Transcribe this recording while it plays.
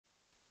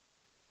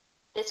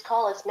This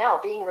call is now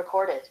being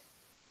recorded.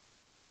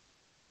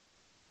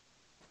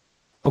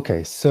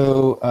 Okay,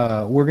 so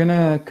we're going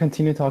to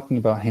continue talking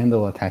about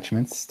handle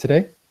attachments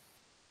today.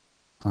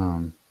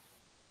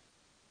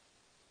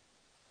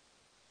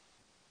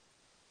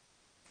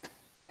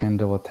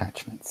 Handle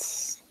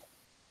attachments.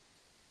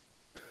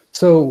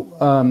 So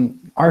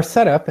our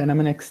setup, and I'm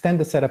going to extend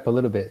the setup a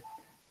little bit,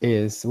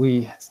 is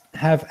we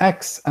have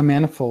X, a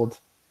manifold,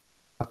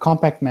 a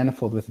compact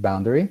manifold with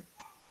boundary.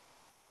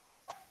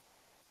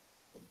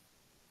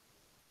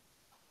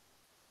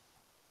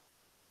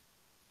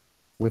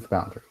 With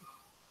boundary.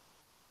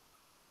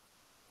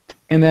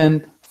 And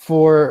then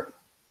for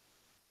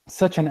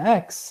such an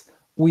X,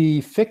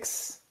 we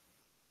fix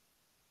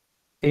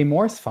a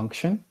Morse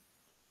function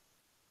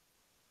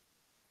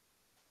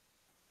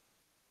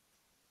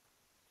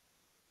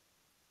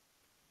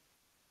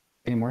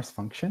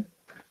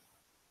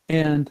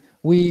and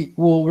we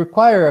will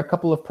require a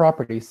couple of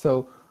properties.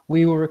 So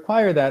we will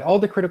require that all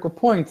the critical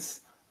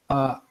points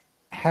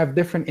have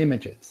different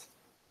images.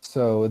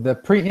 So the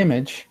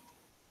pre-image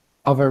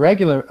of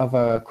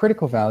a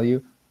critical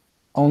value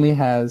only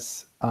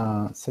has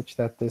such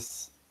that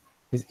this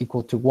is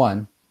equal to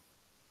 1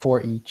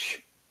 for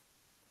each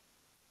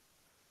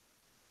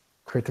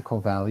critical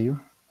value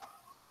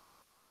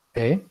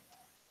A.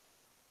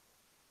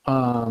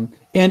 And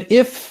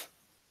if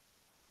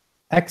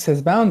X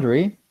has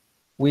boundary,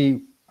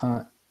 if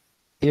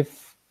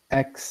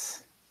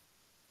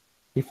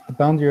the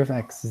boundary of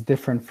X is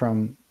different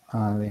from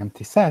the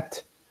empty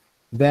set,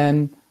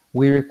 then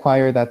we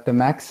require that the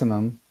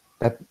maximum,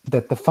 that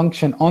the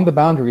function on the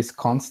boundary is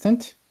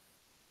constant,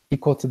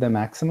 equal to the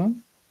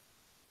maximum,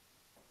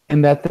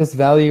 and that this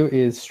value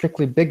is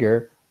strictly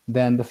bigger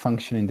than the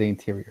function in the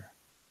interior.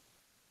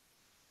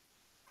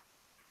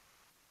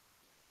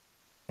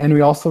 And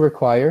we also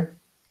require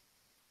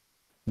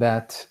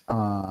that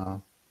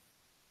the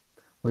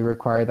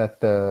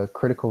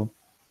critical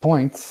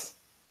points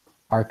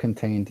are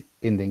contained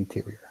in the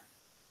interior.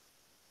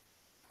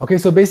 Okay,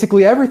 so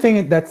basically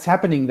everything that's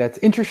happening that's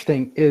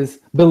interesting is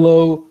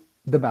below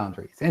the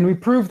boundaries. And we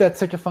proved that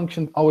such a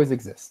function always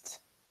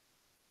exists.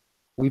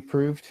 We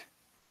proved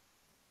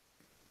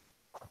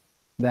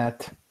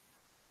that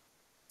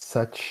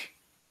such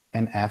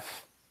an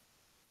F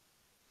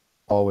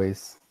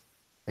always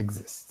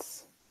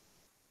exists.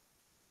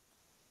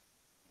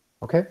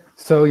 Okay,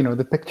 so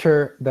the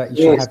picture that you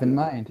should have in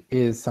mind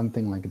is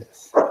something like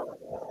this.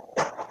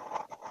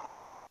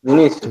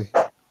 Vinicius,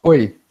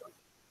 Oi.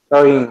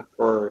 Sorry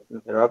for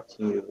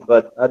interrupting you,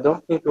 but I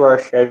don't think you are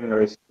sharing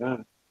your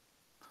screen.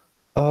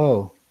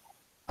 Oh,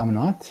 I'm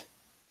not?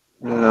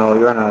 No,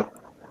 you're not.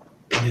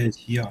 Yes,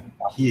 he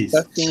is.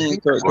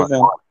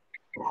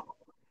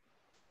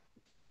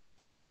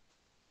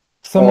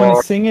 Someone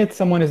is seeing it,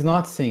 someone is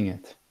not seeing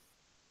it.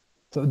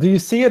 So do you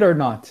see it or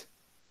not?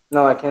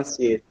 No, I can't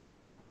see it.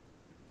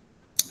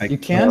 You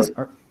can?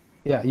 Or,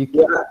 yeah, you can.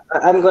 Yeah,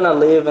 I'm gonna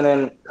leave and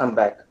then come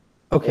back.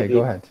 Okay, Maybe.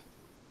 Go ahead.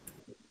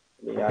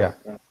 Yeah.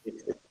 I can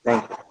fix it.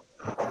 Thank you.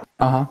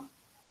 Uh-huh.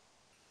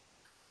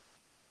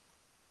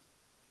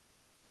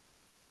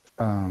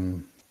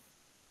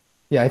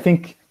 Yeah, I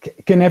think,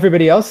 can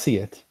everybody else see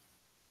it?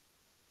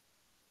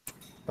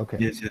 Okay.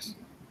 Yes.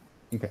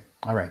 Okay,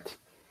 all right.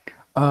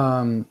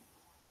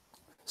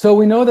 So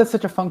we know that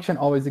such a function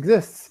always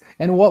exists.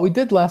 And what we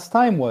did last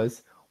time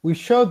was we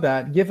showed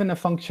that given a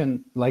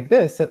function like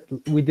this,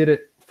 we did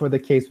it for the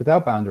case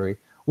without boundary,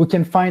 we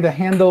can find a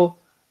handle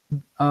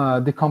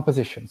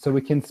decomposition. So we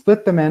can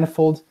split the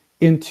manifold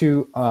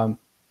into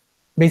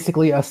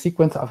basically a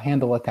sequence of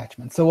handle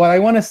attachments. So what I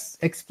want to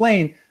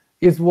explain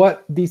is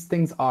what these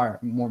things are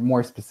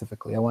more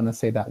specifically. I want to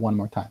say that one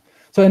more time.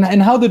 So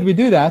and how did we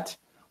do that?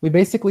 We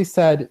basically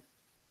said,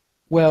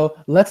 well,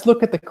 let's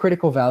look at the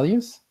critical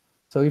values.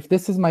 So if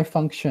this is my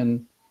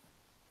function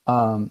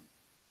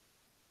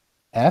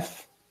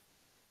f,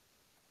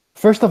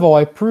 first of all,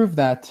 I proved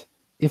that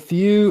if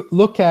you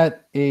look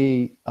at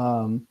a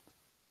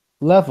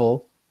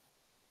level,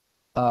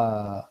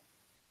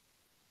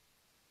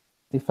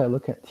 if I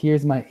look at,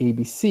 here's my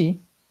ABC.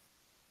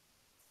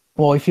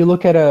 Well, if you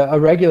look at a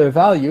regular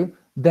value,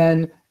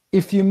 then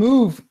if you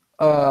move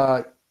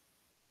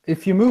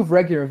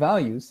regular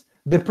values,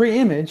 the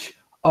pre-image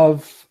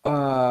of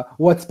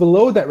what's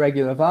below that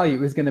regular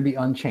value is going to be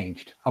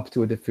unchanged up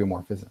to a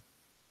diffeomorphism.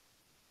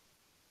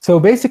 So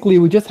basically,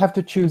 we just have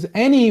to choose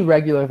any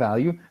regular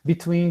value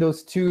between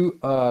those two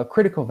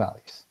critical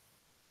values.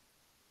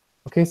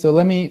 Okay, so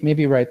let me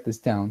maybe write this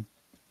down.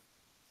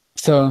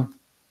 So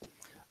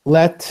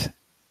let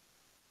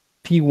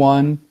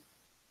P1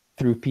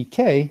 through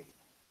Pk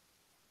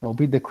will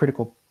be the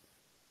critical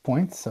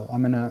points. So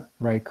I'm going to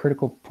write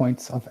critical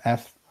points of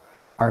F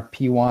are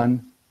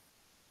P1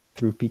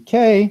 through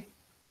Pk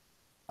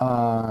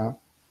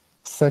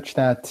such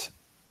that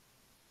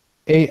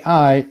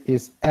AI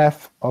is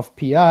F of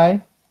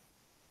Pi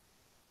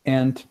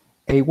and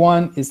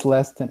A1 is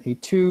less than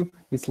A2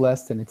 is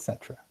less than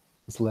etc.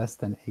 is less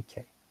than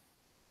AK.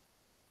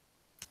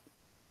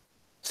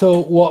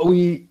 So what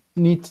we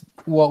need,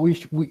 what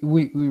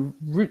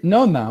we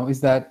know now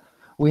is that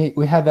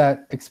we have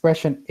that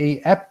expression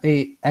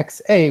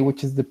axa,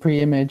 which is the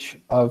pre-image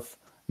of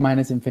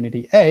minus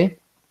infinity a,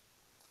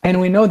 and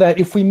we know that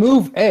if we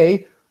move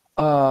a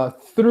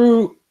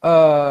through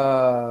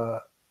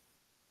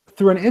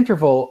an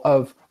interval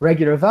of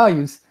regular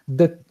values,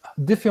 the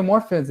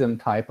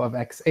diffeomorphism type of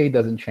xa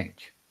doesn't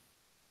change.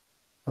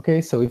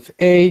 Okay, so if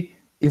a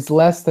is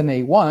less than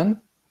a1,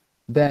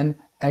 then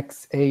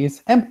xa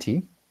is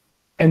empty,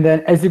 and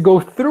then as you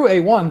go through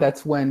a1,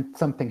 that's when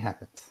something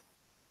happens.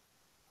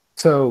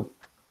 So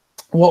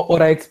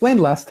what I explained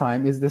last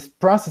time is this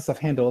process of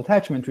handle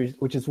attachment,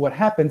 which is what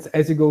happens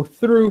as you go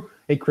through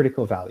a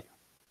critical value.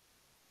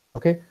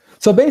 Okay,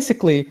 so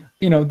basically,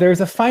 there's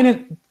a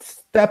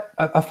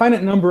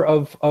finite number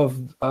of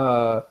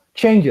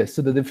changes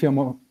to the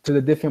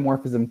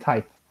diffeomorphism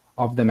type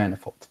of the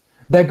manifold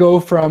that go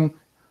from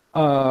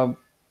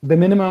the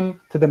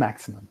minimum to the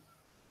maximum.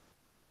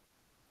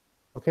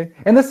 Okay,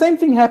 and the same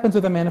thing happens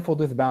with a manifold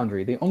with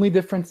boundary. The only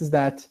difference is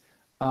that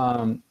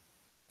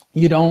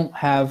you don't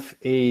have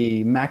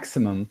a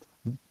maximum.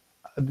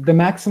 The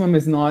maximum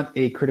is not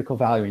a critical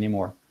value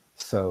anymore.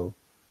 So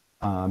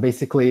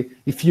basically,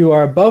 if you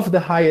are above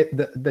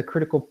the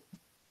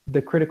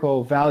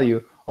critical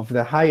value of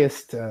the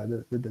highest,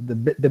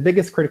 the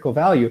biggest critical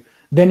value,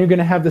 then you're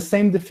going to have the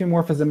same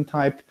diffeomorphism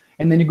type,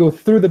 and then you go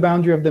through the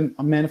boundary of the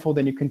manifold,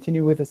 and you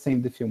continue with the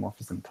same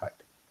diffeomorphism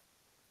type.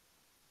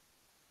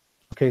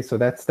 Okay, so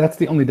that's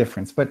the only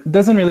difference, but it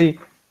doesn't really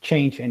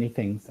change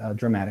anything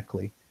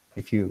dramatically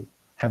if you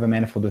have a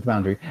manifold with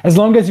boundary, as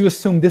long as you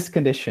assume this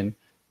condition.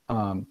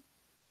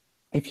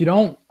 If you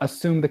don't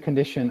assume the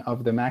condition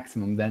of the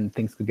maximum, then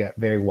things could get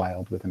very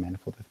wild with a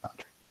manifold with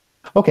boundary.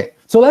 Okay,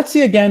 so let's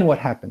see again what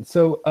happens.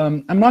 So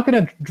I'm not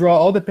going to draw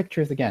all the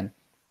pictures again,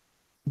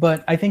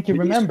 but I think you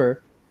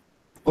remember.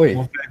 Oi.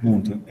 Uma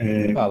pergunta.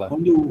 Fala.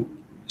 Quando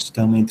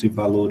estamos entre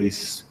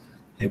valores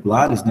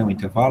regulares, né, o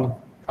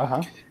intervalo,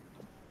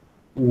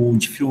 o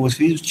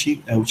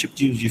diffeomorfismo, o tipo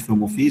de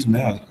diffeomorfismo,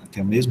 né,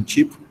 tem o mesmo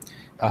tipo,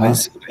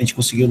 mas a gente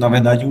conseguiu, na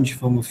verdade, um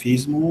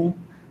diffeomorfismo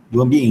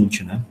do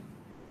ambiente, né?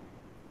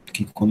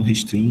 Que quando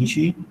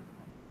restringe,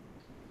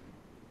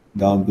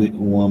 dá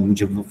um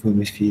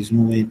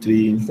diffeomorfismo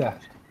entre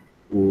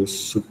os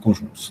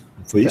subconjuntos.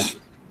 Não foi isso?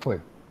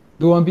 Foi.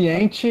 Do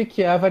ambiente,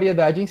 que é a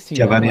variedade em si.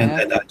 Que é a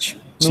variedade.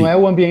 Não é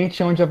o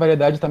ambiente onde a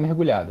variedade está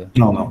mergulhada.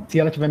 Não. Se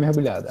ela estiver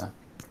mergulhada.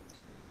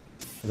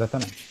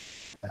 Exatamente.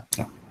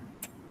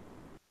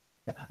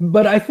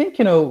 But I think,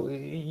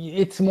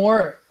 it's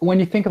more, when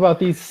you think about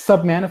these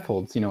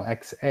submanifolds,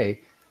 XA,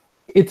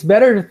 it's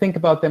better to think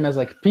about them as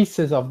like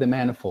pieces of the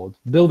manifold,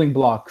 building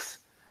blocks.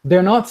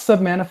 They're not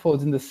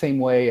submanifolds in the same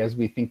way as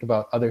we think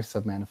about other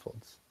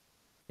submanifolds,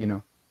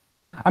 I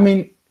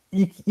mean,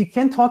 you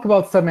can talk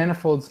about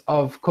submanifolds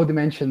of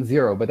codimension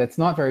 0, but that's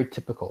not very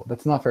typical.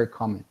 That's not very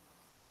common,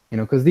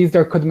 because these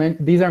are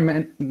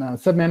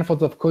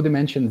submanifolds of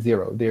codimension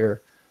 0.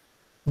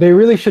 They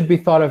really should be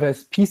thought of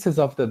as pieces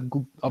of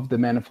the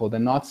manifold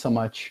and not so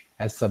much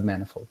as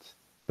submanifolds.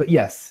 But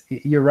yes,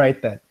 you're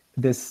right that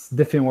this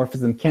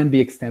diffeomorphism can be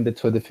extended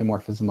to a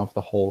diffeomorphism of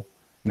the whole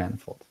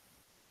manifold.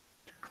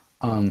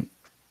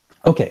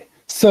 Okay,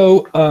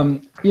 so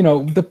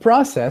the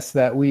process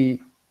that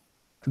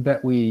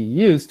we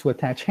use to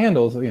attach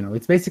handles,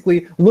 it's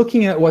basically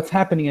looking at what's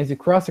happening as you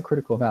cross a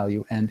critical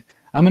value. And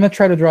I'm going to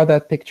try to draw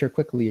that picture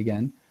quickly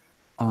again.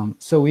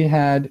 So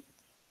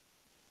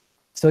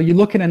you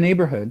look in a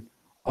neighborhood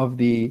of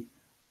the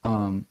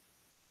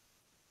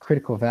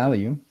critical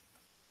value,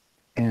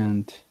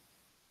 and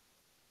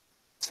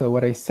so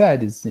what I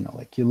said is,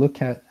 like you look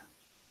at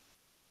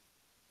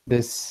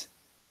this.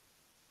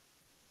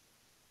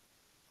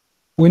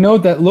 We know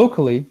that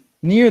locally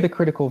near the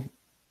critical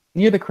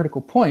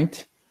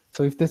point.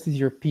 So if this is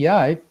your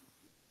pi,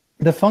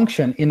 the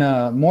function in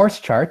a Morse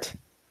chart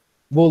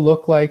will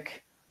look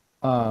like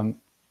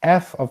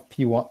f of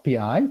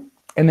pi,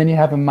 and then you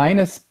have a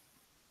minus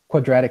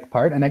quadratic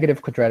part, a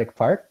negative quadratic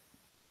part,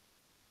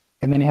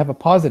 and then you have a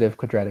positive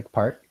quadratic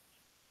part.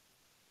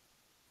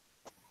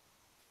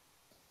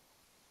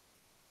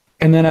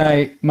 And then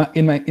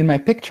in my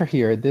picture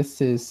here,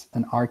 this is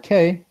an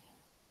RK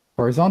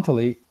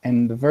horizontally,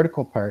 and the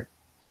vertical part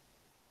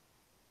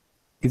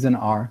is an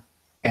R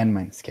n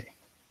minus k.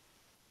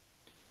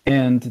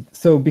 And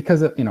so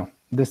because of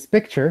this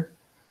picture,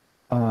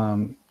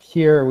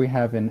 here we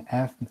have an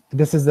F.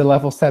 This is the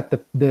level set.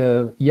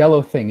 The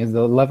yellow thing is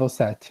the level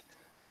set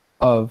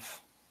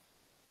of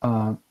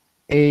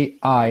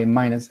AI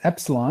minus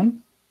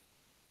epsilon,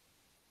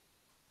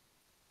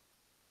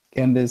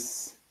 and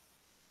this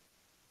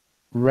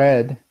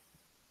red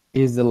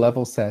is the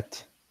level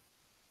set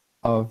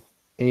of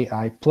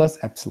AI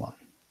plus epsilon.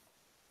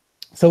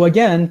 So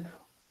again,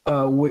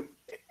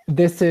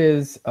 this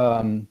is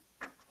the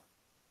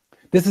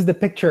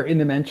picture in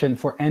dimension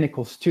for n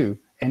equals 2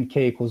 and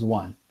k equals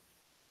 1.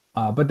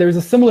 But there's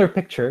a similar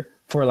picture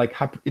for like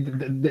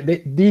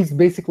these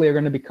basically are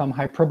going to become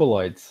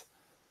hyperboloids,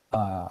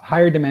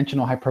 higher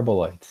dimensional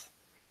hyperboloids,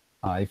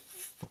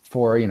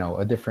 for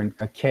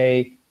a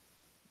k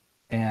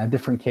and a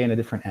different k and a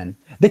different n.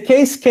 The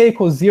case k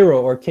equals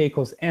 0 or k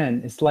equals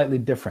n is slightly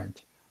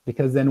different,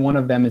 because then one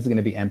of them is going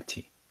to be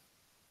empty.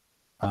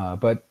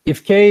 But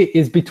if k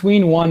is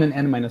between 1 and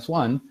n minus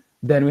 1,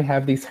 then we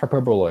have these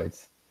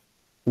hyperboloids,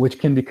 which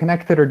can be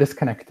connected or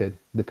disconnected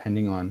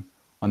depending on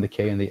the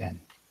k and the n.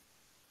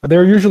 But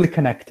they're usually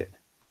connected,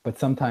 but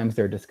sometimes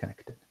they're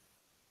disconnected.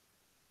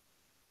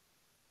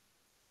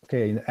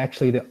 Okay,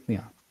 actually,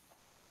 yeah.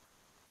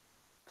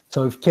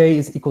 So if k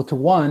is equal to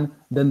 1,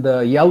 then the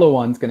yellow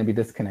one is going to be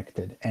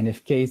disconnected. And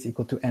if k is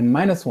equal to n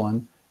minus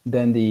 1,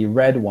 then the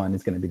red one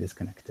is going to be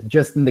disconnected,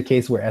 just in the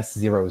case where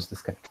S0 is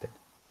disconnected.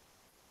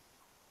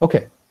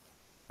 Okay,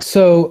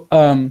 so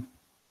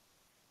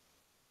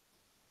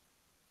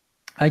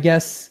I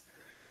guess,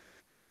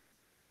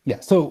 yeah,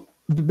 so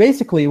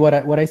basically what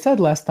I said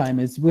last time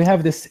is we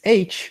have this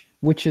H,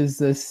 which is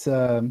this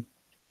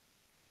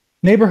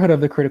neighborhood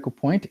of the critical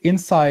point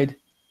inside.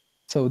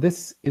 So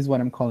this is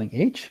what I'm calling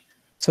H.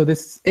 So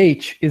this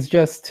H is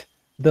just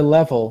the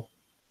level,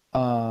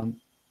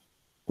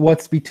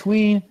 what's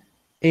between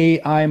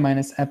AI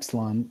minus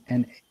epsilon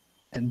and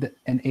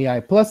AI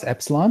plus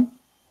epsilon,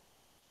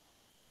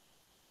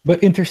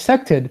 but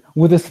intersected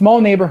with a small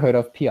neighborhood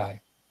of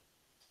Pi.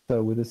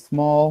 So with a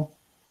small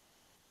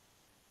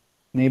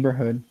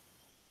neighborhood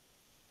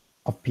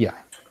of Pi.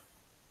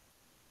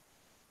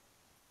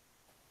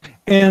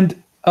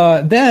 And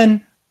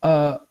then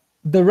the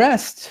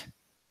rest,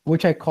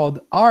 which I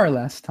called R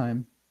last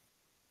time.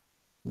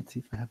 Let's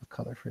see if I have a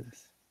color for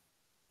this.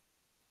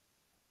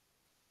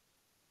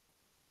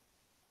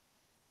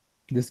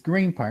 This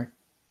green part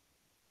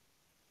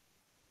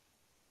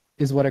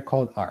is what I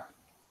called R.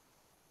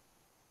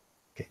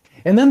 Okay.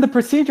 And then the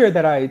procedure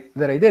that I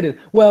did is,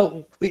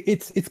 well,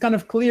 it's kind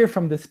of clear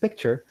from this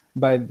picture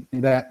by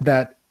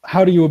that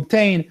how do you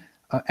obtain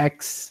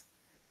x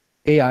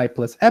AI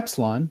plus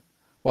epsilon?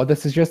 Well,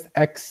 this is just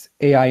x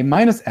AI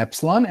minus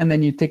epsilon, and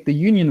then you take the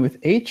union with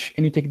H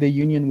and you take the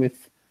union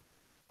with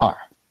R.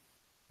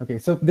 Okay,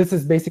 so this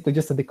is basically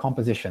just a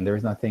decomposition. There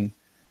is nothing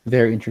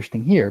very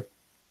interesting here.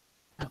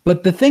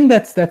 But the thing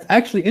that's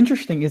actually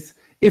interesting is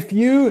if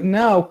you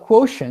now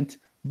quotient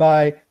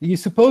by, you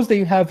suppose that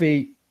you have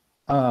a,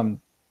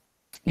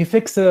 you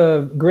fix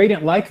a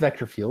gradient-like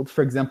vector field,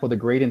 for example, the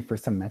gradient for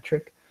some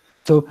metric.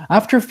 So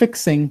after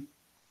fixing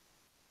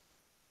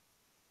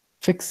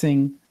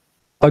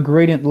a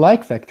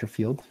gradient-like vector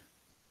field,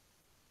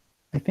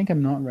 I think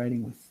I'm not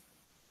writing with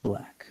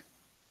black.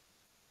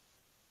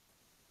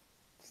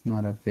 It's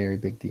not a very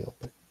big deal,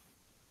 but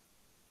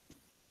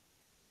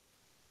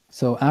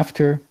so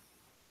after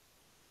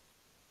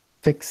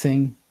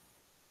fixing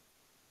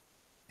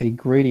a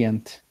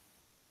gradient-like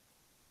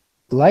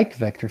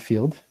vector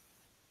field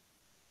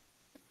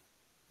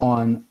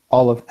on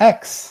all of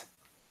x,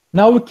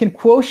 now we can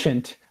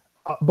quotient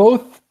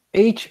both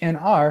H and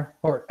R,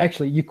 or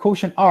actually you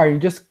quotient R, you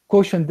just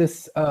quotient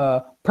this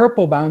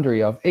purple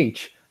boundary of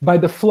H by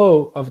the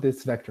flow of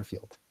this vector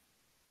field.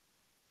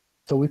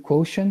 So we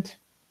quotient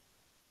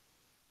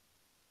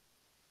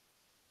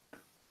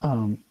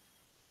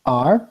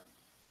R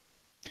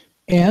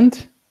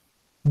and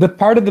the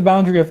part of the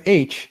boundary of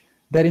H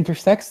that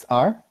intersects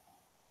R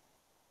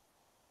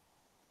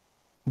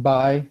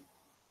by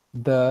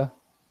the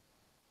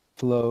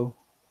flow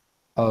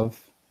of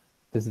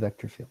this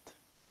vector field.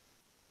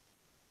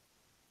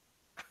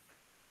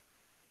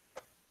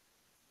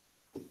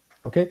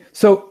 Okay,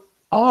 so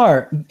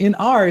in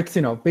R, it's,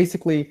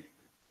 basically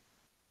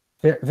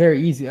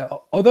very easy.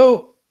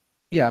 Although,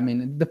 yeah, I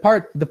mean, the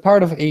part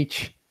of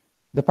H,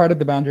 the part of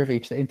the boundary of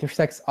H that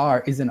intersects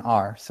R is in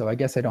R. So I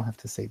guess I don't have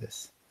to say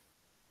this.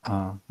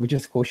 We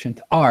just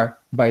quotient R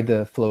by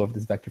the flow of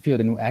this vector field,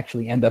 and we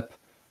actually end up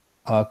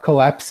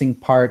collapsing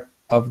part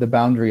of the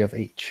boundary of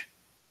H.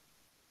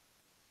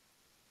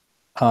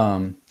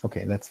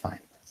 Okay, that's fine.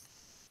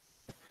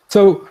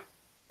 So,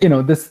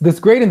 this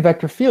gradient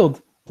vector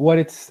field,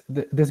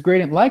 this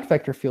gradient-like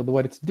vector field,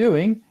 what it's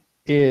doing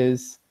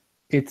is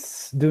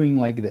it's doing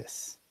like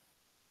this.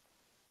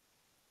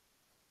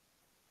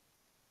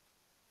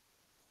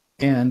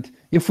 And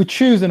if we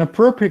choose an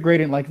appropriate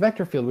gradient-like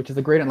vector field, which is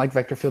a gradient-like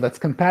vector field that's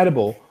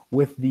compatible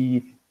with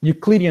the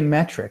Euclidean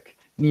metric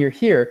near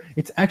here,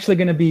 it's actually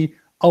going to be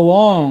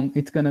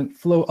it's going to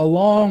flow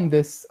along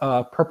this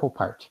purple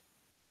part.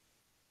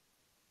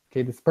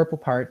 Okay, this purple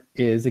part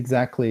is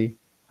exactly,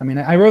 I mean,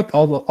 I wrote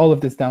all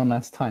of this down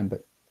last time,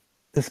 but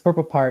this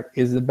purple part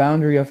is the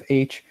boundary of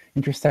H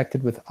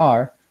intersected with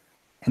R,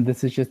 and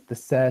this is just the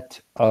set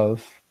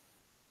of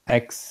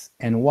X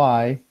and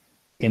Y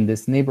in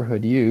this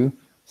neighborhood U,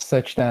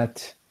 such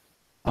that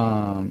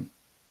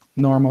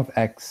norm of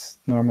X,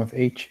 norm of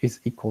H is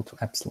equal to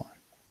epsilon.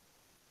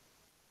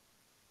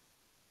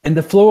 And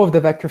the flow of the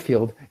vector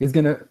field is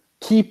going to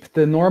keep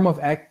the norm of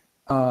X,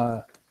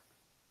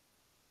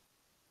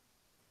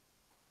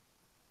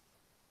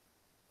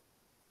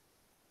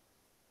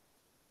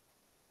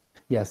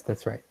 yes,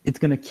 that's right. It's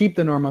going to keep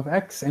the norm of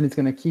X, and it's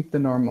going to keep the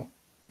normal.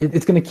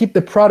 It's going to keep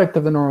the product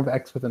of the norm of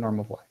X with the norm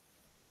of Y.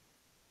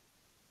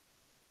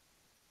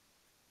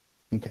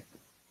 Okay.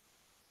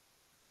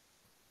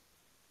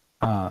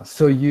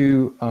 So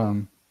you,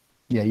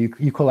 yeah,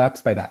 you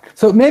collapse by that.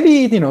 So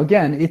maybe,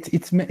 again,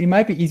 it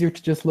might be easier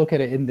to just look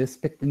at it in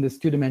this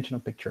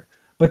two-dimensional picture.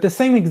 But the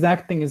same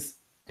exact thing is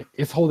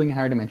holding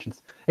higher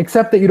dimensions,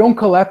 except that you don't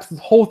collapse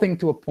the whole thing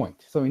to a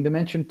point. So in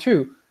dimension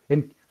 2,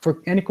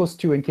 for n equals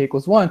 2 and k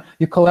equals 1,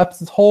 you collapse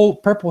this whole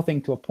purple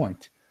thing to a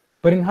point.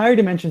 But in higher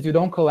dimensions, you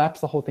don't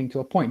collapse the whole thing to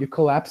a point. You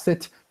collapse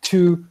it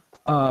to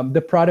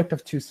the product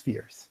of two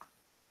spheres.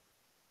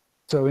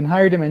 So in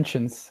higher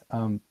dimensions,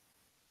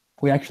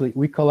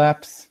 we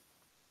collapse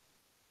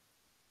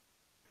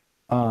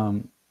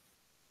in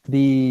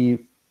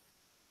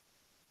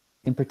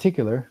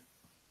particular,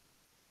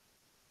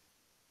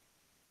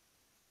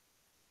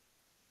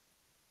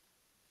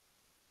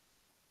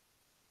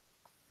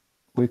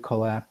 we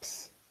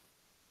collapse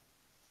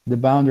the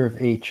boundary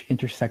of H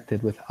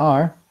intersected with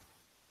R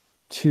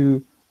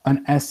to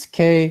an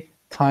Sk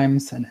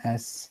times an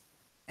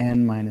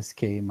Sn minus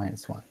k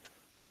minus 1.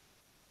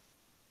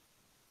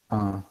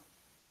 No,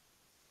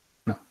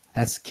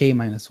 Sk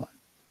minus 1.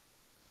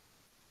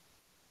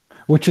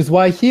 Which is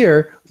why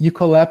here you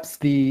collapse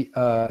these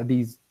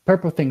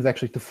purple things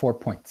actually to 4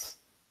 points.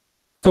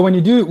 So when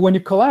you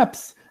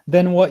collapse,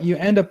 then what you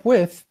end up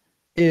with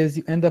is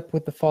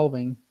the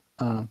following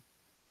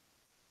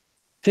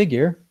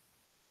figure.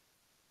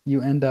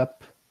 You end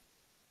up,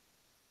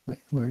 wait,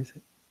 where is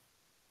it?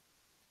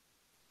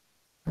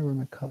 Where were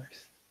my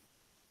colors?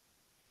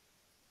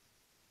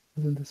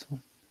 Wasn't this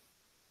one?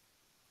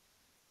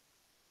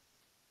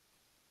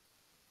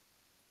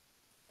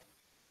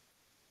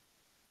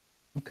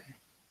 Okay.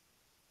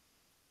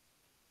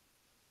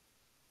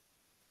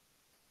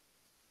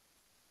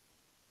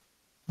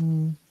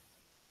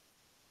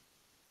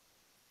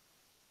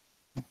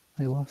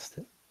 I lost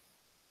it.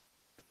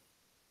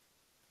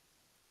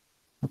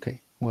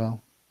 Okay,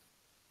 well,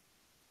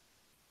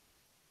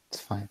 it's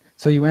fine.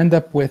 So you end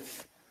up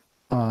with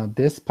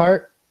this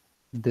part,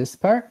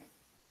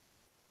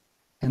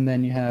 and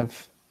then you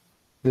have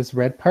this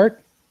red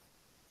part,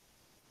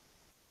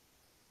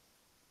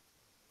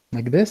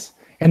 like this.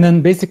 And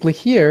then basically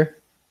here,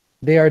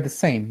 they are the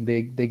same.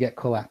 They get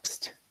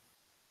collapsed.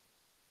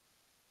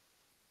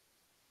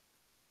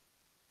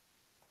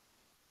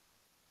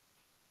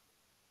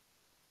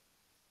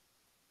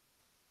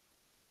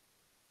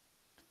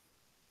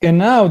 And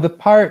now the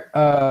part,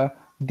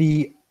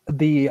 the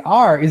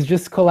R is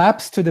just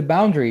collapsed to the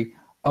boundary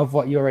of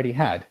what you already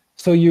had.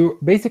 So you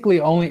basically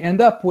only end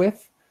up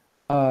with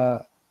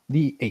the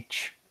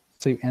H.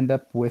 So you end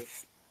up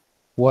with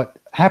what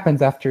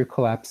happens after you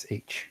collapse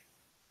H.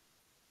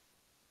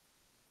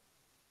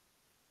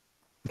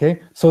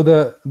 Okay, so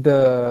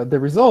the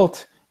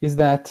result is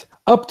that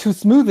up to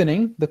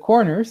smoothing the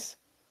corners,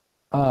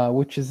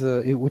 which is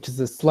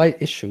a slight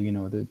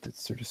issue, the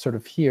sort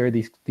of here,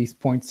 these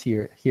points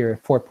here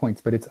 4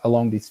 points, but it's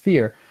along the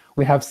sphere.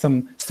 We have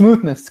some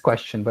smoothness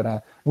question,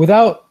 but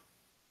without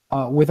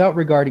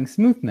regarding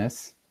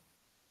smoothness,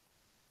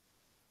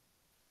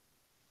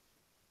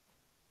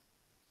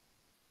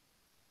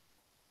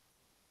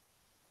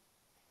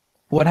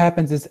 what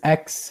happens is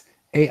x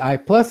ai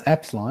plus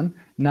epsilon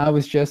now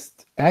is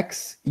just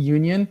x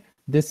union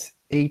this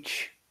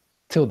h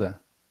tilde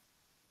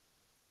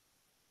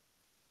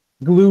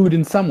glued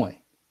in some way.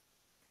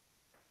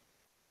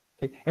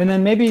 Okay. And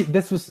then maybe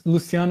this was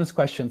Luciano's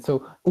question.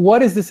 So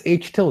what is this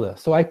h tilde?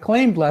 So I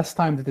claimed last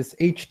time that this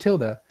h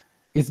tilde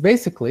is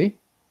basically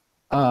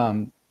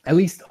at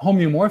least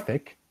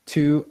homeomorphic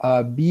to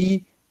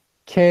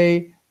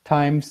bk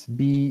times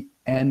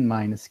bn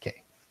minus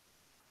k.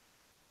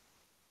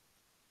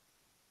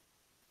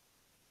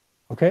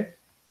 Okay,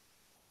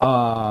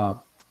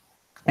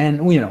 and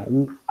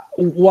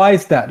why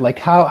is that? Like,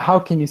 how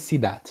can you see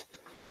that?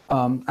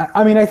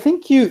 I mean, I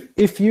think I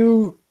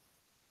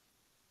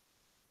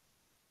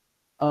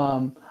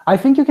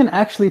think you can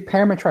actually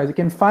parameterize. You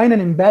can find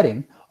an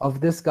embedding of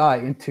this guy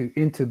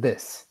into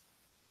this.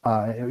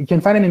 You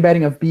can find an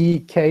embedding of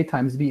bk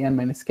times bn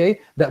minus k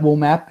that will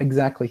map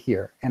exactly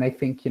here. And I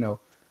think the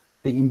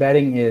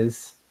embedding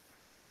is,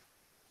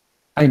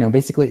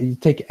 basically you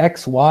take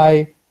x,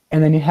 y.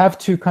 And then you have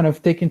to kind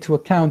of take into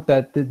account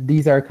that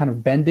these are kind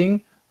of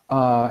bending,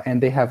 and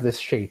they have this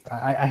shape.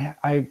 I'll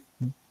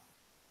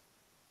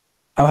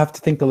have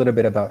to think a little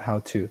bit about how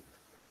to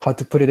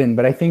put it in.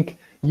 But I think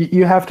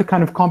you have to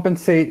kind of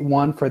compensate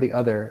one for the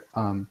other,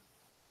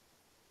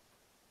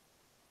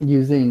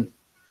 using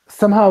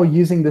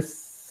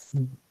this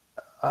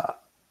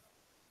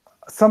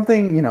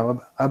something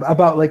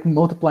about like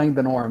multiplying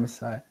the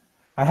norms.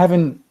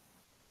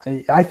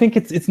 I think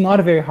it's not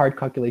a very hard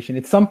calculation.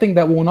 It's something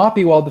that will not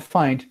be well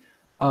defined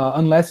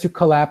unless you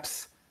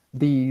collapse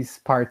these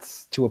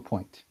parts to a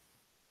point,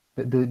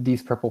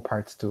 these purple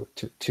parts to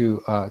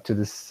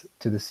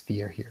the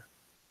sphere here.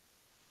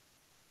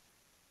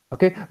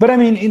 Okay, but I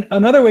mean,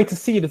 another way to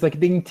see it is like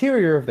the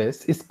interior of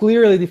this is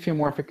clearly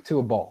diffeomorphic to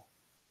a ball,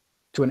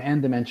 to an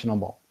n-dimensional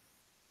ball.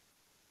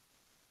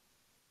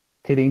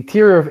 Okay, the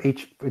interior of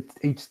H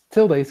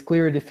tilde is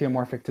clearly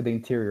diffeomorphic to the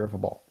interior of a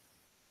ball.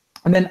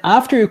 And then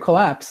after you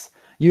collapse,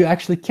 you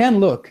actually can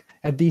look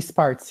at these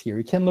parts here.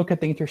 You can look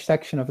at the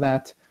intersection of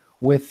that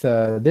with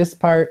this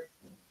part,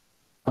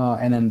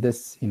 and then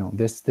this,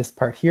 this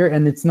part here,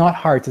 and it's not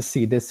hard to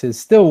see. This is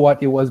still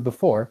what it was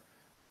before.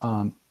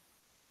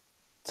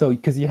 So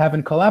because you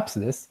haven't collapsed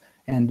this,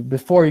 and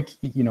before,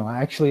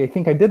 actually, I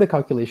think I did the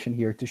calculation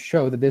here to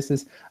show that this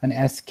is an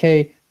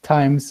sk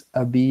times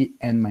a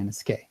bn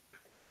minus k.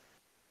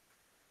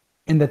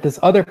 And that this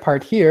other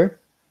part here,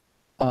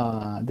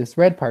 this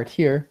red part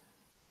here,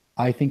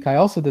 I think I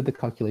also did the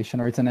calculation,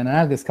 or it's an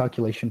analogous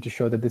calculation to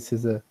show that this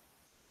is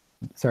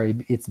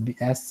it's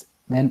s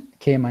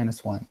k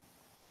minus 1.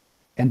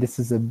 And this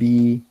is a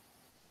b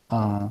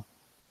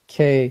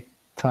k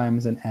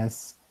times an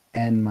s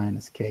n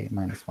minus k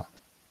minus 1.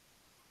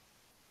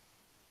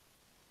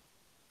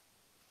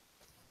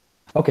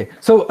 Okay,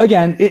 so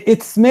again,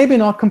 it's maybe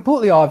not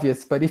completely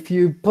obvious, but if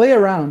you play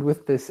around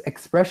with this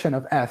expression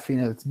of f,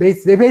 it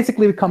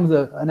basically becomes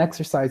an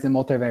exercise in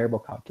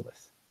multivariable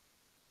calculus.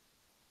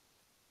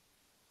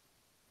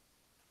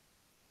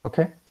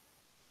 Okay.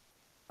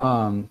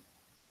 All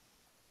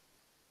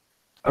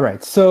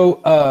right.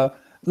 So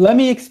let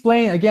me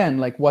explain again,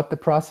 like what the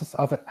process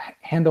of a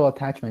handle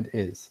attachment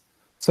is.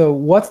 So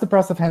what's the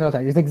process of handle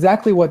attachment? It's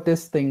exactly what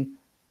this thing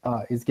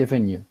is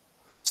giving you.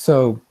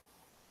 So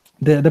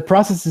the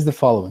process is the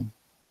following.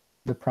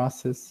 The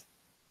process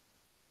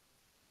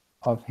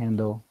of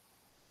handle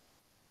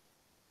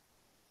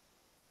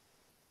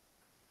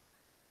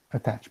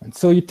attachment.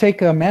 So you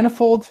take a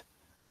manifold,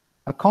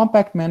 a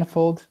compact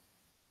manifold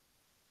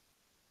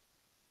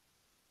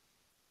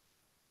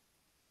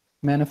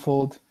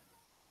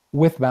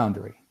with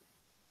boundary.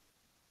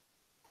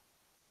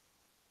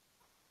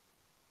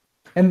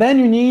 And then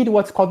you need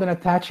what's called an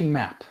attaching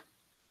map.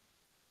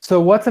 So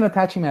what's an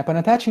attaching map? An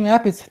attaching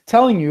map is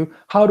telling you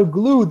how to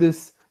glue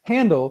this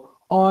handle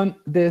on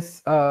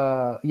this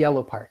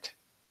yellow part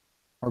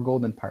or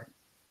golden part.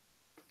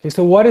 Okay,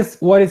 so what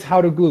is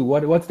how to glue?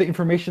 What's the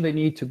information they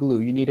need to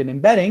glue? You need an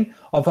embedding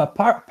of a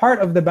part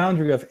of the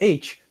boundary of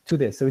H to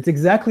this. So it's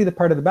exactly the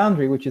part of the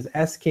boundary, which is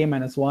sk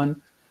minus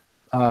 1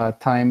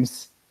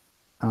 times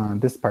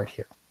this part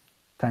here,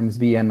 times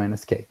bn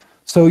minus k.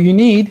 So you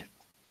need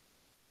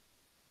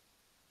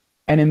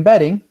an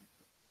embedding,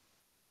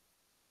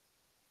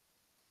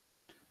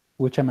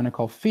 which I'm going to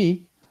call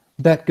phi,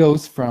 that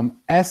goes from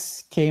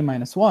sk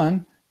minus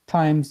 1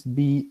 times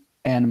bn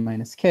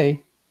minus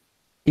k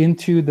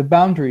into the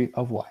boundary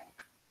of y.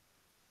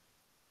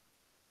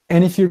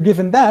 And if you're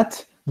given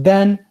that,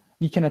 then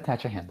you can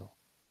attach a handle.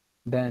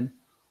 Then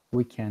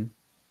we can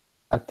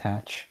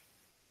attach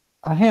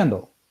a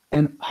handle.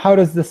 And how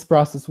does this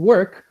process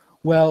work?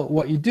 Well,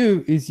 what you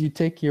do is you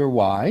take your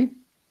y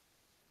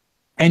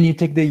and you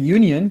take the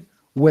union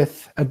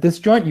with a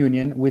disjoint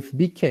union with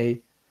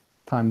bk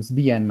times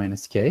bn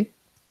minus k,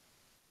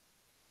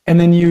 and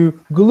then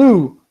you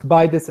glue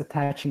by this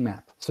attaching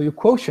map. So you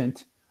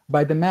quotient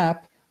by the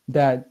map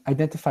that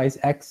identifies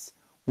x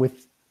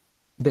with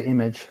the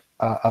image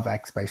of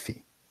x by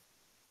phi.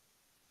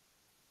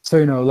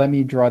 So, let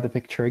me draw the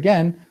picture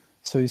again.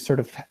 So you sort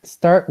of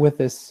start with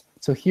this.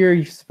 So here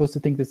you're supposed to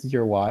think this is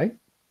your y.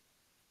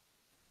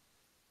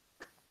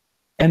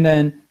 And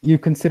then you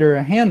consider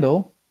a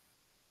handle,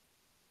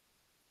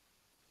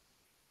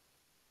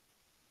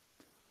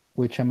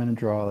 which I'm going to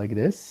draw like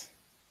this.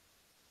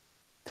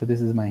 So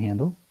this is my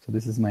handle. So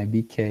this is my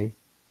bk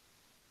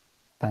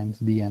times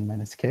bn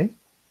minus k.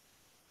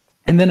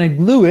 And then I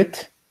glue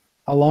it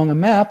along a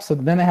map. So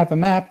then I have a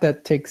map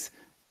that takes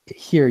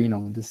here,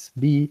 this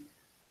b,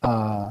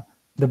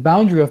 the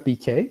boundary of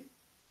bk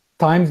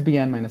times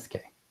bn minus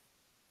k.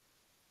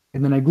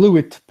 And then I glue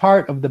it to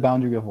part of the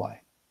boundary of y.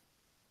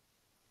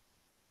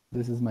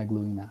 This is my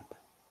gluing map.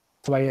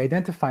 So I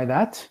identify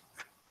that.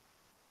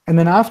 And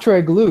then after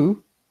I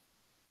glue,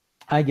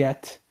 I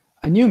get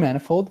a new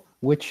manifold,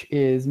 which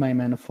is my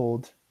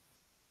manifold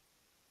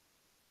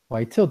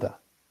y tilde,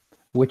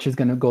 which is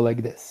going to go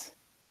like this.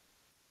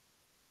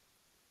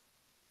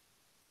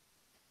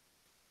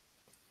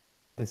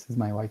 This is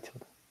my y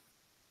tilde.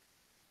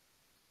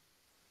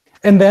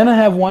 And then I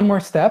have one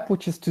more step,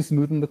 which is to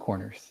smoothen the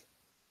corners.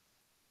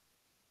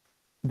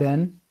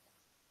 Then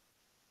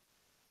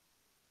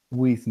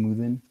we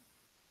smoothen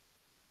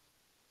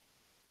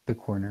the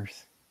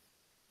corners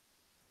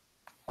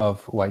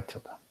of y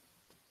tilde.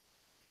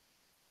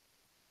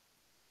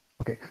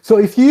 Okay, so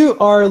if you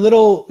are a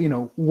little,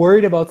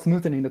 worried about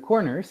smoothing the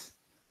corners,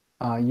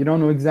 you don't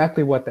know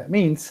exactly what that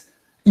means,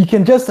 you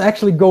can just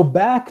actually go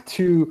back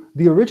to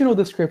the original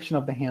description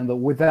of the handle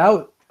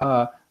without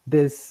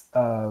this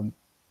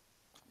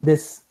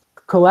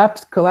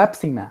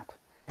collapsing map.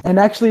 And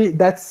actually,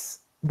 that's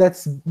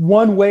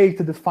one way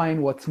to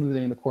define what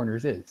smoothing the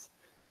corners is.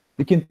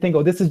 You can think,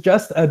 oh, this is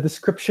just a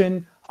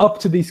description up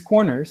to these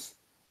corners.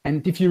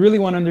 And if you really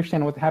want to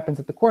understand what happens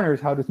at the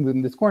corners, how to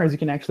smoothen these corners, you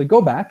can actually go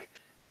back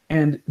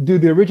and do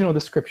the original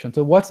description.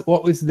 So what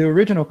was the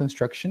original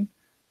construction?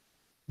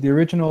 The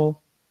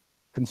original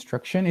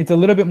construction, it's a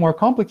little bit more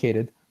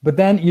complicated, but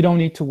then you don't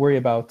need to worry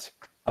about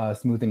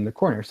smoothing the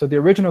corners. So the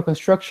original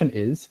construction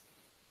is,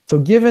 so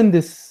given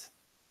this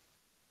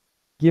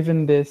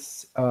given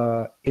this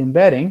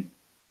embedding,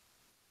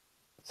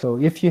 so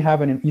if you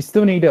have you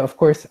still need, of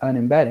course, an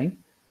embedding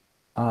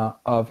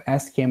of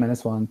sk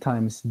minus 1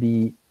 times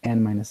b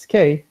n minus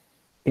k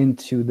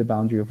into the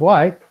boundary of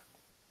y.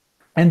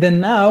 And then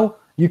now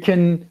you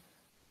can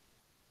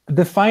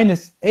define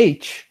this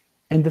h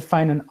and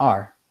define an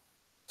r.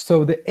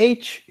 So the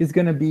h is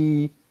going to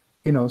be,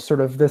 you know,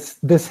 sort of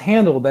this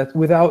handle that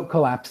without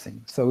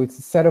collapsing. So it's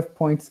a set of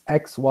points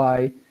x,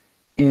 y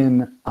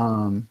in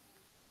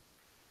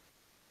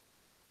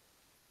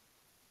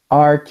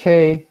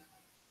rk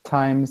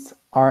times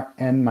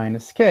rn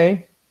minus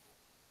k,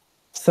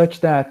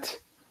 such that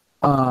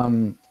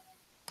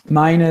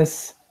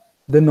minus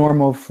the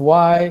norm of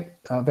y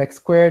of x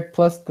squared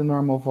plus the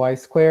norm of y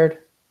squared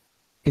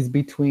is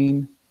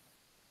between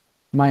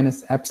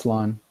minus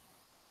epsilon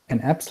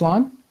and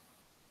epsilon,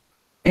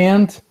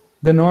 and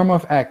the norm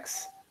of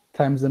x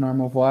times the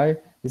norm of y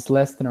is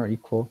less than or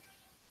equal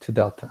to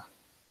delta.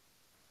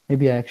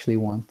 Maybe I actually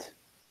want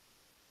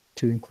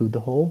to include the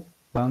whole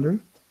boundary.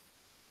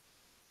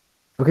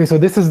 Okay, so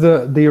this is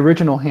the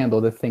original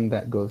handle, the thing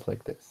that goes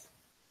like this.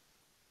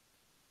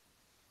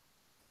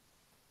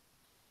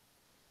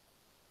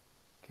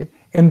 Okay,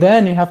 and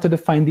then you have to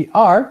define the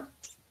r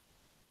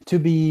to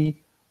be,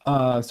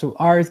 so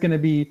r is going to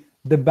be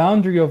the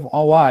boundary of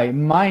y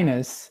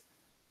minus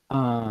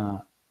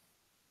the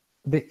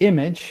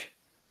image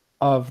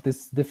of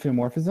this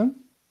diffeomorphism,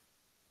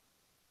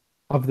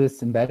 of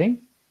this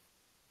embedding,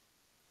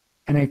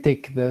 and I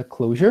take the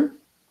closure,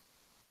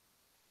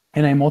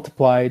 and I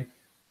multiply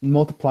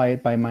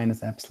it by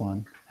minus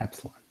epsilon.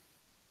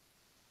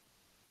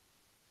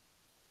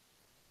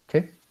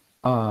 Okay,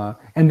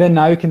 and then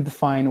now you can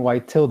define y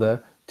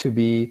tilde to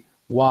be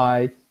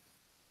y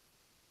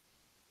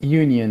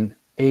union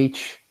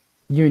h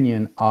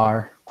union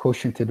r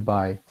quotiented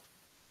by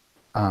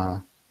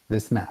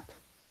this map.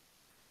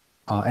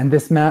 And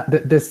this map,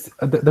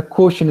 the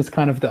quotient is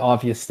kind of the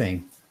obvious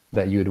thing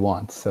that you'd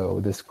want. So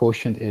this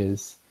quotient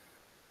is,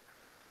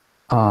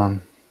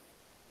 so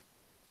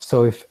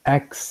if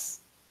x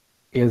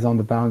is on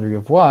the boundary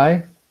of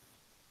y,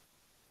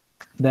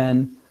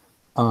 then,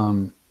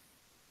 well,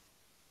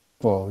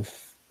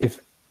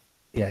 if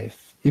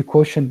you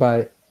quotient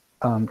by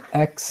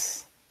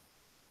x,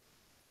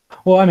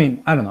 well, I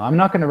mean, I don't know. I'm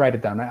not going to write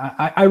it down.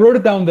 I wrote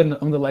it down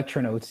on the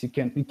lecture notes. You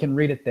can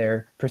read it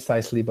there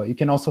precisely, but you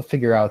can also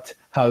figure out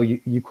how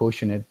you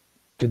quotient it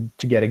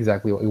to get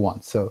exactly what you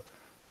want. So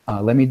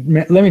let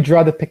me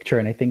draw the picture,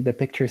 and I think the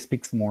picture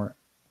speaks more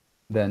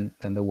than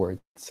the word.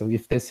 So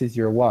if this is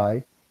your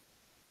y,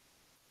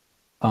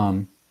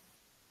 and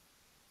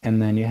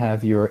then you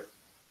have your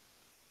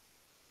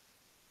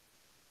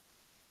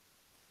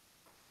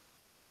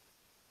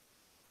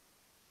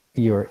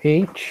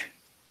h,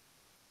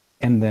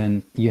 and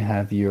then you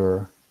have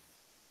your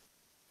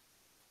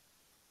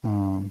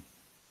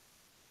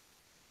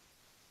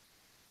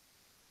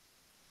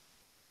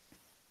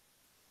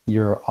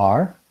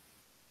r,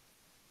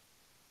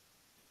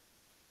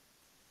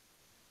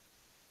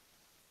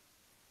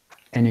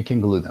 and you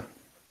can glue them.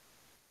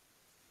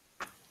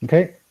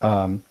 Okay.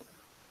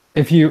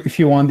 If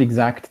you want the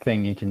exact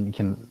thing, you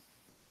can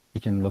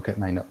look at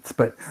my notes.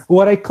 But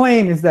what I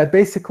claim is that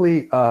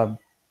basically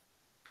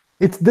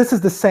this is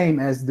the same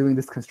as doing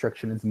this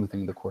construction and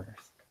smoothing the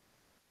corners.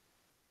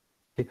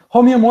 Okay.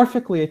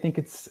 Homeomorphically, I think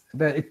it's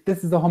that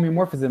this is a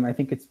homeomorphism. I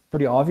think it's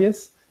pretty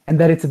obvious, and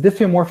that it's a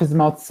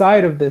diffeomorphism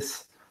outside of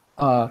this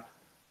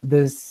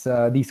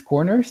these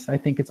corners. I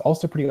think it's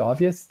also pretty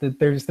obvious that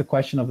there's the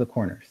question of the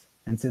corners,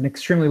 and it's an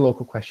extremely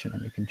local question,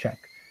 and you can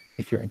check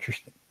if you're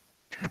interested.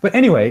 But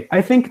anyway,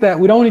 I think that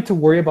we don't need to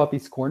worry about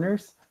these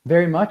corners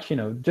very much. You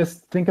know,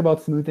 just think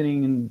about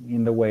smoothing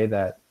in the way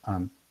that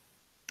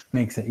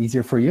makes it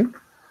easier for you.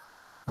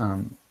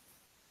 And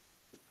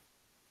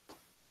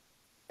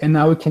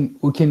now we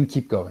can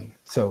keep going.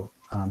 So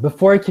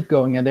before I keep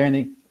going, are there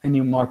any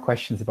more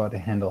questions about the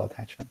handle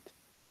attachment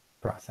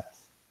process?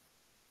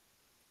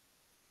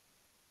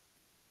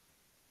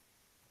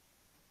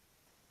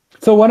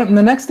 So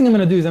the next thing I'm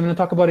going to do is I'm going to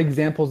talk about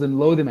examples in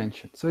low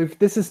dimension. So if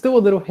this is still a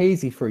little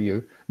hazy for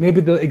you,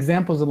 maybe the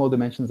examples in low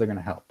dimensions are going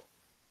to help.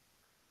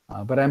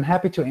 But I'm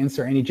happy to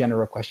answer any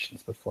general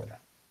questions before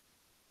that.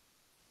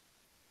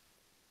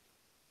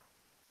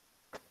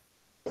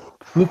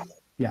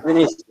 Yeah.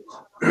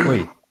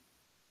 Wait.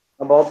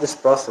 About this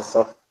process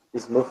of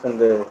smoothing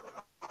the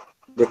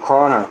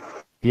corner.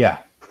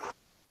 Yeah.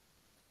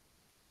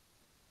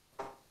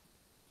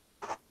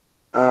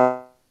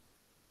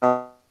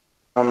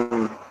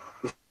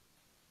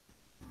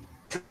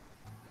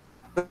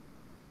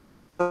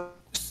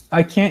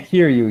 I can't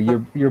hear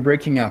you. You're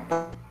breaking up.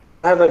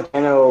 I have a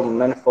general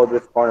manifold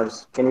with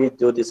corners. Can we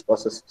do this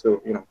process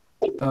too? You know.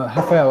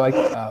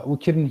 Rafael, we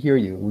couldn't hear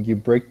you. You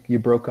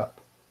broke up.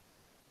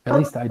 At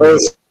least I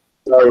did.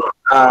 Sorry.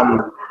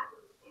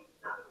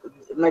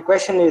 My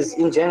question is,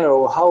 in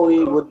general, how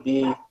we would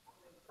be.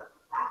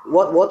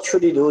 What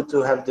should you do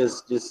to have this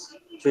to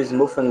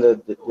smoothen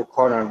the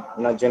corner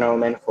in a general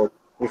manifold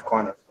with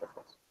corners?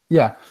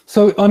 Yeah.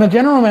 So on a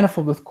general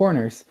manifold with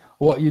corners,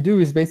 what you do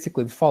is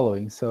basically the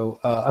following. So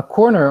a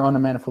corner on a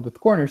manifold with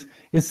corners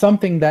is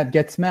something that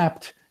gets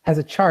mapped, has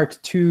a chart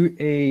to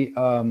a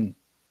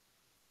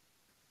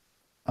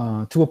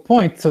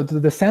point. So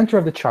the center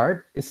of the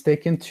chart is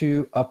taken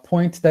to a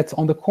point that's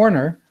on the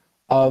corner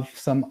of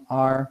some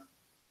R,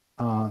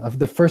 of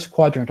the first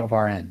quadrant of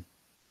Rn.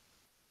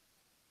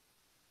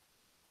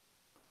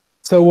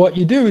 So what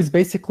you do is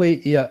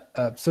basically,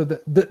 so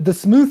the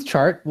smooth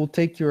chart will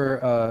take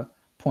your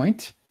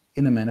point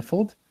in the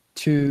manifold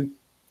to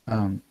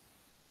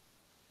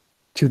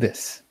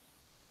this.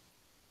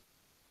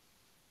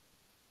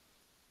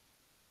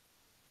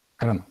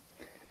 I don't know.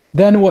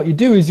 Then what you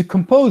do is you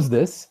compose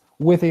this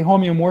with a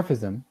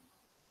homeomorphism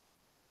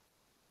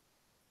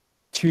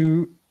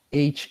to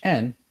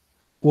Hn,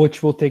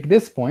 which will take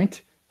this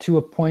point to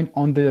a point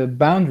on the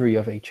boundary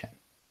of Hn.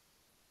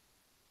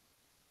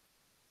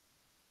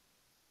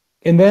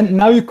 And then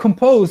now you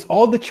compose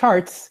all the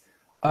charts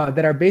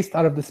that are based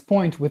out of this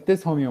point with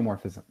this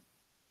homeomorphism.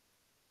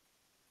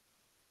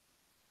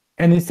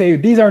 And you say,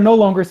 these are no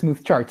longer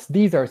smooth charts,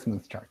 these are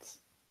smooth charts.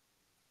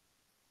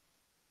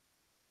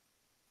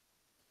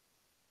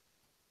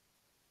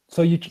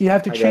 So you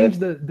have to change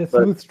the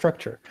smooth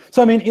structure.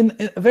 So I mean,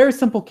 in a very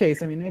simple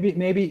case, I mean,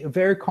 maybe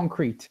very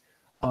concrete.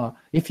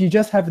 If you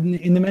just have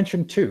in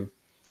dimension 2,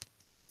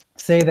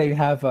 say that you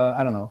have,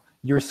 I don't know,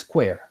 your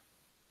square.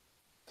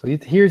 So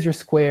here's your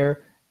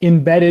square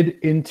embedded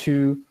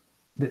into,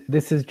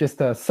 this is just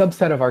a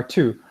subset of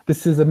R2.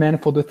 This is a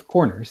manifold with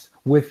corners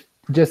with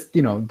just,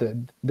 you know,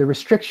 the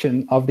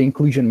restriction of the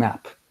inclusion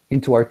map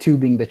into R2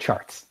 being the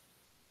charts.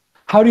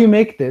 How do you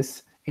make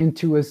this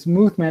into a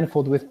smooth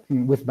manifold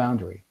with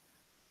boundary?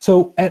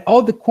 So at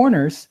all the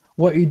corners,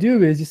 what you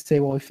do is you say,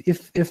 well,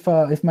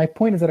 if my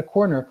point is at a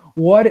corner,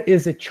 what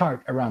is a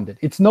chart around it?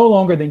 It's no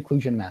longer the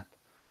inclusion map.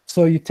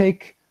 So you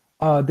take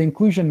the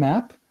inclusion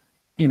map,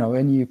 you know,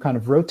 and you kind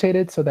of rotate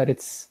it so that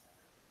it's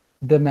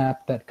the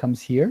map that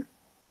comes here.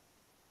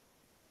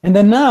 And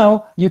then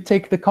now you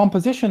take the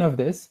composition of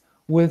this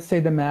with, say,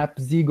 the map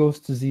z goes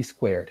to z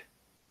squared.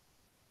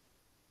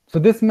 So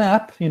this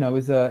map, you know,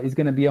 is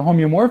going to be a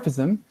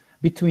homeomorphism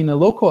between a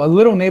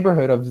little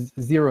neighborhood of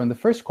 0 in the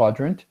first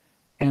quadrant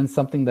and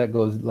something that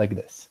goes like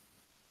this.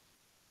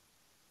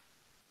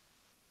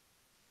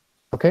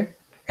 Okay?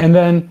 And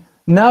then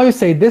now you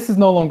say this is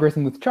no longer a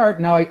smooth chart.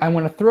 Now I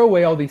want to throw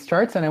away all these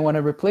charts and I want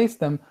to replace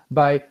them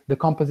by the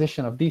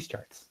composition of these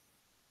charts.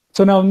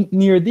 So now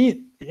near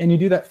the, and you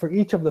do that for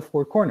each of the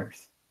 4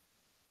 corners.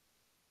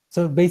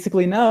 So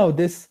basically now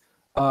this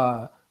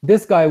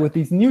guy with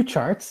these new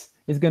charts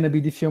is going to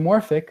be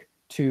diffeomorphic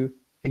to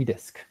a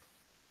disk.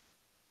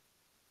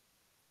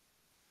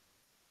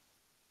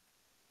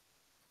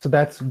 So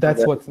that's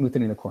what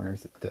smoothing the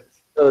corners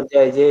does. So the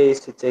idea is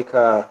to take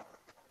a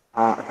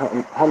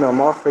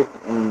homeomorphic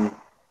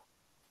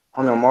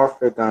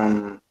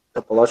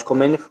topological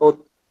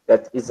manifold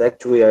that is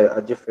actually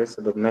a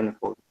differentiable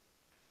manifold.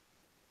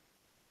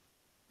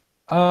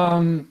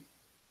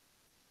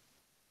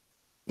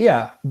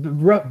 Yeah,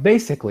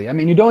 basically. I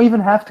mean, you don't even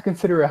have to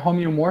consider a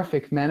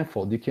homeomorphic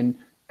manifold. You can,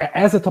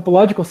 as a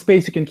topological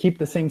space, you can keep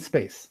the same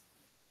space.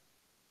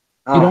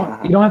 You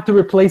don't have to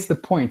replace the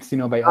points, you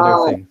know, by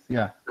other things.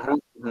 Yeah.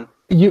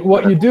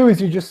 What you do is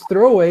you just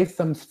throw away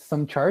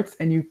some charts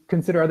and you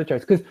consider other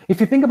charts. Because if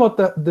you think about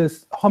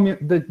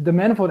the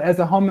manifold as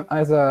a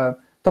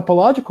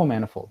topological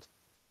manifold,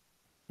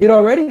 it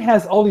already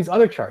has all these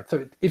other charts.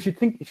 So if you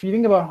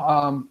think about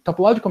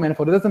topological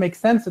manifold, it doesn't make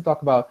sense to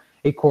talk about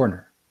a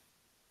corner.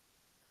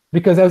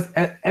 Because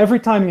every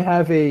time you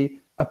have a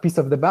piece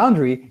of the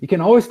boundary, you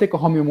can always take a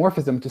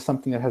homeomorphism to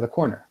something that has a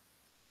corner.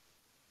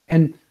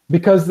 And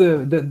because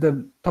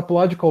the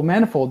topological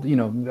manifold, you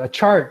know, a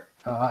chart,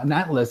 an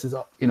atlas is,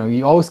 you know,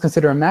 you always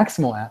consider a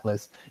maximal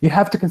atlas. You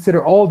have to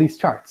consider all these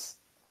charts.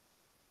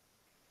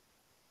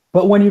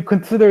 But when you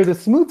consider the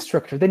smooth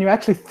structure, then you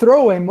actually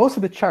throw away most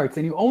of the charts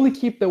and you only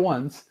keep the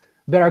ones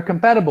that are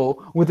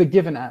compatible with a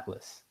given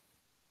atlas,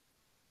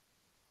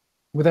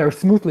 that are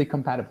smoothly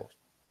compatible.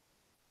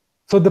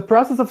 So the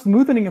process of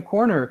smoothing a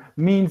corner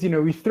means, you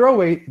know, you throw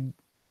away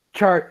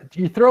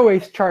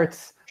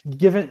charts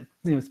given,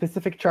 you know,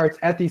 specific charts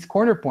at these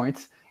corner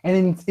points,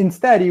 and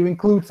instead you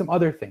include some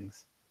other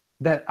things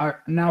that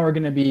are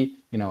going to be,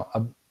 you know,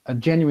 a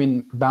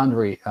genuine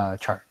boundary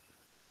chart.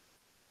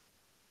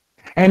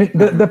 And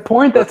the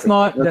point that's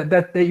not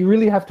that you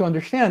really have to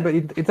understand, but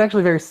it's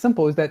actually very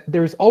simple, is that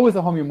there's always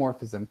a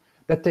homeomorphism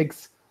that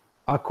takes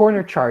a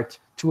corner chart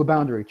to a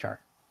boundary chart.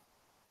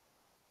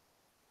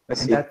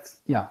 And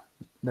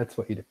that's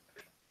what you do.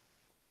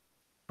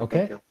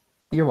 Okay? You.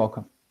 You're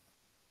welcome.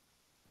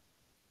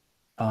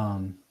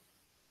 All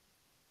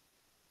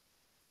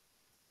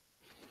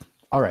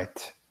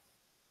right.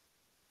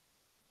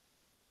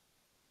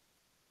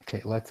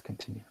 Okay, let's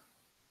continue.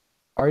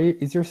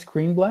 Is your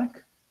screen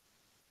black?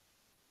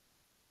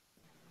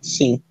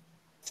 Sim.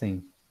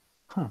 Sim.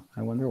 Huh,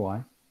 I wonder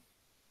why.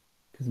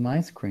 Because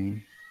my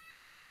screen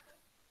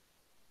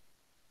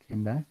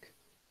came back.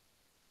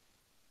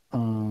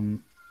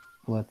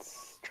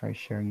 Let's try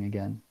sharing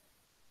again.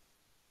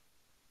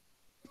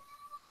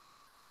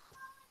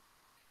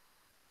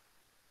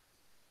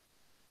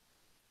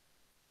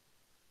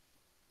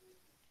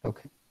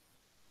 Okay.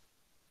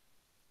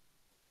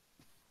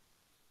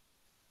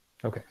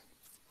 Okay.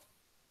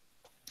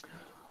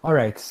 All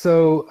right,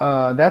 so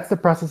that's the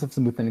process of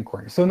smoothing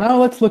corners. So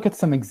now let's look at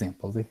some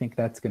examples. I think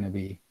that's going to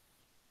be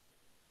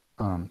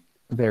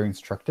very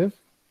instructive.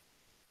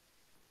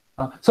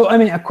 So, I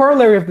mean, a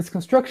corollary of this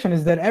construction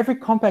is that every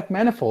compact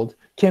manifold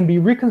can be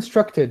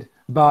reconstructed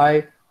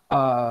by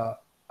a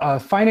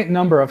finite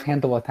number of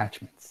handle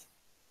attachments.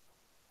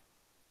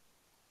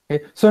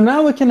 Okay, so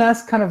now we can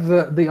ask kind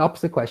of the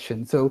opposite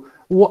question. So,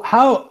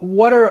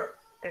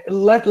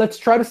 let's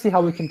try to see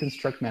how we can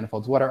construct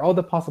manifolds. What are all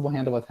the possible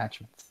handle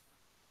attachments?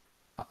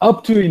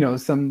 Up to, you know,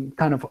 some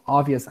kind of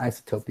obvious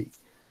isotopy.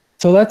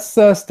 So let's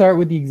start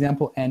with the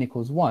example n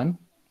equals 1.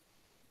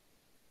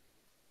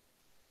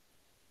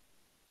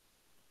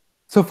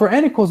 So for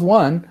n equals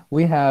 1,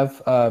 we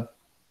have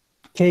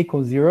k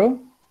equals 0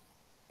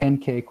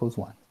 and k equals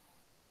 1.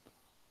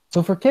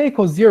 So for k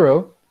equals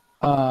 0,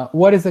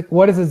 what is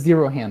a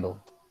zero handle?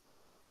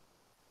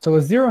 So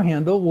a zero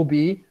handle will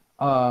be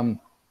a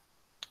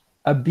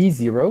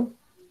B0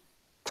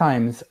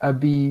 times a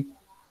B,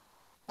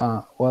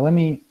 well, let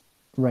me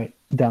write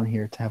down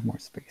here to have more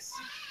space.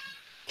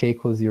 K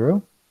equals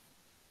 0.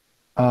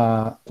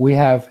 We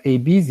have a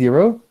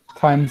B0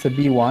 times a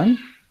B1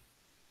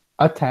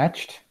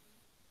 attached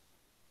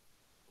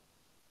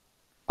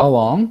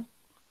along.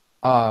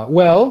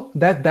 Well,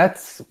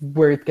 that's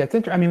where it gets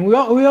interesting. I mean, we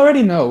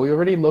already know. We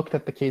already looked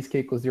at the case k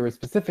equals 0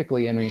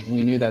 specifically, and we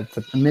knew that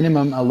it's a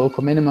minimum, a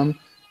local minimum,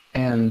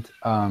 and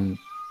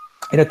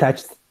it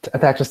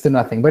attaches to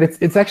nothing. But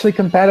it's actually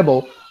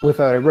compatible with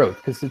what I wrote,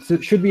 because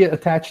it should be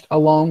attached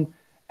along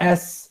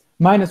S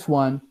minus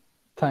 1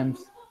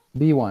 times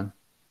B1.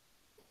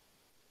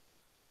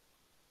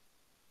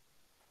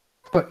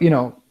 But, you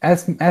know,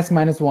 S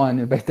minus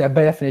 1, by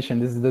definition,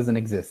 this doesn't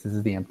exist. This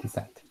is the empty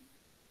set.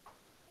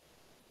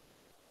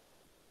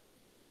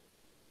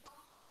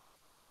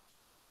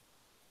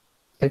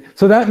 Okay.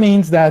 So that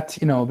means that,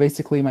 you know,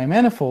 basically my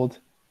manifold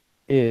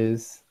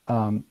is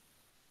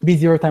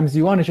B0 times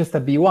B1 is just a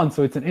B1,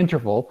 so it's an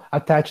interval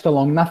attached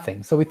along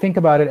nothing. So we think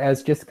about it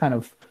as just kind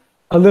of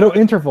a little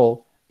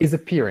interval is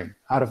appearing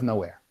out of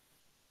nowhere.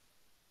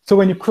 So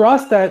when you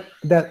cross that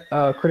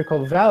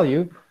critical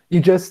value, you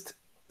just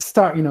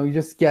start, you know, you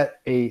just get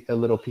a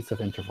little piece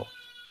of interval.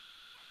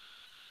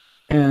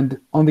 And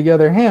on the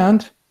other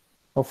hand,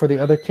 or for the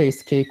other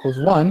case, k equals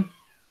 1,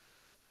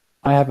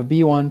 I have a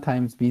B1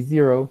 times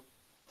B0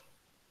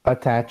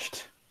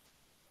 attached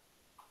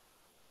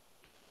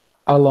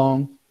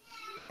along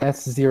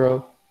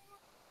S0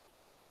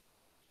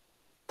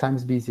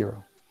 times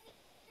B0,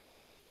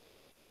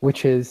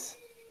 which is,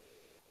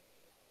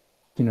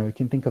 you know, you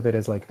can think of it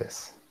as like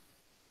this.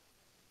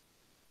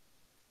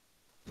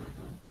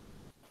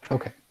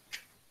 Okay.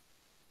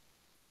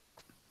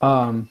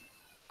 All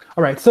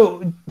right.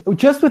 So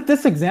just with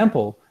this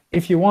example,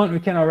 if you want, we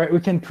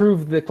can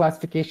prove the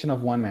classification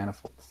of one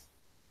manifolds.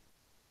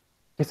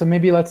 Okay. So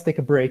maybe let's take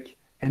a break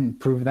and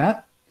prove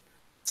that.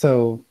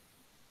 So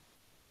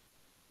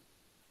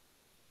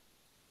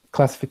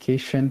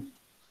classification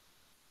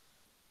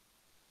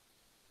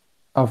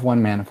of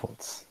one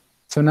manifolds.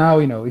 So now,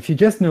 you know, if you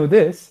just know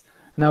this,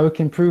 now we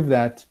can prove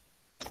that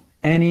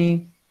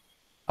any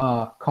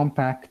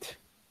compact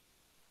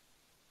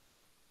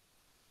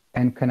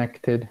and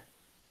connected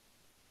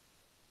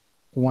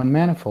one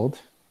manifold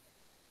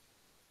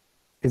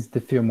is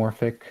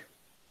diffeomorphic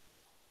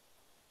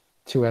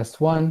to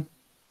S1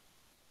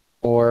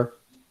 or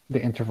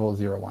the interval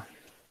 0, 1.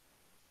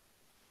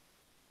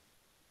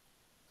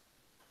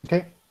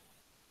 Okay.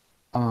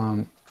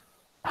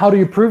 How do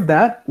you prove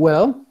that?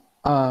 Well,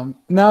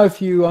 now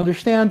if you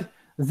understand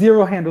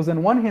 0 handles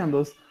and 1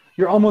 handles,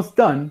 you're almost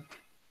done,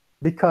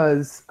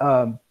 because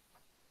well,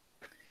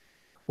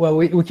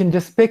 we can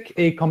just pick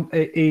a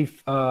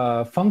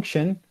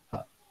function,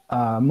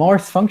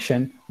 Morse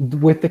function,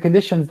 with the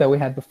conditions that we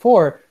had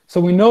before. So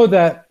we know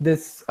that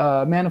this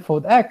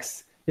manifold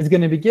X is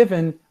going to be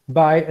given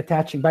by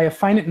a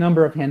finite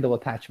number of handle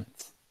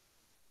attachments.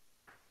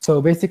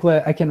 So basically,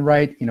 I can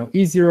write, you know,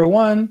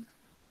 E01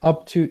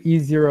 up to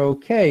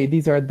E0K.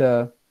 These are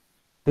the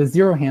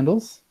 0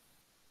 handles.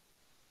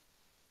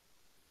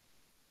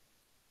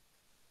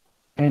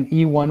 And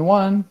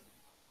E11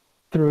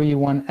 through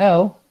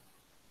E1L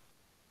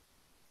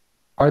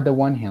are the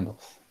 1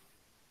 handles.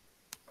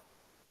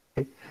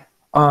 Okay.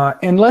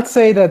 And let's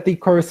say that they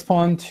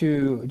correspond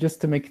to, just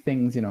to make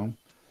things, you know,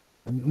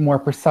 more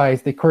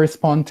precise, they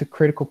correspond to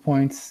critical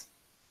points,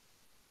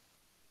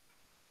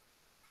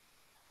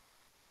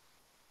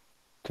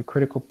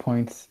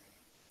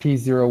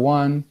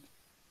 P01,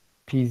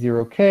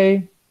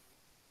 P0K,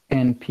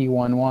 and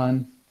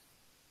P11,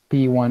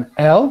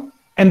 P1L,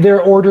 and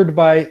they're ordered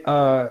by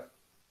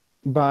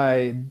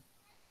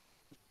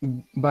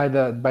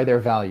their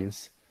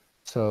values.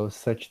 So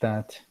such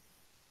that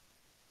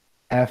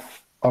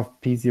f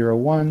of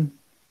P01,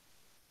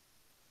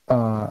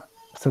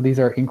 so these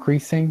are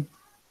increasing,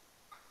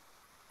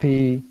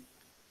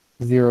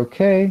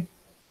 P0K,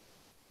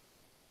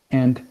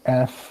 and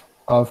f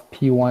of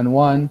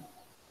P11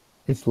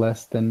 is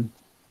less than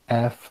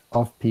f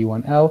of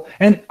p1l,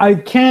 and I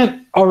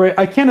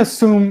can't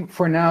assume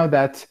for now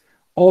that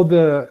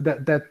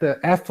that the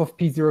f of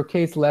p0k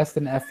is less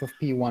than f of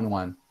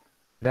p11.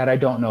 That I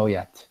don't know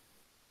yet,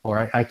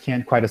 or I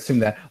can't quite assume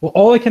that. Well,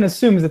 all I can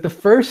assume is that the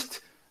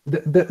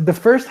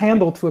first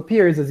handle to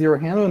appear is a 0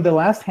 handle, and the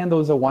last handle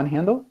is a 1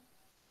 handle.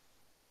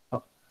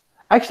 Oh.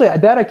 Actually,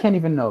 that I can't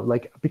even know,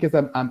 like, because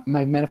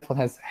my manifold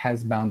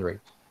has boundary.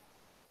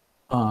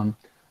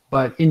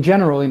 But in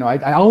general, you know,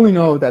 I only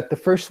know that the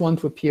first one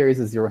to appear is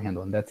a 0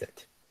 handle, and that's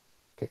it.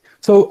 Okay,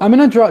 so I'm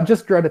gonna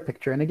just draw the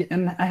picture, and again,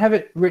 and I have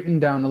it written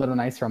down a little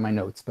nicer on my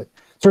notes. But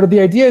sort of the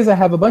idea is I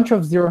have a bunch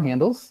of 0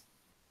 handles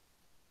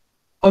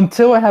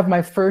until I have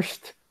my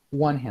first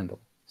 1 handle.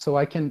 So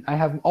I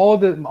have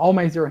all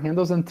my 0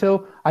 handles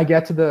until I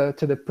get to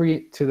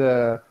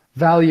the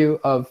value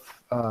of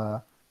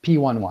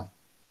p11,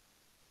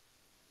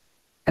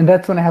 and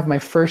that's when I have my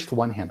first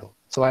 1 handle.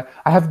 So I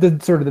have the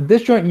sort of the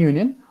disjoint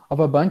union of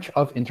a bunch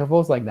of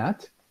intervals like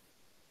that,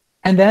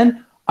 and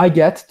then I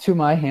get to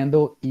my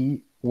handle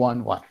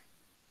E11.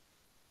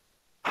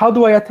 How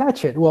do I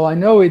attach it? Well, I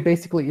know it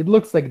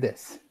looks like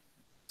this.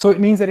 So it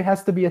means that it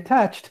has to be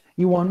attached.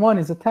 E11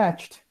 is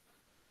attached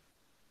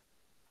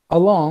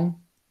along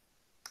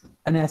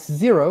an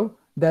S0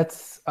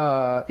 that's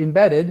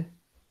embedded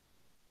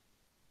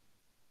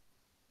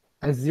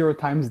as 0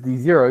 times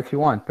D0 if you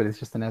want, but it's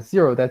just an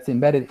S0 that's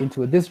embedded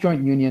into a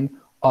disjoint union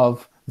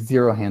of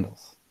 0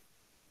 handles.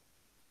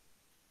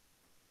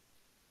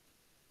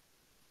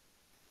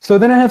 So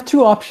then I have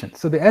 2 options.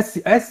 So the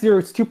S0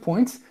 is 2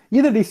 points.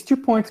 Either these 2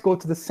 points go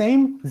to the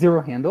same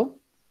 0 handle.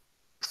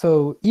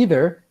 So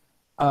either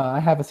I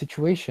have a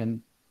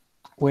situation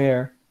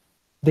where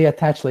they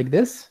attach like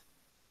this.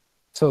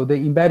 So the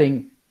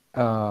embedding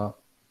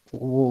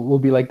will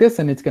be like this,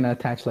 and it's going to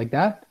attach like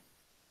that.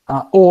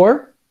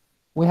 Or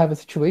we have a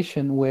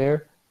situation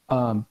where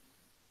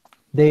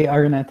they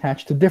are going to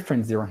attach to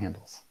different 0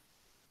 handles.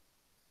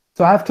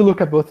 So I have to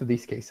look at both of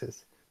these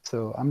cases.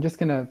 So I'm just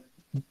going to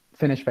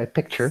finish by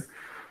picture.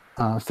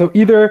 So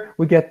either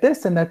we get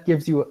this, and that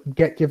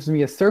gives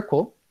me a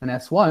circle, an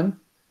S1,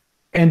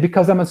 and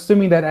because I'm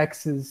assuming that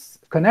X is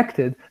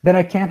connected, then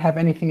I can't have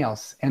anything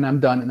else, and I'm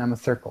done, and I'm a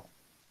circle.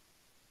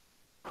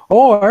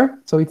 Or,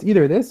 so it's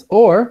either this,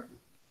 or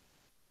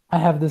I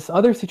have this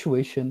other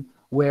situation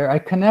where I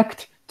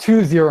connect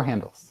 2 0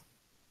 handles.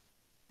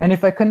 And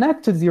if I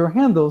connect to 0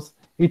 handles,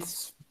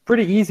 it's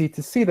pretty easy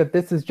to see that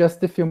this is just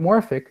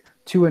diffeomorphic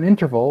to an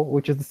interval,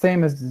 which is the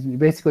same as, you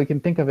basically can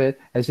think of it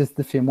as just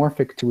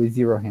diffeomorphic to a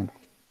 0 handle.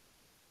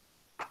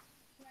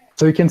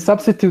 So you can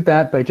substitute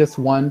that by just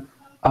one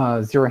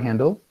 0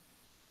 handle,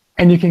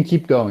 and you can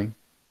keep going.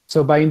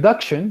 So by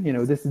induction, you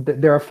know,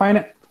 there are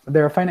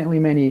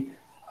finitely many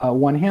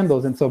 1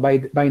 handles, and so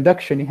by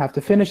induction you have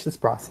to finish this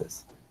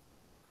process.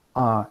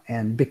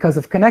 And because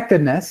of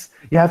connectedness,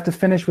 you have to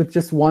finish with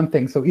just one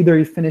thing. So either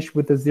you finish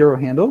with a 0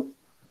 handle,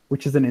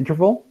 which is an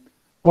interval,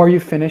 or you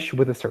finish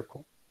with a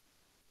circle.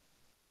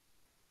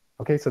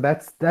 Okay, so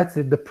that's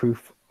the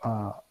proof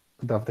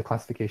of the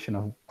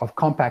classification of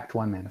compact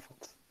 1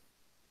 manifolds.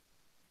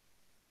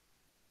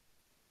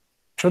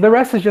 So the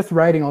rest is just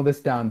writing all this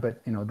down, but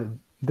you know,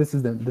 this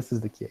is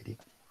the key idea.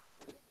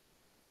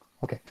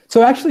 Okay,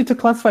 so actually to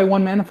classify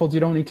 1 manifold, you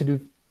don't need to do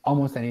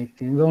almost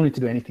anything. You don't need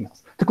to do anything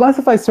else. To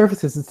classify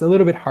surfaces, it's a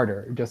little bit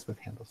harder just with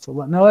handles. So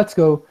now let's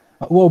go.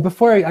 Well,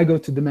 before I go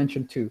to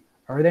dimension 2,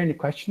 are there any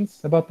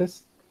questions about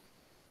this?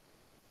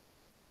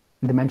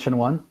 Dimension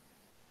 1.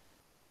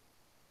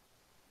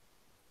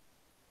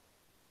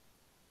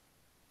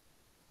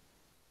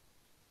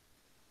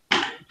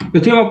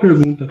 Eu tenho uma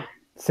pergunta.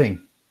 Sim.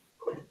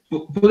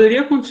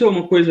 Poderia acontecer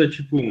uma coisa,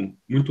 tipo,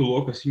 muito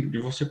louca, assim, de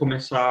você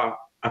começar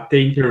a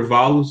ter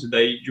intervalos, e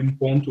daí de um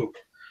ponto,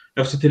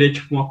 aí você teria,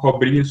 tipo, uma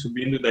cobrinha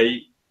subindo, e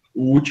daí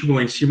o último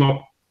lá em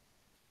cima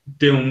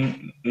ter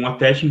um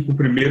attaching com o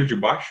primeiro de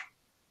baixo?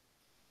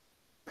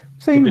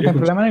 Sim, não tem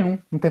problema nenhum.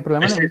 Não tem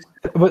problema nenhum.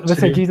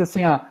 Você diz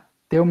assim,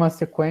 ter uma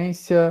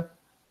sequência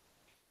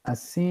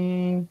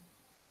assim,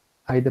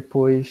 aí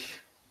depois...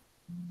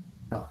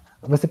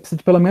 Você precisa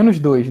de pelo menos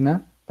 2,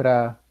 né?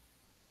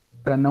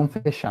 Para não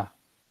fechar.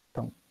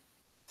 Então,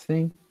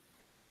 sim.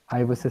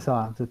 Aí você, sei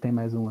lá, você tem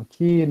mais um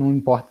aqui, não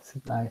importa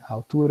a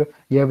altura.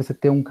 E aí você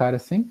tem um cara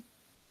assim.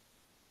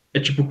 É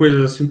tipo,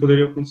 coisas assim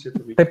poderiam acontecer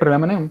também. Não tem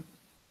problema nenhum.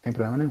 Tem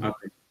problema nenhum.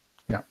 Okay.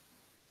 Yeah.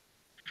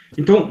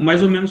 Então,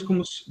 mais ou menos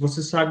como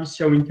você sabe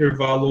se é um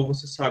intervalo ou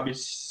você sabe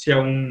se é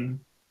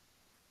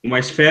uma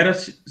esfera,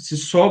 se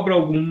sobra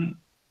algum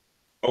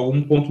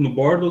ponto no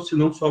bordo ou se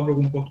não sobra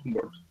algum ponto no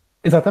bordo.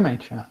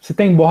 Exatamente. É. Se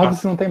tem bordo,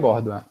 se não tem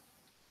bordo. É.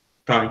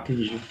 Tá,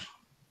 entendi.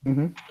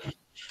 Uhum.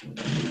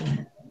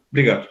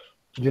 Obrigado.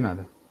 De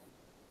nada.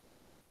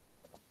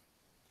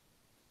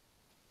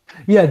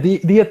 Yeah,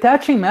 the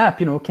attaching map,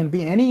 you know, can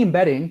be any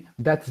embedding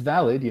that's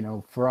valid, you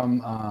know,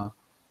 from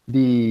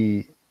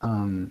the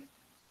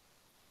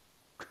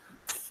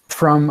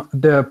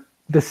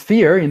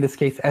sphere, in this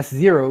case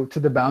S0, to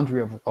the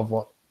boundary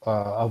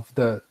of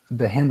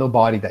the handle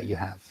body that you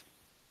have.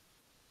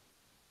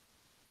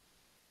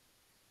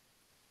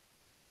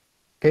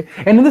 Okay,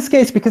 and in this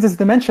case, because it's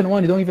dimension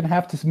 1, you don't even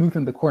have to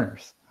smoothen the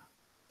corners.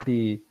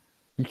 You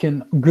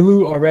can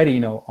glue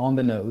already, on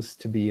the nose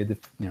to be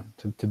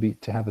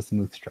to have a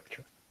smooth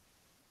structure.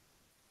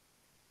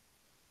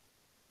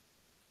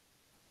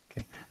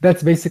 Okay,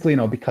 that's basically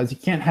because you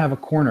can't have a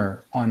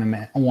corner on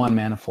one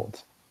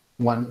manifold.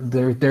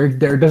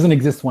 There doesn't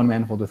exist one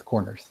manifold with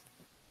corners.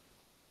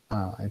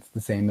 It's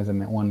the same as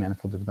one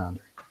manifold with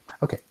boundary.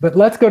 Okay, but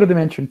let's go to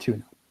dimension 2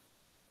 now.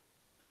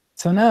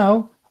 So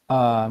now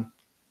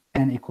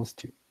n equals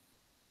 2.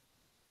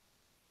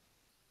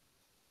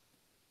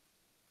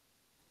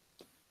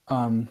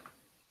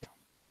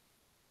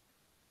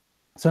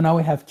 So now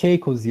we have k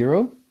equals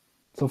 0.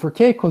 So for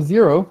k equals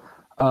 0,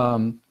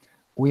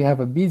 we have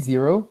a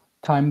B0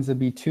 times a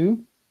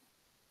B2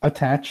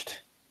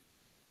 attached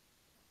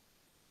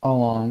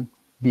along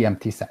the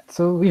empty set.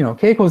 So,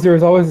 k equals 0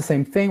 is always the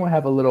same thing. We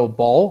have a little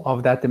ball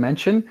of that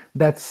dimension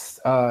that's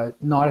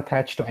not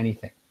attached to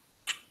anything.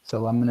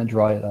 So I'm going to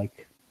draw it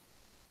like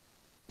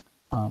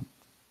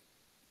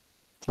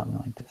something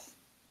like this.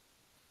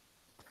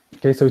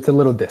 Okay, so it's a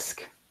little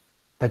disk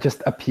that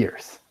just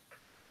appears.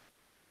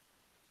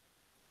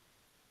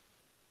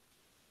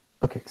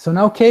 Okay, so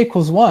now k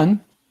equals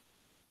 1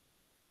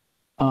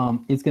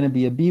 is going to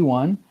be a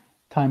B1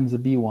 times a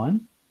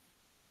B1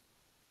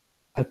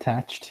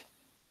 attached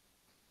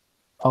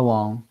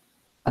along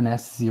an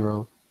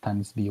S0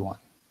 times B1.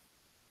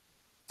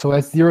 So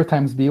S0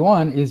 times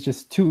B1 is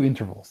just 2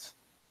 intervals.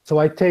 So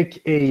I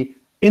take a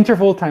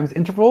interval times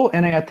interval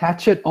and I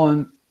attach it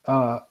on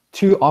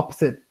 2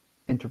 opposite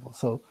intervals.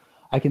 So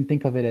I can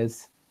think of it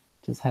as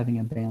just having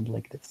a band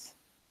like this.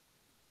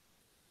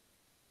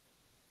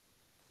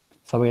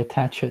 So we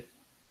attach it.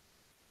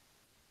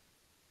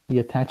 The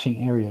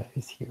attaching area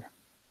is here.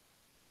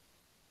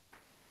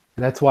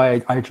 That's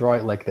why I draw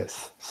it like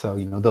this. So,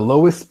 the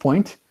lowest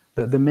point,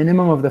 the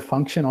minimum of the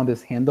function on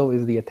this handle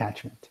is the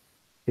attachment,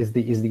 is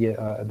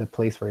the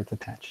place where it's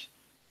attached.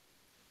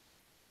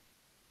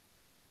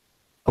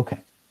 Okay,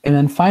 and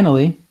then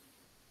finally,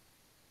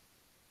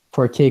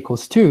 for k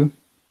equals 2,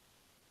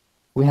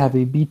 we have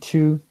a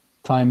B2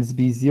 times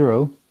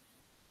B0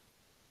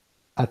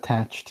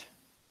 attached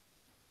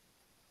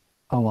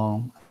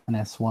along an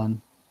S1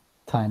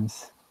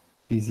 times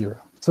B0.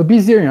 So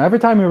B0, every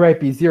time we write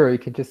B0, you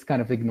can just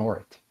kind of ignore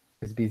it,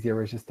 because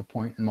B0 is just a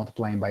point, and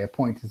multiplying by a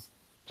point is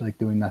like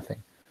doing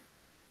nothing.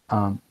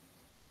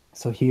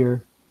 So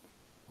here,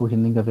 we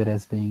can think of it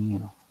as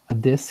being, a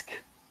disk,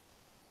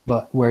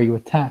 but where you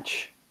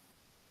attach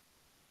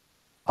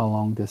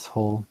along this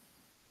whole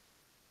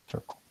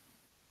circle.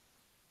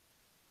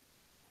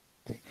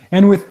 Okay.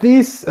 And with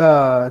these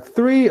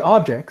 3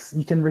 objects,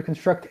 you can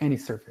reconstruct any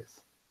surface.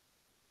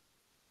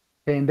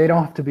 Okay, and they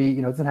don't have to be,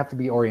 it doesn't have to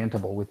be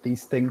orientable with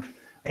these things.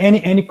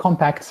 Any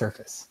compact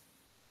surface.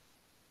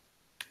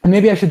 And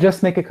maybe I should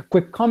just make a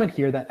quick comment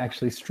here that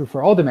actually is true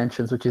for all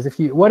dimensions, which is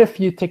what if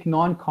you take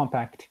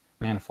non-compact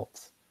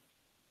manifolds?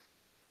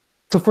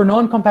 So for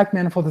non-compact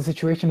manifolds, the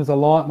situation is a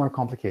lot more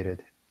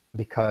complicated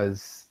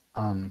because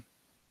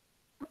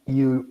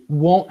you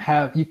won't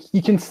have,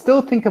 you can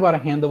still think about a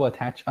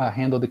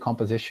handle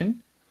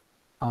decomposition,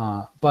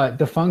 but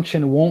the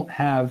function won't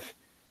have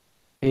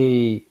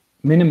a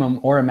minimum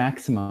or a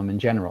maximum in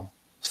general.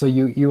 So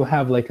you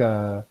have like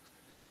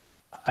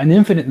an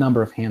infinite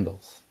number of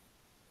handles.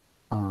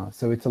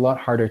 So it's a lot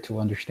harder to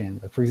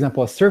understand. But for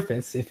example, a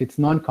surface, if it's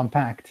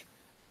non-compact,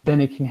 then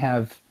it can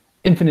have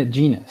infinite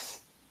genus.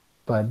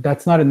 But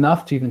that's not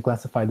enough to even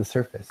classify the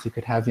surface. You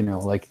could have,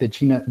 like the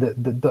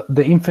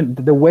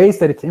ways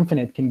that it's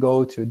infinite can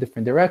go to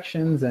different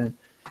directions, and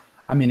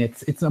I mean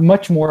it's a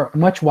much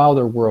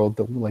wilder world,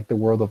 like the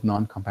world of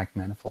non-compact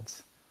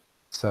manifolds.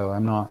 So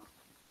I'm not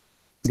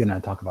gonna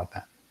talk about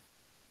that.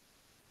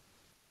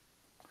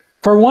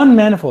 For one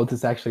manifold,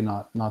 it's actually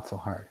not so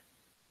hard,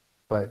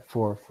 but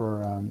for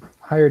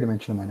higher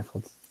dimensional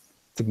manifolds,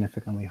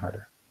 significantly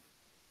harder.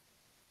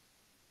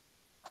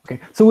 Okay,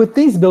 so with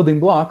these building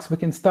blocks, we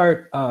can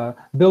start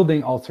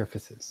building all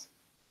surfaces.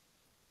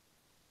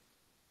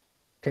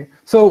 Okay,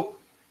 so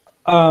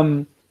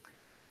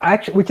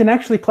we can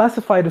actually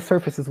classify the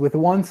surfaces with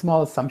one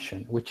small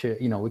assumption, which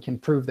we can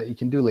prove that you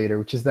can do later,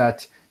 which is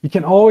that you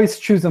can always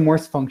choose a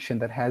Morse function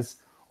that has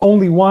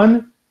only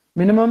one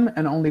minimum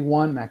and only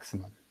one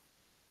maximum.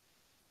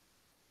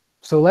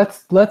 So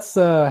let's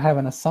have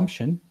an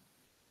assumption,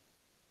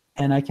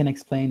 and I can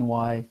explain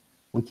why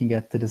we can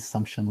get to this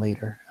assumption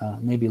later,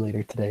 maybe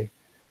later today,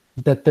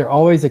 that there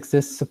always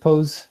exists,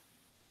 suppose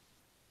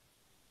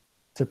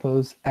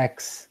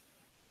X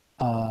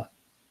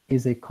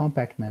is a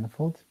compact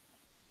manifold,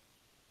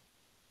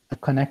 a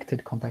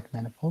connected compact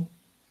manifold.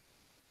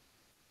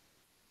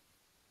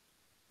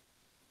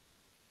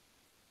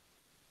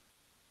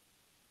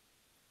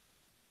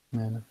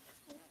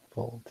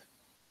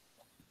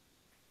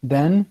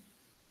 Then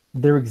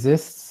there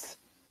exists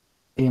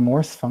a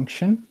Morse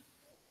function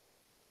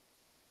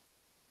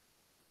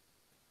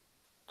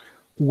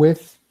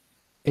with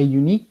a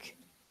unique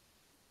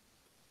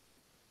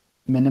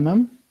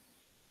minimum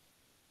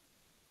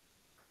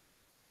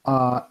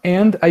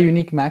and a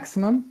unique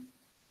maximum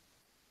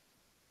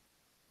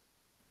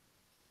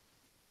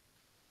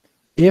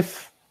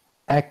if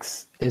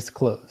X is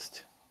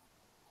closed.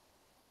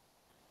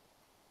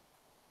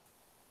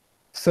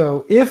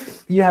 So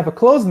if you have a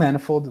closed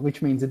manifold,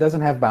 which means it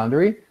doesn't have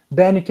boundary,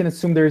 then you can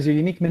assume there's a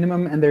unique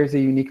minimum and there's a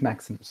unique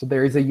maximum. So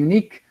there is a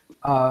unique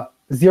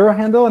 0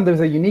 handle and there's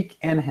a unique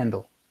n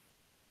handle.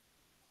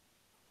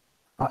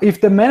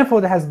 If the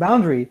manifold has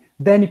boundary,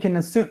 then you can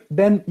assume,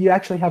 then you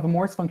actually have a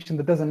Morse function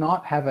that does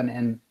not have an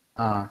n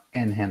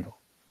handle.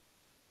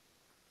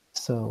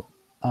 So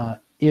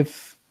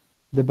if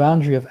the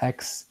boundary of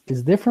X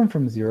is different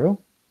from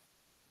 0,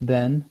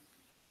 then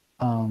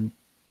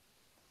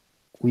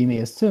we may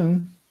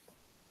assume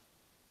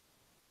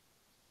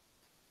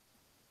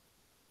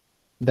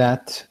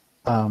that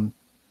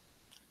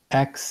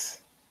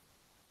X,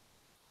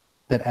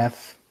 that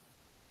F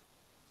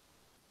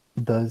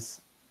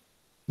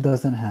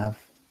doesn't have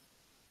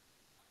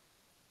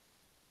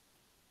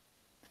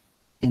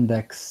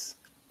index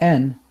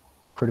n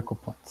critical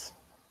points.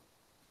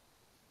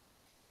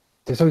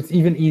 So it's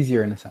even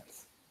easier in a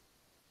sense.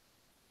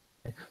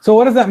 So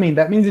what does that mean?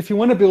 That means if you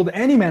want to build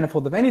any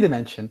manifold of any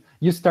dimension,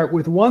 you start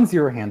with 1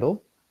 0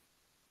 handle,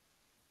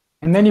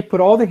 and then you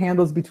put all the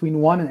handles between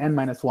 1 and n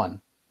minus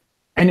 1,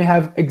 and you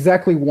have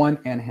exactly one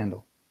n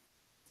handle,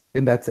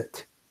 and that's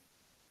it.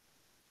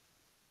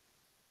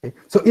 Okay.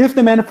 So if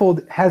the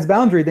manifold has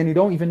boundary, then you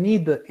don't even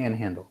need the n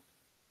handle.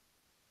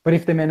 But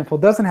if the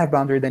manifold doesn't have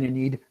boundary, then you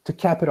need to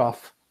cap it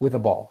off with a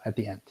ball at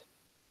the end.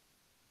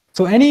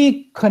 So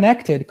any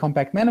connected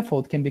compact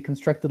manifold can be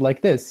constructed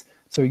like this.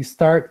 So you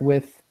start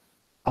with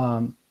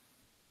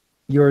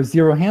your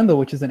 0 handle,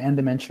 which is an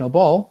n-dimensional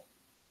ball.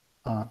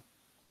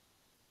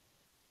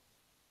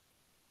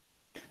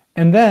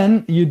 And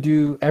then you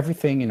do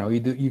everything, you have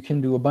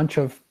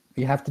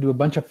to do a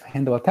bunch of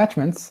handle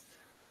attachments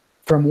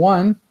from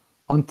 1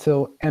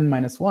 until n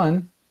minus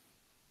 1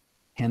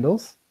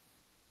 handles.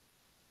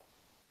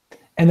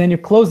 And then you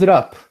close it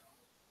up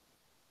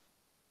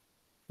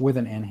with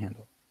an n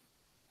handle.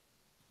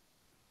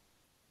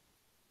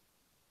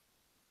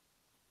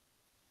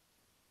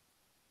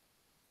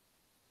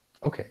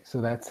 Okay, so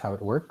that's how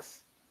it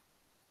works.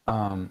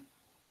 And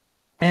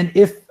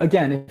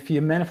if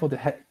your manifold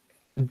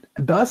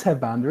does have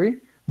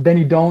boundary, then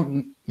you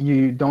don't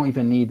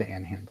even need the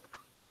n handle.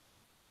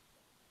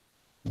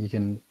 You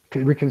can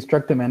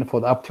reconstruct the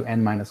manifold up to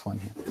n minus 1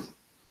 handles.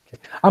 Okay.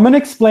 I'm going to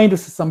explain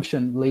this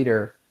assumption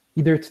later,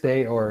 either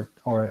today or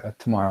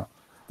tomorrow,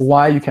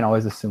 why you can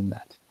always assume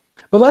that.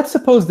 But let's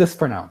suppose this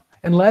for now,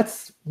 and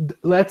let's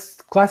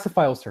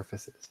classify all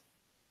surfaces.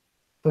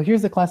 So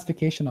here's the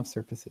classification of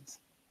surfaces.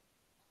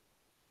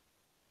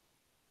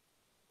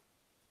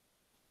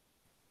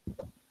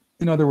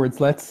 In other words,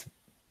 let's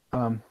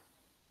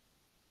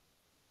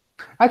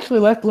actually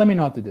let me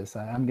not do this.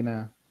 I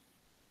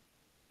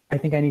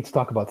think I need to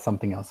talk about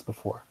something else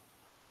before.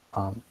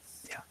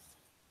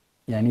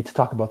 Yeah, I need to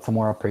talk about some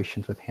more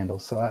operations with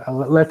handles. So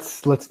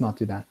let's not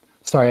do that.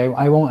 Sorry,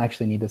 I won't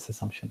actually need this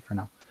assumption for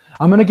now.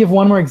 I'm going to give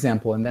one more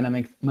example, and then I'm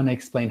going to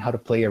explain how to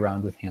play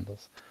around with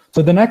handles.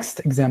 So the next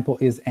example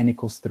is n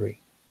equals 3.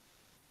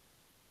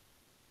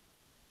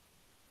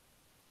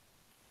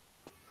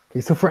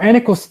 Okay, so for n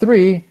equals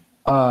 3,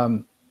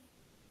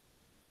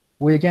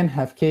 we again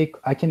have k.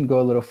 I can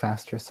go a little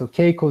faster. So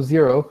k equals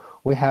 0.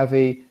 We have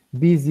a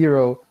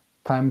b0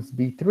 times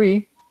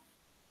b3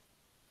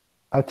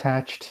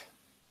 attached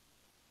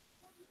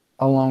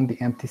along the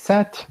empty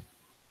set.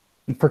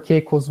 And for k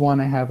equals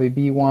 1, I have a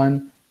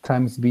b1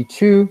 times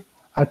b2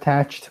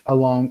 attached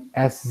along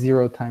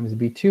s0 times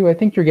b2. I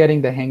think you're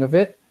getting the hang of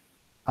it.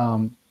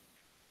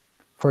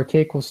 For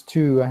k equals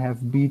 2, I have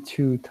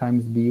b2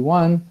 times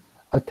b1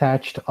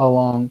 attached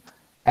along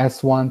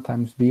s1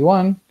 times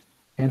b1.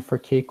 And for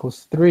k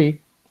equals 3,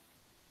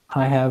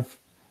 I have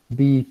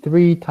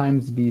b3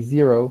 times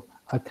b0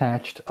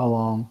 attached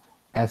along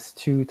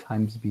s2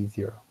 times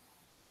b0.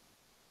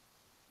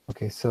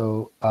 Okay,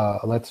 so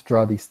let's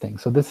draw these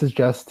things. So this is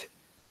just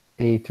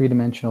a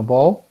 3-dimensional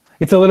ball.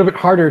 It's a little bit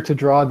harder to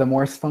draw the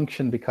Morse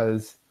function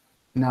because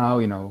now,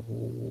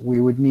 we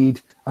would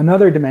need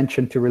another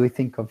dimension to really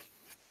think of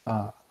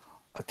a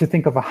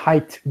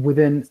height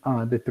within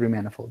the 3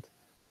 manifold.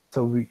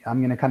 So I'm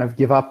going to kind of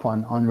give up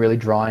on really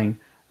drawing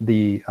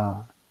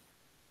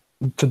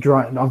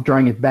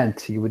drawing it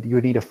bent. You would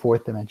need a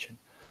 4th dimension.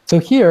 So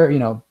here,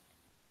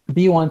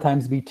 b1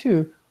 times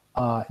b2,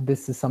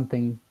 this is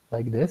something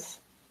like this.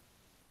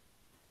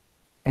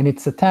 And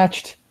it's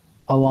attached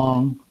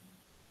along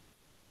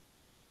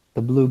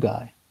the blue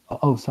guy.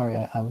 Oh, sorry,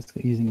 I was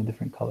using a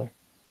different color.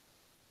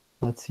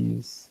 Let's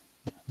use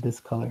this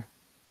color.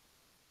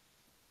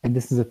 And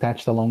this is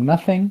attached along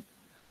nothing.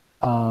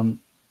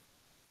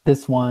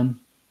 This one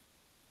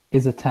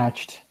is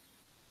attached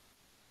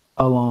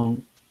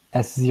along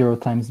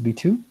S0 times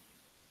B2.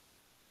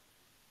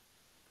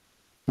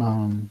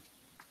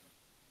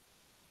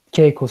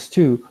 K equals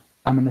 2,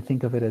 I'm going to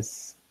think of it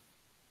as,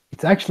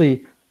 it's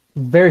actually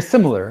very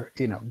similar.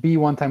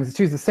 B1 times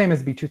 2 is the same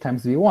as B2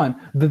 times B1.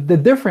 The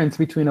difference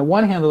between a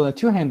 1 handle and a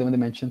 2 handle in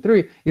dimension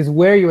 3 is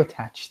where you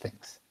attach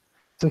things.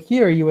 So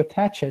here you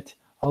attach it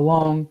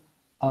along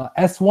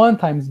S1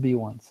 times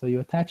B1. So you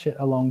attach it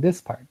along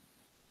this part.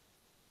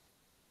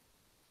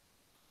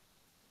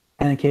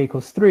 And k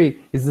equals 3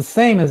 is the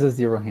same as a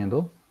 0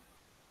 handle.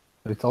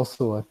 But it's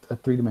also a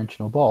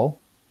three-dimensional ball.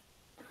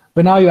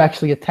 But now you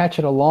actually attach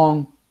it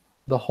along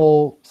the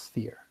whole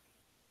sphere.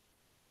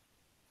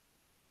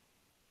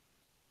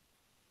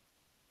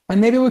 And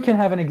maybe we can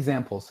have an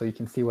example so you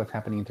can see what's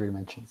happening in 3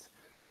 dimensions.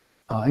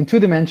 In 2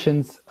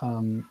 dimensions,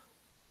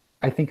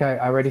 I think I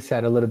already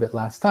said a little bit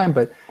last time,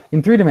 but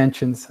in 3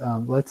 dimensions,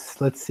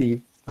 let's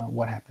see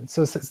what happens.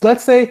 So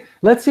let's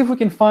see if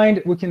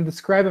we can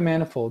describe a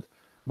manifold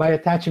by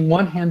attaching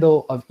one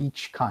handle of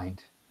each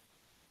kind.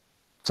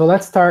 So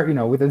let's start,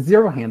 with a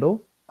 0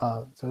 handle.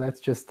 So that's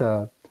just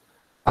a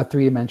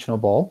 3-dimensional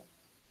ball.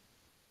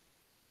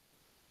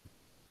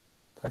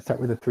 I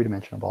start with a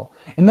 3-dimensional ball.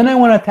 And then I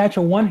want to attach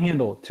a 1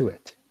 handle to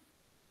it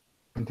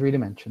in 3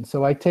 dimensions.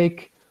 So I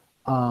take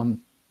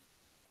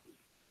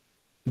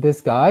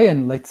this guy,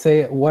 and let's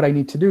say what I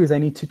need to do is I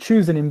need to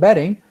choose an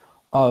embedding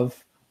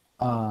of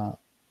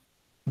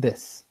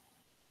this.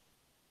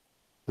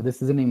 So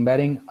this is an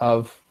embedding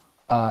of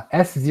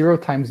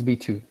S0 times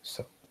B2.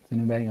 So it's an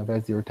embedding of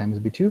S0 times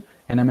B2.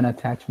 And I'm going to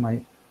attach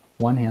my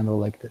 1 handle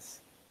like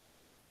this.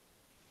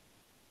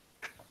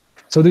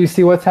 So do you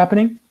see what's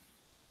happening?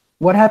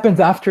 What happens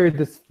after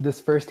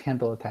this first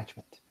handle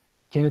attachment?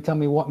 Can you tell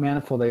me what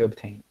manifold I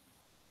obtain?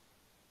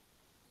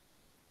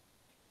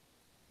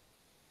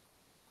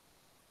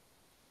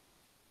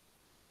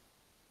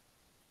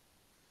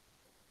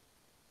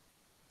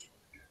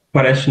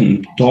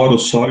 Parece toro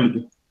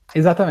sólido.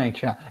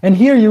 Exatamente, yeah. And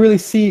here you really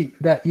see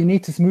that you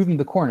need to smoothen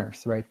the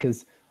corners, right?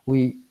 Because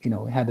we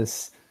had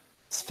this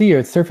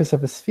sphere, surface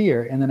of a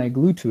sphere, and then I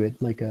glue to it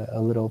like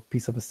a little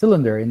piece of a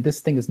cylinder, and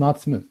this thing is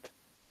not smooth.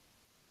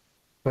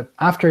 But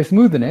after I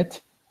smoothen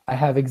it, I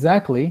have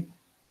exactly,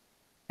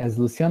 as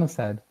Luciano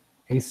said,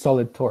 a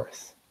solid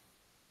torus.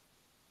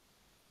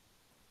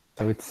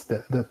 So it's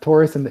the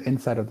torus and the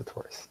inside of the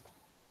torus.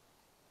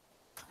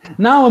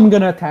 Now I'm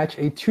going to attach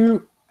a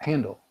 2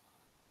 handle,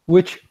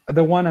 which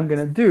the one I'm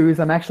going to do is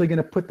I'm actually going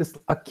to put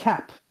a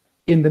cap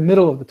in the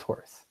middle of the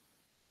torus.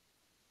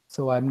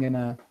 So I'm going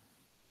to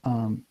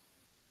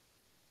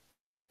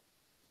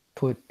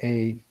put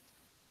a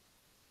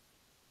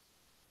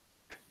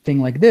thing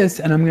like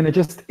this, and I'm going to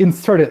just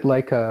insert it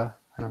like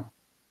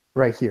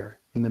right here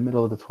in the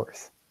middle of the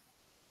torus.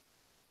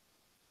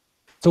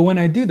 So when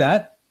I do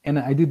that, and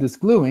I do this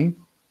gluing,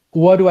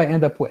 what do I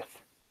end up with?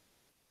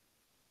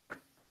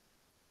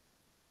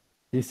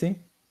 You see?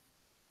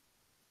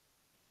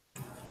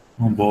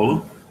 A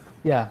ball.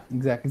 Yeah,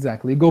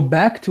 exactly. Go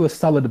back to a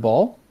solid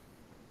ball,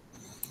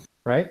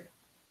 right?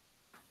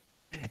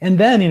 And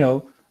then,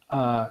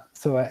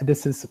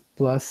 this is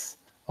plus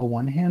a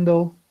 1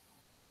 handle.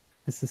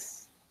 This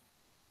is,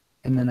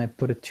 and then I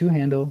put a 2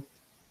 handle,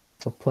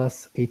 so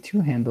plus a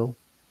 2 handle.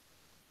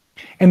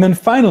 And then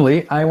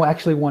finally, I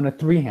actually want a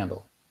 3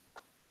 handle.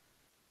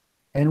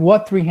 And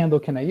what 3 handle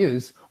can I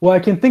use? Well, I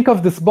can think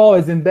of this ball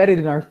as embedded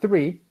in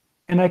R3,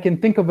 and I can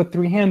think of a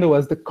 3 handle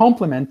as the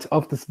complement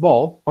of this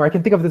ball, or I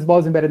can think of this ball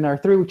as embedded in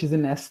R3, which is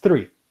in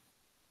S3.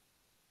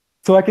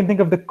 So I can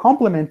think of the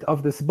complement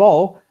of this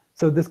ball.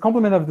 So this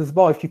complement of this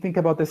ball, if you think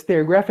about the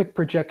stereographic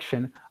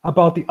projection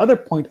about the other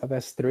point of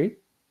S3,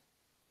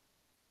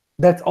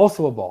 that's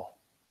also a ball.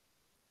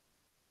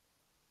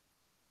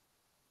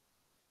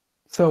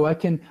 So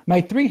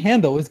my 3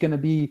 handle is going to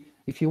be,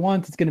 if you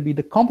want, it's going to be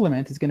the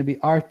complement, it's going to be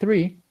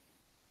R3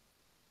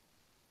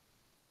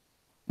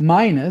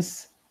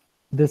 minus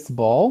this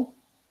ball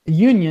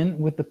union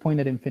with the point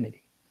at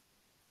infinity.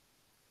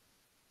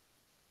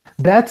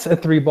 That's a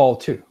 3 ball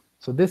too.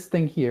 So this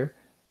thing here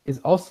is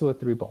also a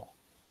 3 ball.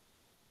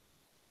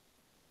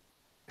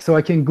 So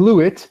I can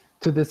glue it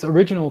to this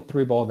original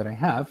 3 ball that I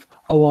have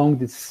along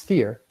this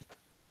sphere.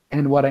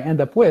 And what I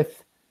end up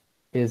with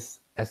is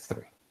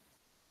S3.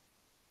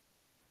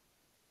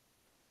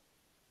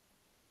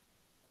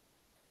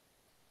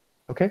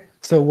 Okay,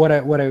 so what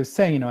I was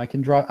saying, I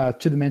can draw a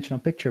 2-dimensional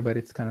picture, but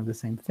it's kind of the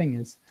same thing.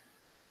 Is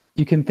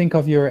you can think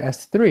of your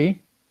S3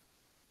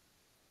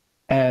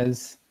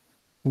 as,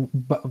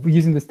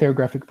 using the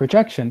stereographic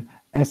projection,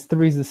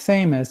 S3 is the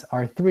same as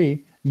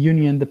R3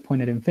 union the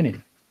point at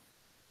infinity.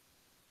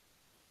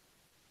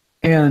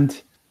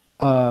 And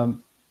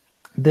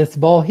this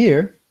ball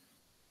here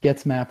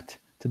gets mapped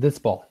to this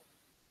ball.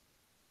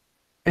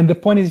 And the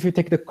point is, if you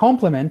take the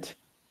complement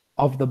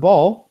of the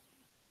ball,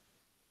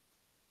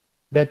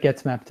 that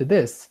gets mapped to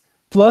this,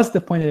 plus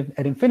the point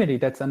at infinity,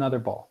 that's another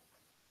ball.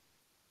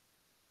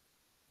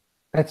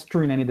 That's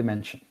true in any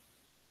dimension.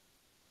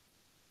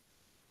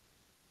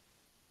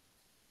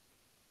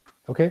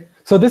 Okay,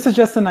 so this is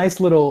just a nice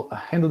little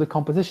handle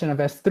decomposition of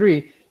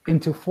S3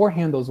 into 4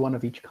 handles, 1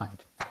 of each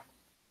kind.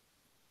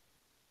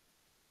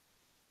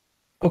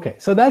 Okay,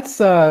 so that's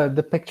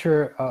the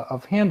picture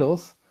of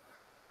handles.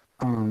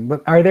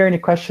 But are there any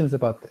questions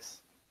about this?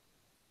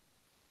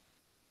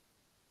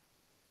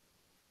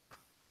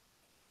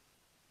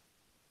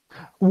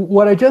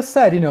 what I just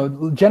said,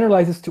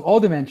 generalizes to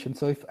all dimensions.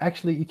 So if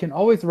actually you can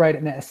always write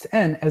an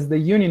Sn as the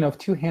union of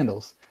two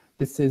handles.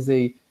 This is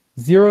a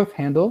 0th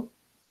handle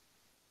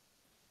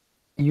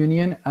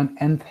union an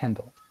nth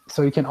handle.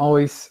 So you can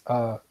always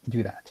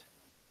do that.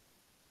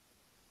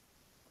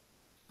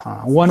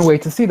 One way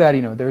to see that,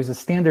 there is a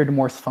standard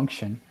Morse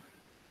function,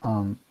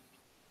 an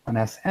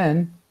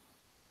Sn,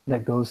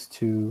 that goes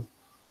to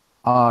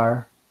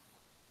R,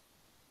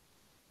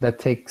 that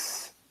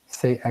takes,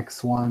 say,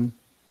 x1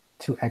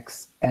 to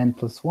xn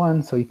plus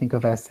 1. So you think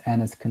of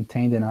Sn as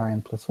contained in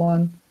Rn plus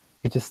 1.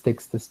 It just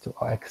takes this to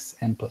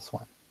xn plus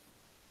 1.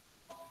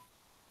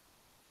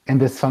 And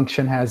this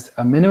function has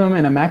a minimum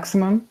and a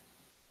maximum.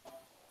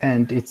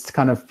 And it's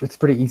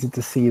pretty easy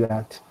to see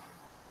that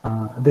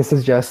this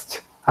is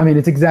just,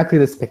 it's exactly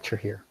this picture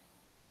here.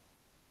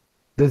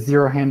 The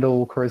 0 handle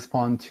will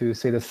correspond to,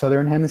 say, the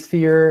southern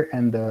hemisphere,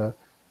 and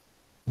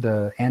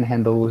the n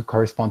handle will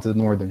correspond to the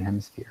northern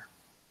hemisphere.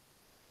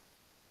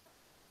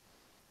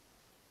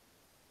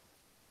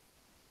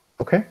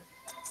 Okay?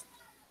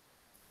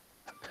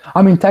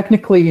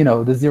 Technically,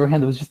 the 0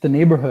 handle is just the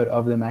neighborhood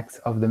of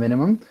the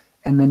minimum,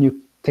 and then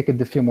you take a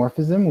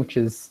diffeomorphism, which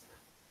is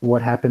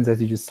what happens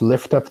as you just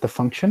lift up the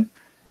function,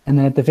 and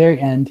then at the very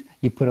end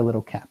you put a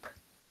little cap.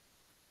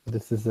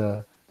 This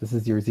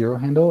is your 0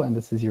 handle, and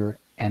this is your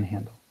n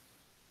handle.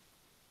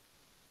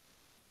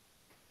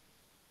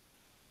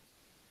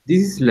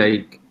 This is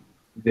like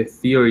the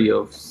theory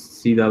of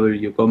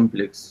CW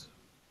complex.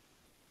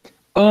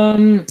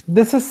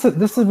 This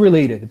is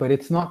related, but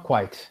it's not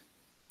quite.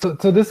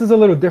 So this is a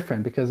little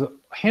different because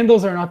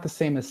handles are not the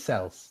same as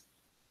cells.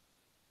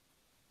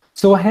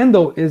 So a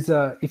handle is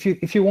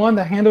if you want,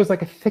 a handle is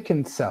like a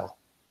thickened cell.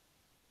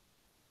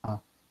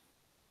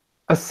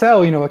 A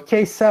cell, a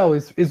K cell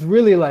is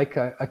really like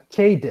a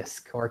K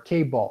disk or a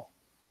K ball.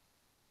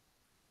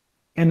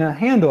 And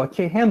a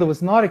K handle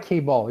is not a K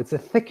ball, it's a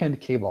thickened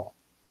K ball.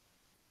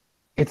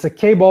 It's a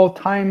K ball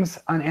times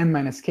an n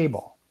minus K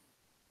ball.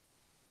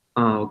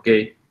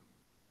 Okay.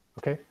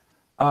 Okay.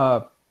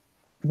 But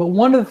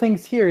one of the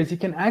things here is you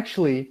can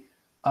actually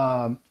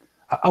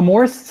a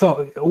Morse.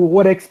 So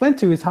what I explained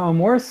to you is how a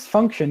Morse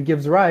function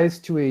gives rise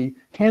to a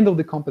handle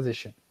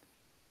decomposition.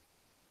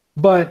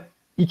 But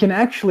you can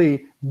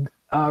actually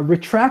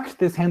retract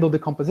this handle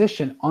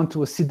decomposition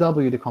onto a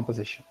CW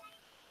decomposition.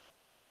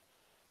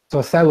 So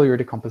a cellular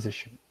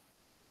decomposition.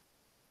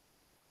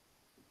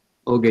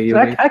 Okay. So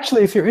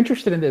actually, if you're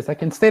interested in this, I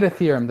can state a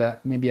theorem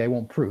that maybe I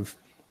won't prove.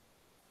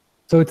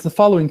 So it's the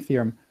following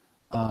theorem.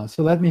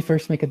 So let me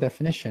first make a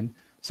definition.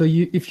 So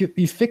if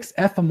you fix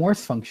f a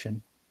Morse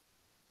function,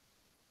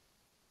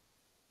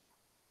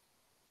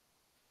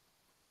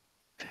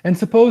 and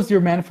suppose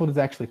your manifold is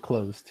actually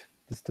closed,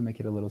 just to make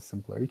it a little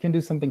simpler. You can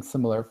do something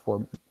similar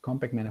for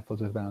compact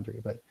manifolds with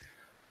boundary, but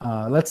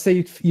let's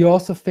say you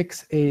also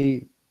fix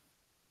a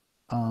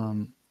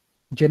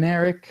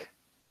generic,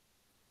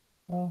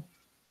 well,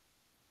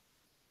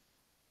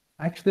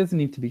 actually doesn't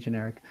need to be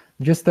generic,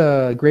 just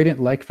a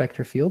gradient-like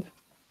vector field.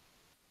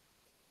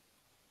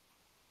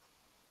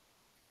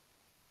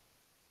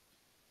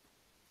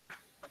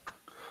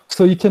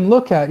 So you can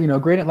look at,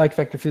 gradient-like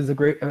vector field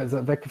is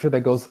a vector field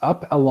that goes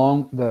up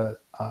along the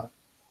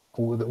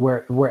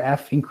where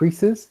f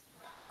increases,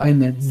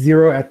 and then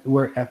 0 at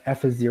where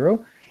f is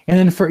 0, and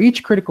then for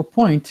each critical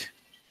point,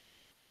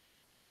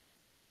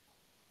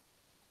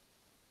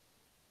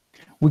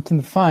 we can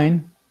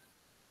define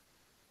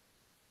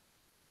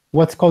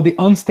what's called the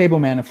unstable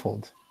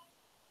manifold.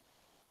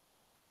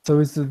 So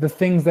it's the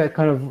things that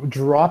kind of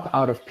drop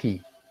out of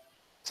P.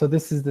 So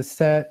this is the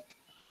set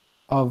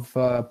of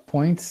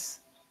points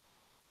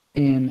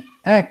in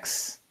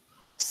X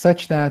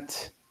such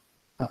that,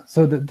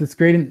 so this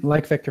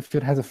gradient-like vector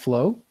field has a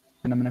flow,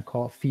 and I'm going to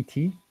call it phi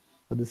t.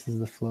 So this is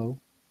the flow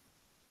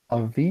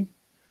of V.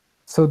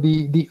 So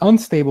the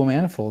unstable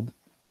manifold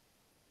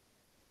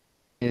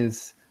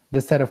is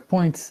the set of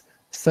points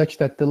such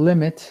that the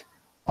limit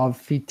of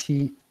phi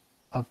t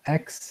of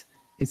X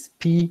is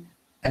P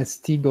as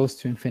t goes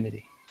to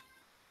infinity.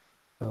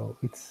 So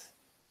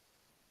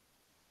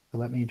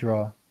let me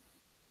draw.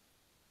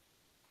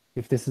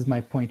 If this is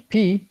my point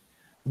P,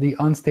 the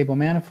unstable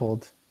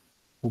manifold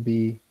will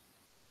be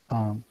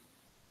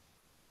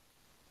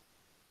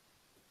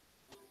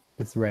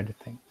this red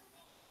thing.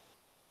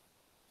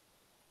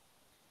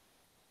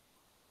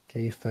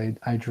 Okay, if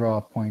I draw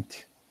a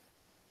point,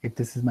 if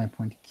this is my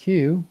point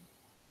Q,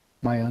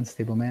 my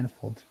unstable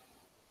manifold is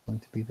going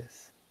to be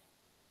this,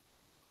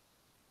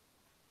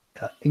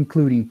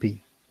 including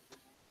P.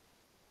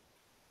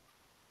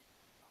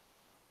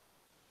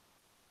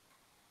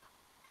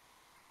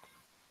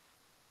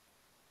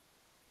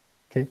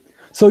 Okay,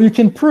 so you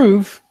can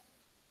prove,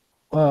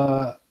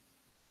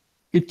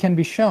 it can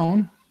be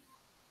shown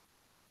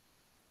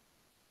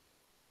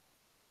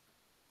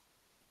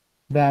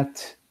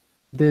that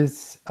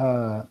this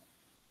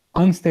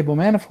unstable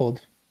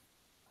manifold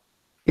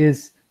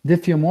is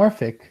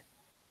diffeomorphic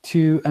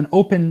to an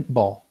open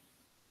ball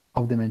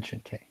of dimension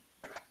k.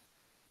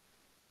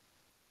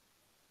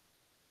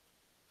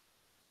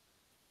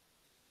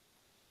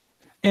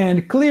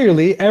 And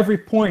clearly, every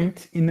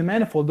point in the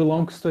manifold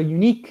belongs to a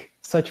unique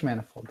such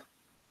manifold.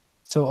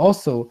 So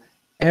also,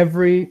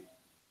 every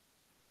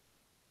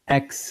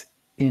x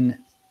in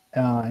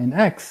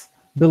X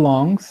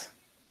belongs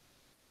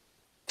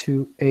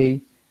to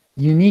a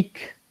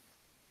unique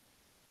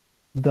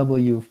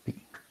W of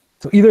P.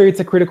 So either it's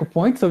a critical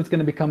point, so it's going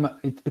to become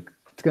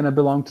it's going to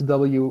belong to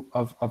W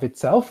of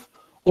itself,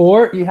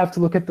 or you have to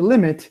look at the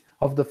limit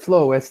of the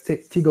flow as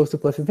t goes to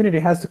plus infinity.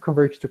 It has to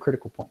converge to a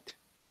critical point.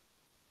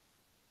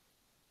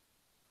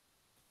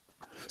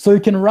 So you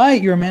can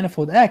write your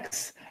manifold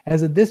X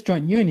as a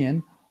disjoint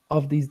union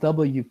of these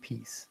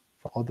WPs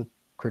for all the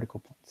critical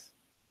points.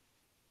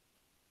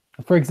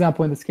 For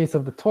example, in this case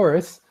of the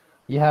torus,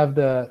 you have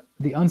the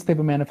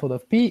unstable manifold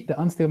of P, the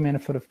unstable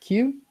manifold of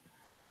Q,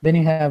 then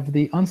you have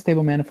the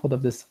unstable manifold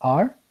of this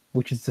R,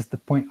 which is just the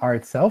point R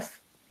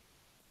itself,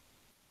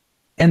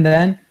 and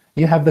then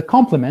you have the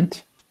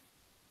complement,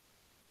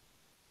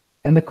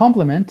 and the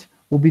complement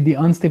will be the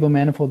unstable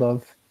manifold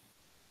of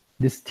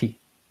this T.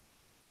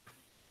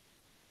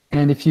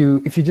 And if you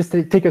just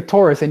take a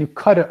torus and you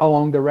cut it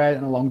along the red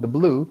and along the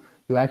blue,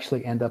 you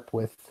actually end up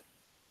with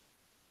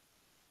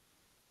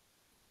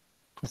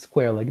a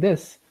square like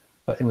this,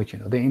 but in which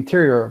the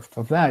interior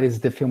of that is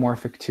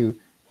diffeomorphic to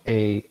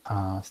a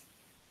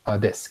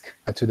disk,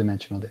 a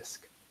two-dimensional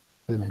disk,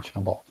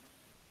 two-dimensional ball.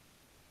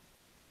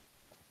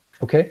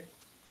 Okay,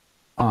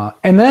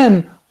 and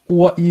then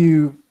what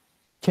you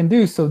can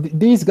do, so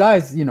these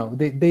guys,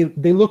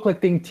 they look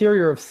like the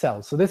interior of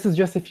cells. So this is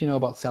just if you know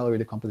about cellular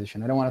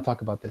decomposition. I don't want to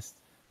talk about this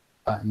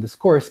in this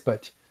course,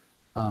 but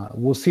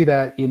we'll see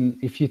that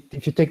if you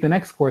take the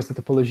next course, the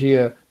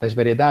Topologia das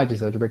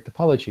Variedades, algebraic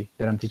topology,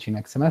 that I'm teaching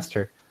next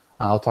semester,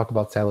 I'll talk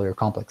about cellular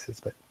complexes.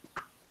 But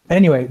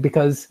anyway,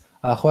 because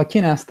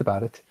Joaquin asked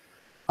about it,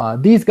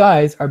 these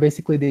guys are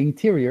basically the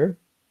interior.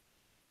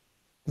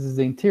 This is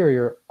the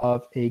interior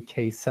of a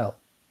K cell.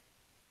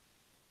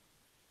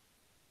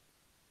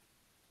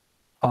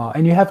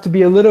 And you have to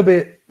be a little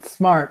bit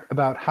smart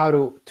about how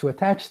to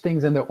attach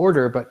things in their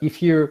order. But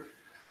if you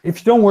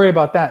don't worry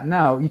about that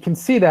now, you can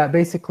see that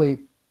basically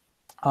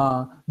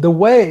the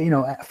way,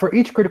 for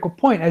each critical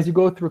point, as you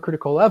go through a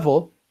critical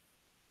level,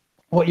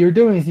 what you're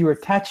doing is you're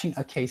attaching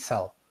a K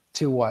cell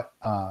to what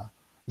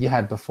you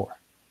had before.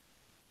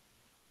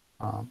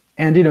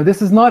 And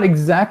this is not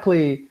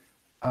exactly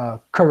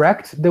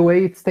correct the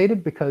way it's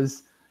stated,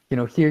 because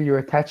here you're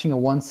attaching a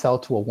one cell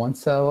to a one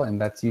cell, and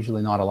that's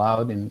usually not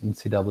allowed in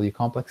CW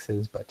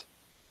complexes, but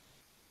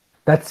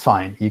that's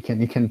fine. You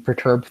can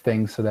perturb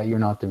things so that you're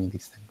not doing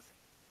these things.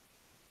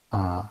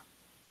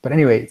 But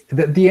anyway,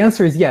 the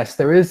answer is yes.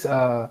 There is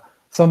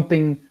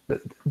something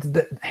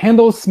that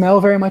handles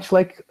smell very much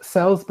like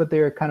cells, but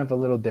they're kind of a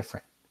little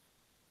different.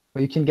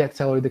 But you can get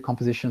cellular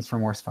decompositions from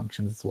Morse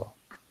functions as well.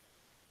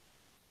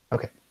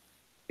 Okay.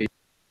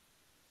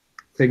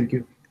 Thank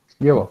you.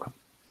 You're welcome.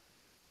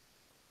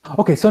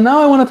 Okay, so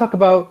now I want to talk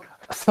about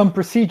some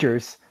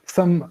procedures,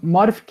 some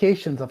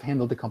modifications of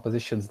handle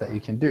decompositions that you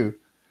can do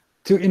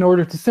in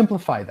order to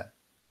simplify them.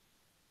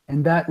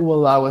 And that will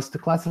allow us to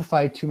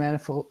classify two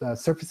manifold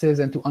surfaces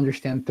and to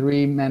understand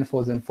three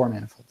manifolds and four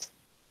manifolds,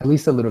 at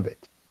least a little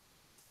bit.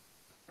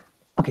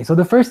 Okay, so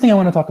the first thing I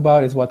want to talk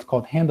about is what's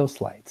called handle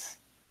slides.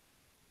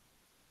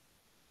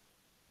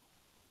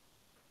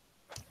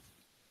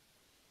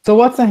 So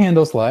what's a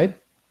handle slide?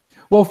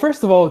 Well,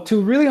 first of all,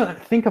 to really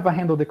think of a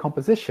handle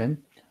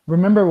decomposition,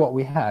 remember what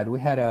we had. We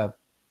had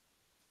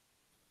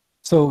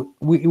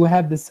we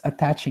had this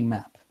attaching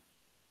map,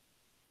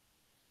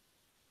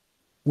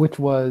 which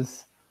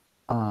was,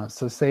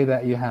 so say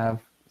that you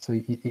have,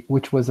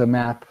 which was a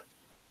map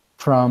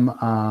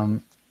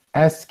from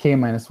sk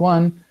minus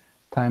 1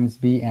 times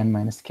bn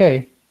minus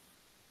k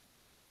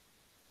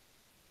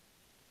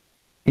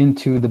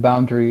into the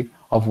boundary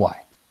of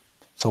y.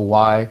 So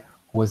y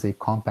was a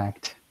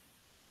compact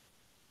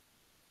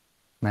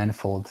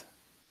manifold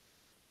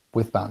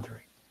with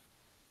boundary.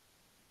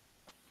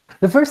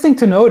 The first thing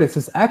to notice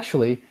is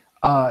actually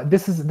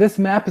this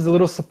map is a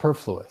little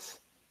superfluous.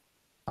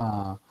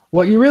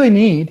 What you really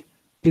need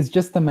is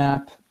just the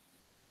map,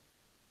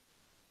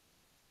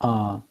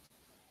 an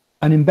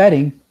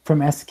embedding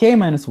from sk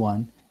minus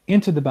 1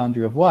 into the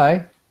boundary of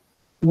y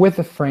with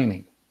a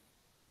framing.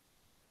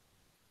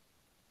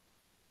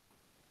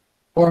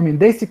 Or I mean,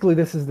 basically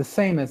this is the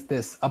same as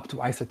this up to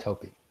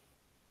isotopy.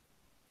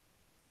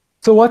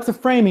 So what's a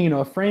framing?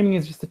 A framing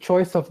is just a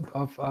choice of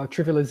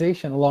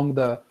trivialization along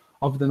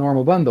of the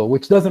normal bundle,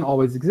 which doesn't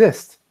always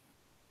exist.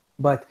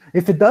 But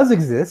if it does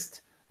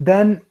exist,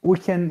 then we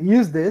can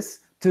use this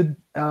to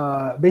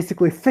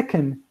basically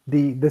thicken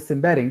this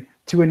embedding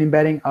to an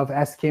embedding of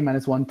sk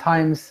minus 1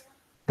 times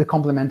the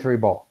complementary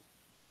ball.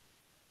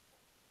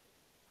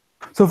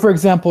 So for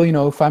example,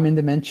 if I'm in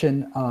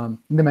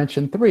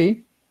dimension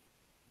 3,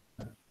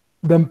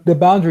 the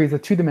boundary is a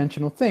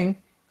two-dimensional thing.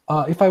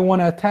 If I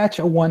want to attach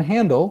a one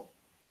handle,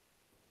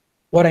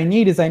 what I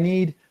need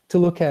to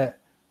look at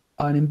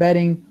an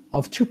embedding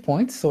of 2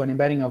 points, so an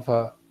embedding of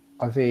a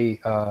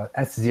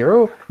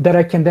S0 that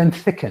I can then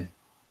thicken.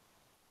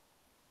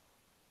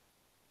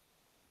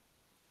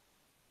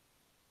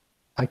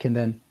 I can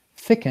then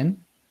thicken,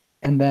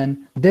 and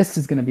then this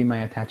is going to be my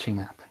attaching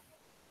map.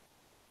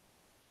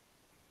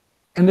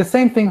 And the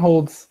same thing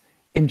holds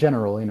in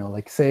general,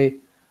 like say,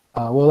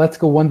 well, let's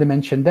go one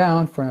dimension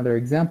down for another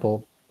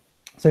example.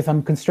 So if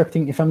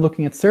I'm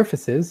looking at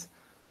surfaces,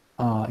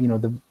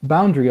 the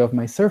boundary of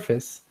my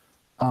surface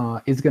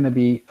is going to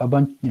be a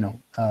bunch,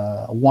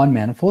 one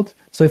manifold.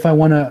 So if I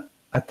want to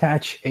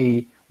attach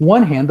a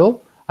one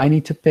handle, I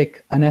need to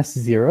pick an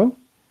S0,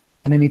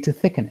 and I need to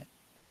thicken it.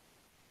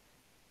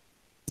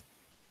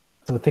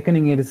 So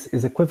thickening it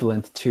is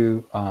equivalent to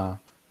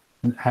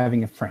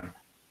having a frame.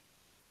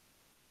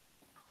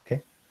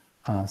 Okay,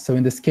 so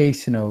in this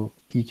case,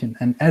 you can,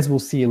 and as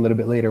we'll see a little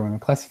bit later when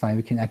we're classifying,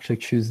 we can actually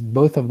choose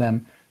both of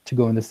them to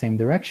go in the same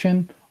direction,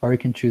 or you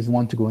can choose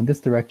one to go in this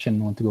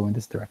direction, one to go in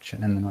this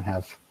direction, and then we'll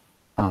have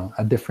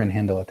a different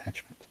handle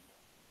attachment.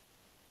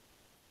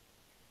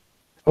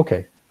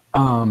 Okay,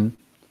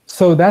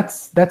 so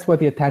that's what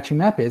the attaching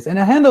map is. And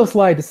a handle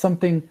slide is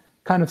something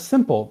kind of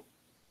simple.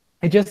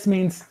 It just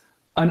means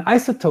an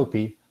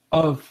isotopy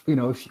of,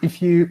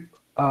 if you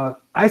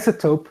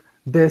isotope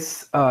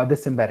this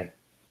this embedding,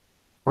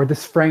 or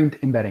this framed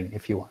embedding,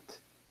 if you want.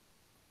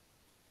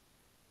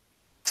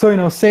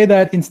 So say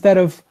that instead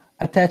of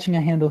attaching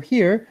a handle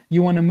here,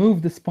 you want to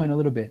move this point a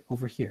little bit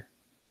over here,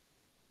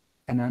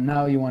 and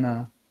now you want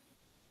to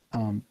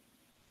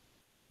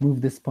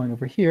move this point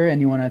over here,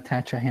 and you want to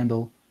attach a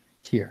handle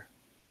here.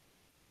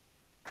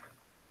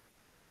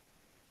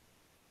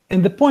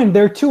 And the point,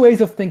 there are two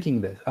ways of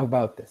thinking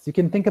about this. You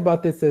can think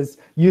about this as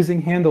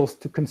using handles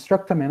to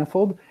construct a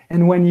manifold,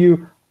 and when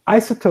you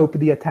isotope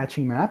the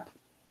attaching map,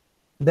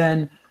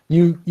 then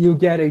you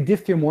get a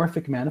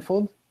diffeomorphic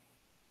manifold.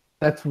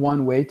 That's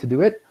one way to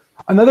do it.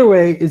 Another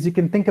way is you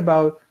can think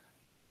about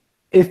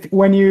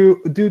when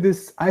you do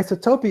this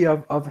isotopy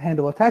of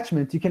handle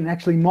attachment, you can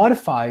actually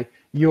modify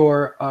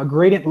your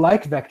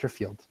gradient-like vector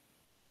field.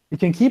 You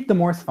can keep the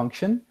Morse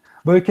function,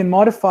 but you can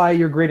modify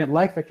your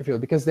gradient-like vector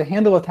field, because the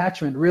handle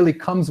attachment really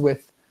comes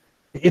with,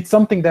 it's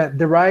something that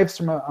derives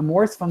from a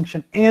Morse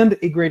function and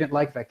a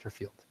gradient-like vector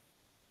field.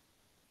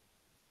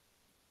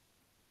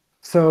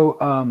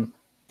 So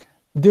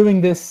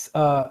doing this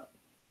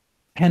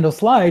handle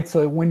slide,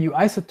 so when you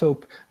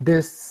isotope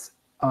this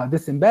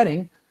this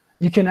embedding,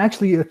 you can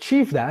actually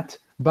achieve that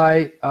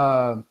by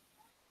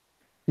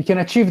you can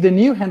achieve the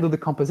new handle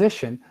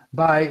decomposition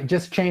by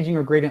just changing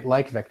your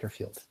gradient-like vector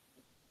field.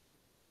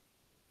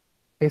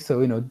 Okay,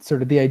 so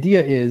sort of the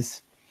idea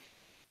is,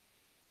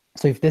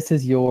 so if this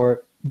is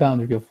your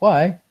boundary of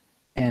y,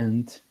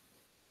 and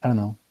I don't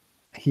know,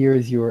 here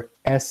is your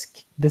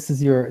this is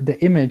the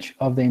image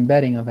of the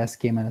embedding of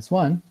sk minus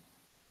 1.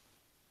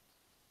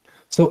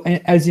 So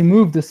as you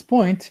move this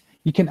point,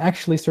 you can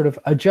actually sort of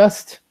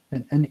adjust,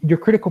 and your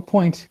critical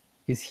point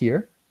is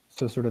here.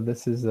 So sort of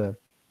this is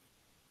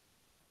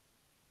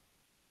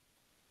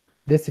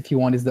this, if you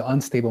want, is the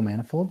unstable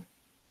manifold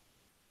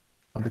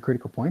of the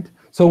critical point.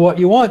 So what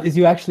you want is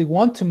you actually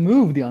want to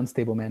move the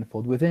unstable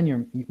manifold within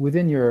your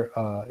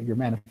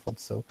manifold.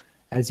 So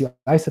as you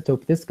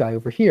isotope this guy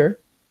over here,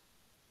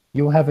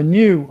 you'll have a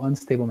new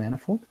unstable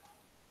manifold.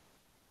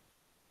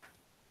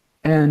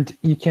 And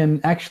you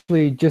can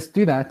actually just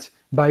do that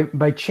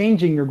by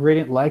changing your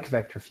gradient-like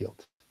vector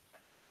field.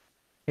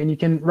 And you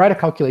can write a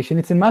calculation.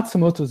 It's in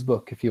Matsumoto's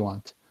book if you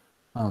want.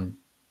 And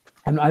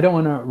I don't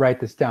want to write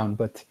this down,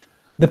 but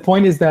the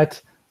point is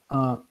that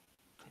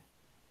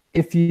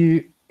if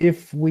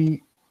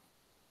we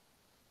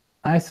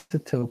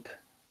isotope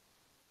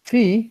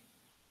phi,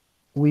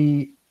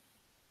 we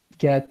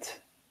get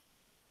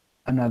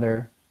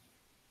another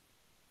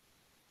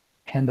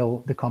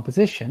handle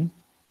decomposition.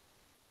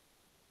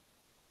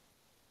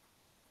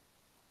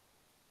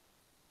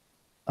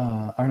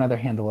 Or another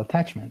handle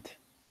attachment.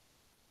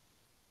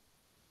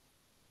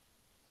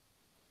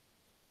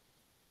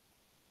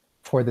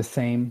 For the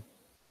same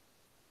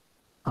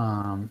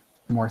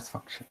Morse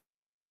function.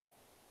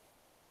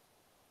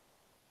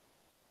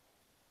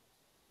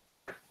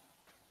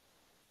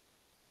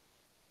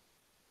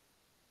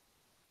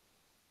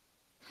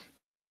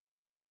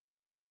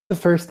 The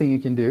first thing you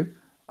can do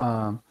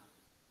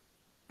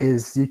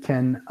is you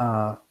can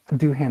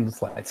do handle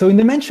slides. So in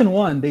dimension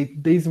 1,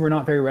 these were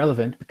not very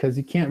relevant, because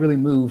you can't really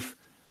move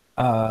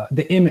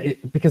the image,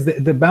 because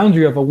the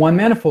boundary of a one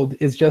manifold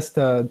is just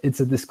it's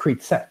a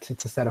discrete set.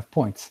 It's a set of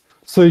points.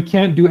 So you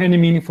can't do any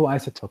meaningful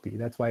isotopy.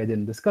 That's why I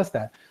didn't discuss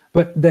that.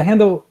 But the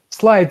handle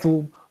slides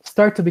will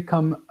start to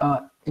become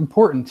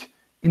important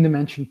in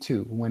dimension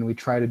 2 when we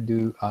try to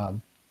do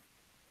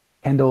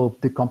handle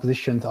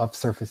decompositions of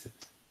surfaces.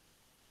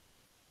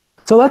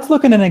 So let's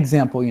look at an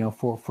example,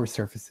 for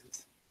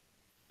surfaces.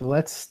 So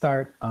let's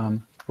start.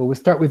 Well, we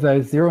start with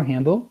a 0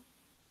 handle,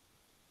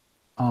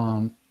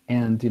 and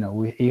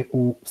we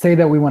say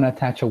that we want to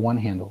attach a 1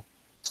 handle.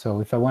 So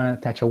if I want to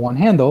attach a 1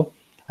 handle,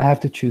 I have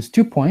to choose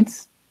 2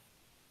 points.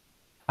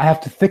 I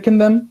have to thicken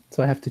them,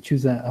 so I have to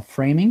choose a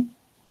framing.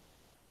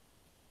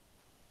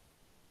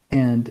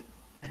 And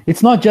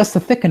it's not just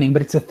a thickening,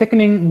 but it's a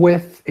thickening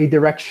with a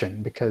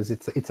direction, because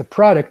it's a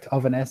product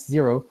of an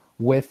S0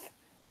 with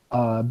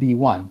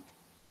B1.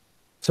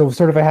 So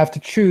sort of I have to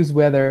choose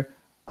whether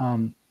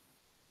I'm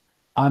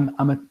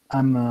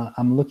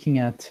looking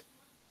at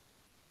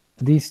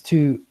these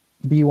two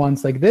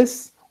B1s like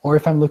this, or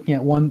if I'm looking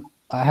at one,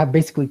 I have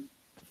basically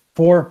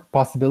 4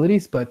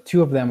 possibilities, but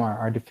 2 of them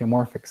are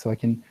diffeomorphic. So I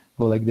can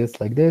go like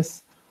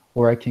this,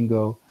 or I can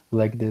go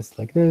like this,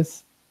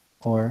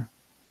 or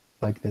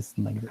like this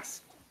and like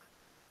this.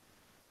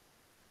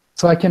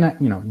 So I can,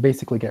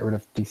 basically get rid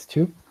of these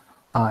 2.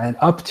 And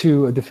up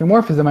to a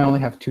diffeomorphism, I only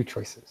have 2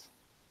 choices.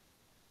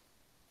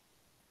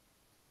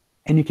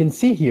 And you can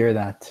see here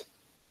that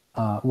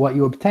what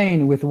you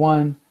obtain with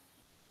one,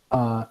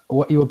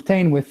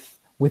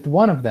 with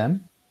one of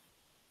them,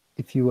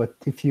 if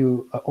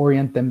you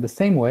orient them the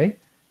same way,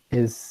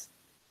 is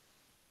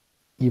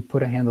you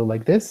put a handle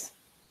like this,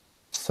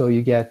 so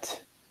you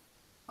get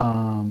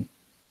a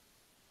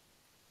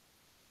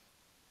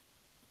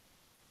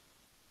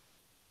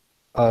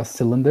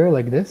cylinder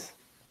like this.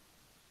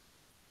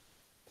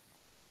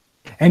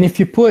 And if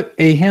you put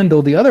a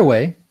handle the other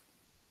way,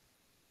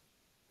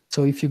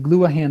 so if you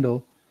glue a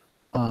handle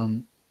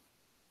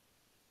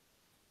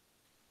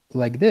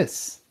like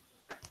this,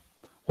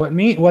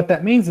 what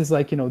that means is,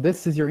 like,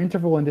 this is your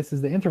interval and this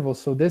is the interval.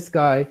 So this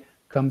guy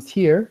comes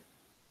here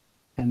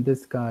and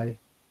this guy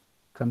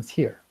comes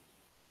here.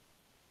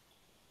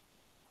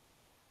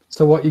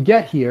 So what you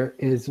get here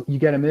is you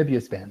get a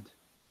Möbius band.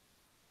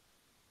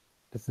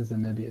 This is a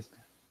Möbius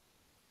band.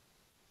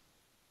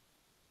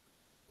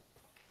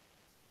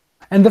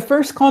 And the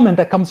first comment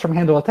that comes from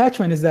handle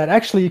attachment is that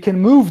actually you can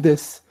move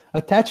this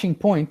attaching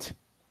point,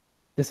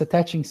 this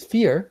attaching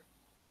sphere,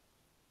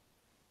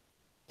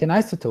 can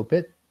isotope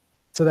it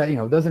so that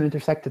it doesn't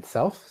intersect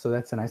itself. So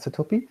that's an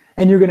isotopy,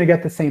 and you're going to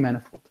get the same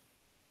manifold.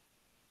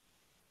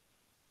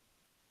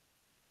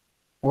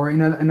 Or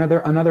in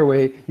another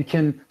way, you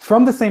can,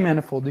 from the same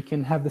manifold, you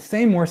can have the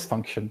same Morse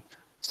function,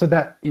 so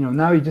that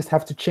now you just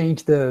have to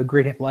change the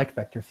gradient-like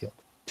vector field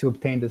to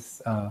obtain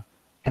this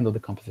handle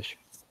decomposition.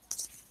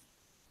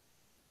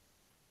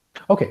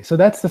 Okay, so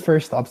that's the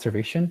first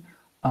observation.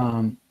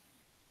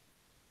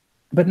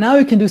 But now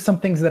you can do some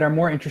things that are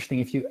more interesting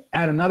if you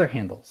add another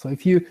handle. So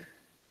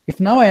if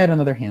now I add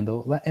another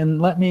handle,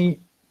 and let me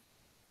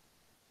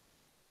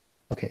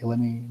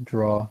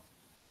draw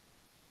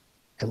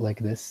it like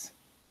this.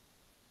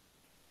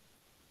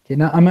 Okay,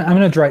 now I'm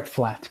going to draw it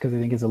flat because I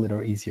think it's a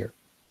little easier.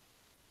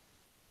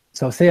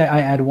 So say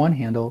I add one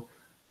handle,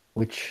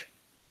 which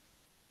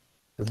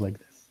is like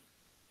this.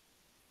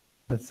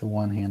 That's the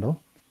one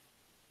handle.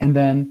 And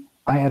then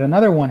I add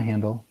another one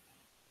handle,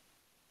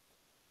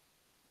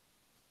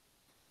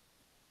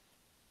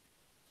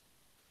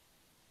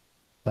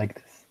 like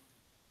this.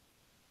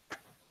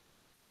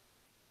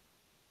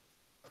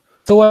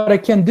 So what I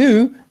can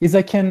do is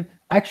I can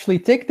actually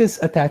take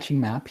this attaching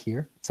map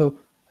here. So,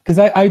 because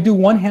I do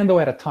one handle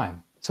at a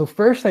time. So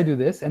first I do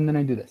this, and then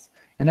I do this.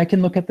 And I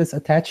can look at this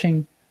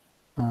attaching,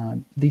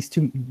 this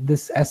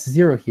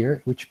S0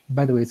 here, which,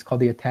 by the way, is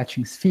called the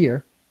attaching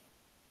sphere.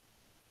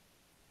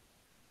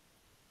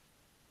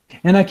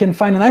 And I can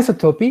find an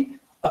isotopy,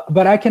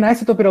 but I can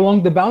isotope it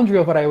along the boundary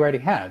of what I already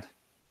had.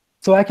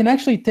 So I can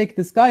actually take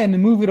this guy and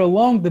move it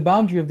along the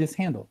boundary of this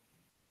handle.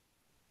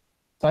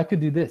 So I could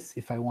do this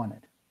if I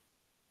wanted.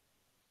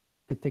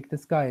 I could take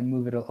this guy and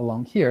move it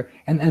along here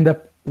and end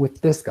up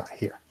with this guy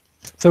here.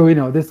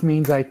 So this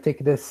means I take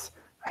this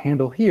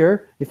handle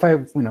here. If I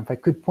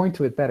could point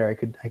to it better,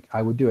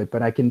 I would do it.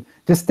 But I can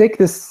just take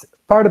this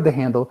part of the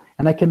handle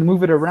and I can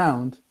move it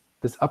around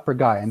this upper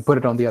guy and put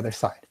it on the other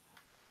side.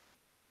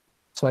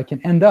 So I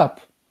can end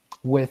up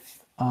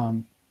with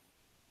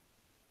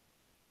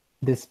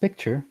this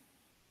picture.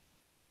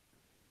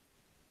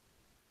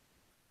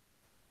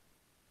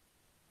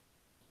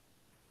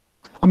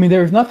 I mean,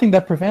 there's nothing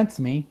that prevents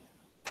me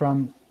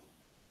from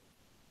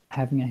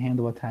having a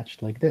handle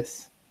attached like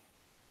this.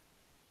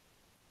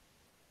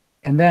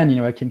 And then,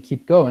 I can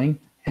keep going,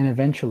 and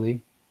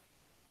eventually,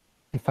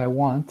 if I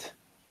want,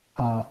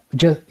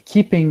 just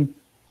keeping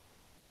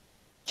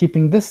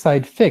this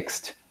side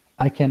fixed,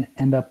 I can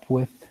end up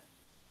with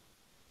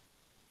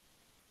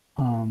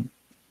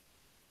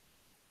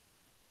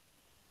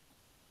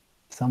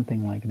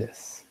something like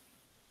this.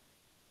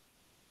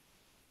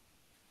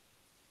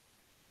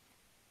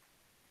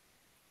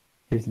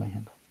 Here's my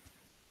handle.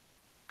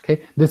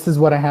 Okay, this is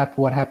what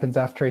happens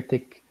after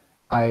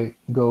I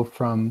go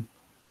from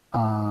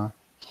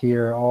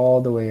here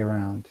all the way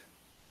around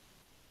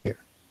here.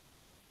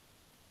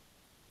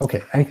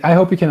 Okay, I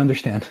hope you can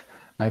understand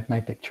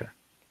my picture.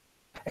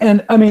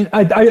 And I mean,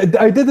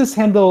 I did this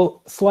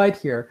handle slide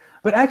here,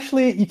 but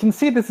actually you can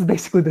see this is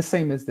basically the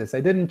same as this. I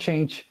didn't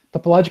change,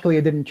 topologically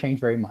it didn't change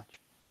very much.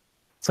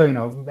 So,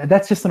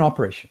 that's just an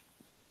operation.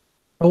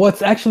 But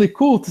what's actually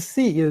cool to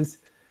see is,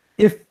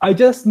 if I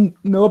just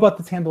know about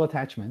the handle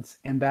attachments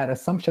and that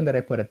assumption that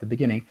I put at the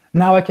beginning,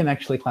 now I can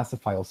actually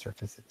classify all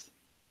surfaces.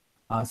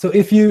 So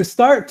if you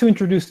start to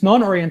introduce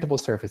non-orientable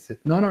surfaces,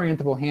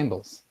 non-orientable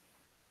handles,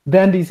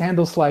 then these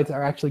handle slides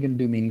are actually going to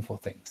do meaningful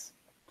things.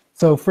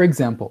 So for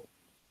example,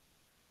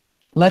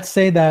 let's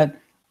say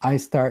that I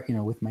start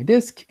with my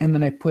disk, and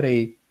then I put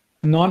a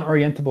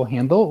non-orientable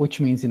handle, which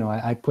means,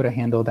 I put a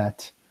handle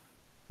that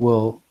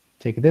will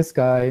take this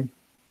guy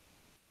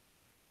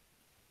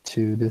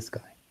to this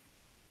guy.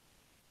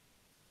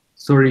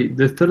 Sorry,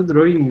 the third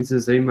drawing is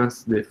the same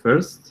as the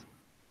first?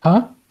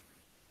 Huh?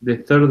 The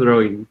third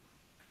drawing.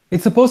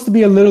 It's supposed to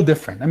be a little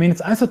different. I mean,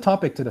 it's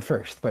isotopic to the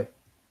first, but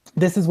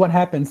this is what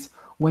happens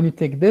when you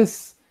take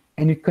this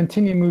and you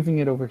continue moving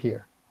it over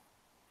here.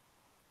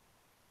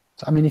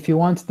 So, I mean, if you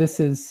want, this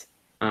is,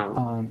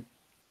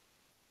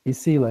 you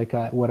see, like,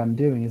 what I'm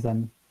doing is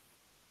I'm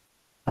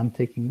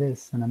taking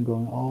this and I'm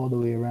going all the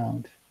way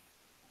around.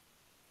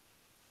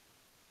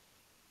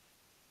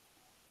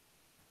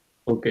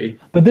 Okay.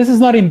 But this is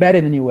not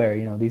embedded anywhere,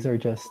 these are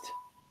just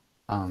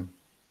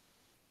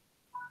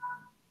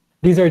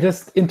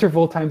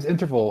interval times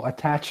interval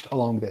attached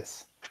along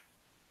this.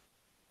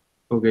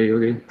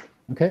 Okay.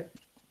 Okay.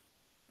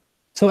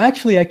 So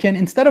actually I can,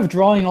 instead of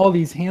drawing all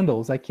these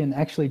handles, I can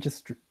actually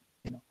just,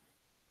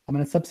 I'm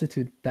going to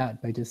substitute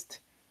that by just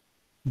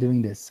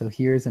doing this. So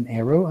here's an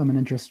arrow. I'm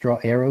going to just draw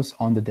arrows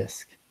on the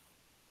disk,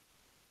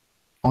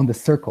 on the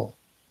circle.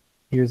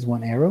 Here's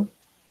one arrow,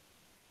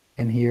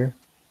 and here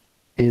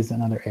is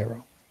another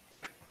arrow.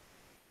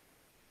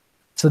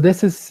 So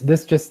this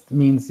just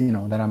means,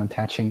 that I'm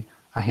attaching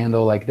a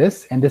handle like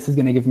this, and this is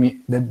going to give me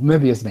the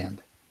Möbius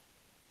band.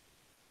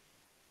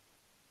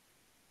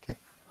 Okay.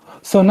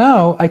 So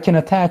now I can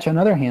attach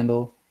another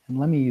handle, and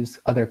let me use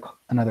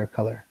another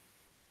color.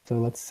 So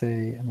let's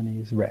say I'm going to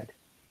use red.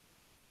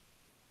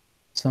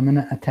 So I'm going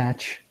to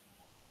attach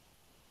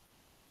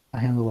a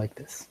handle like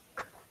this.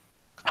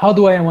 How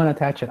do I want to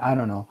attach it? I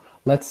don't know.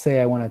 Let's say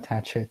I want to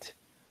attach it.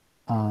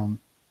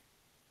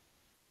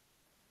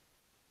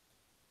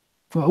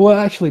 Well,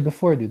 actually,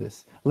 before I do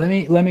this, let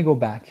me go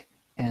back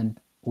and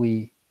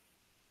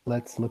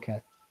let's look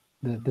at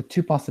the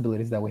two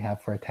possibilities that we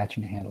have for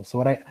attaching a handle.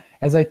 So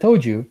as I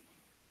told you,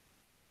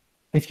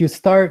 if you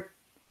start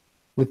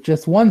with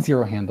just one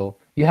zero handle,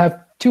 you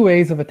have two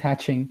ways of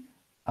attaching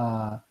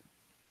a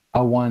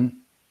one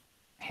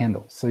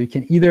handle. So you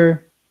can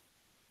either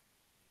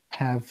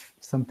have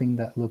something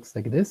that looks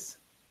like this.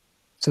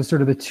 So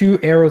sort of the two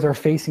arrows are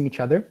facing each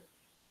other.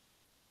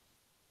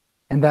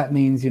 And that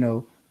means,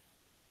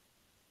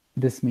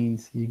 this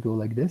means you go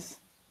like this.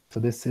 So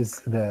this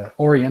is the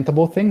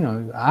orientable thing.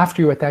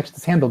 After you attach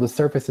this handle, the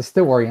surface is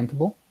still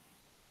orientable.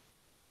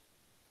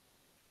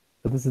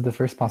 So this is the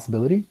first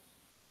possibility.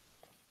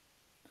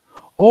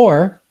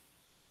 Or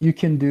you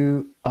can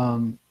do,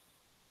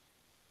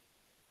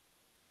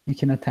 you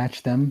can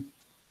attach them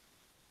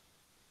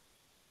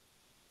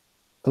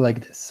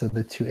like this. So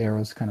the two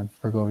arrows kind of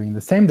are going in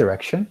the same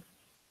direction,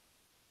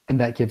 and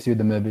that gives you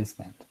the Möbius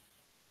band.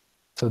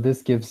 So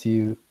this gives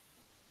you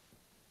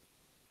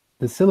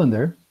the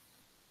cylinder,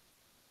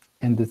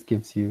 and this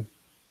gives you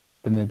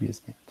the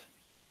Möbius band.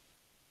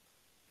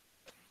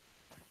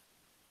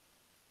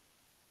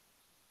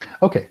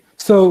 Okay,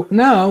 so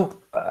now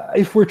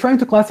if we're trying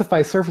to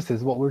classify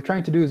surfaces, what we're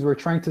trying to do is we're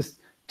trying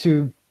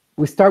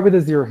we start with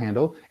a zero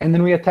handle, and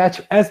then we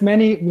attach as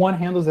many one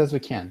handles as we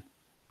can.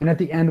 And at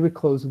the end, we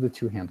close with a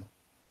two handle.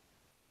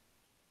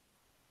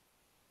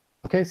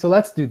 Okay, so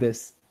let's do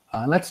this.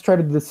 Let's try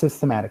to do this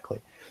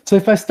systematically. So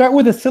if I start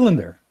with a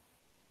cylinder,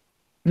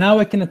 now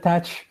I can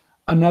attach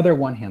another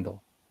one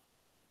handle.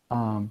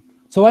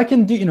 So I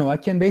can do, I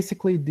can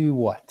basically do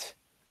what?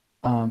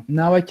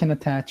 Now I can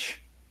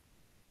attach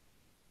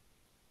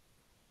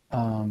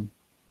a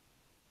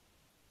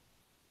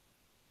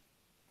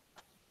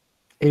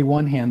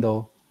one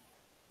handle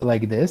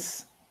like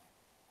this.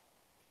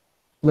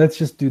 Let's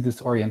just do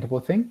this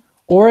orientable thing.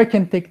 Or I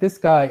can take this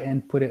guy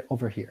and put it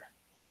over here.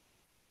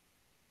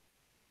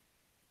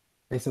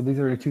 Okay, so these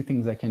are the two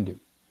things I can do.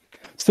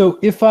 So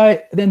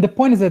then the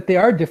point is that they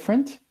are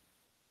different.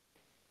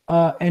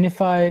 And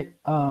if I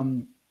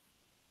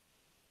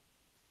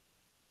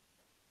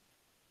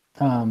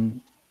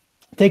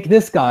take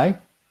this guy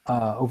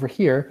over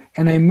here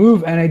and I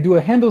move and I do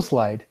a handle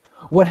slide,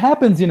 what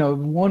happens,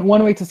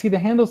 one way to see the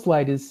handle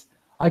slide is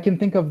I can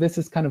think of this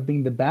as kind of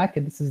being the back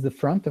and this is the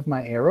front of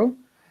my arrow.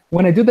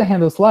 When I do the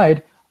handle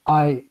slide,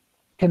 I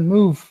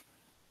move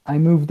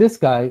this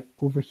guy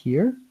over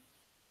here,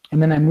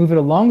 and then I move it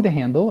along the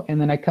handle,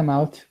 and then I come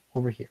out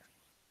over here.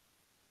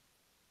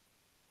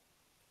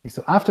 Okay,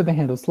 so after the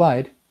handle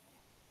slide,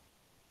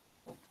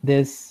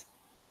 this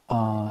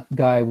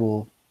guy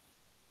will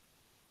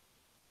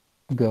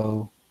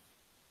go,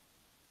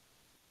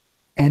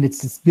 and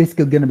it's just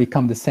basically going to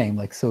become the same.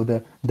 Like, so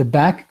the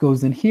back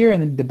goes in here,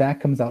 and then the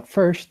back comes out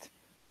first.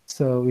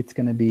 So it's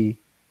going to be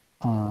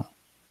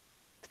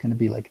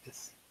like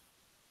this.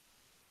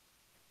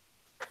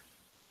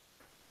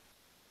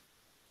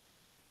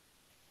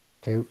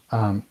 Okay.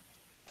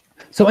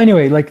 So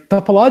anyway, like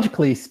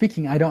topologically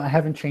speaking, I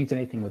haven't changed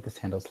anything with this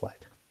handle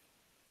slide.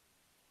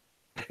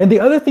 And the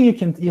other thing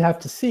you have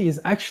to see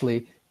is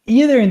actually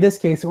either in this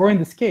case or in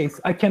this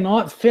case, I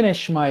cannot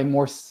finish my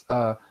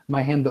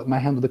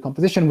handle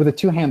decomposition with a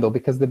two handle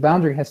because the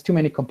boundary has too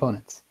many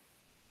components.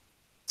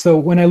 So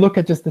when I look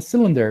at just the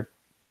cylinder,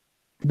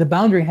 the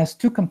boundary has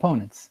two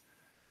components.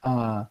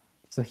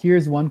 So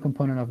here's one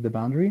component of the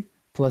boundary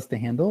plus the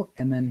handle,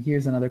 and then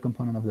here's another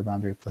component of the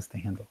boundary plus the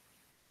handle.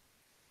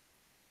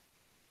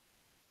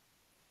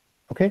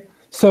 Okay,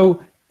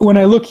 so when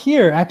I look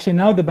here, actually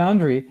now the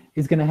boundary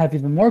is going to have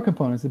even more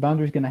components. The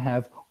boundary is going to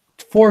have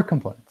 4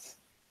 components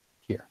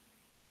here.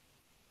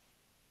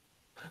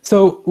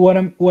 So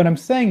what I'm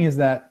saying is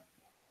that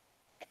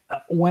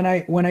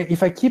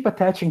if I keep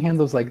attaching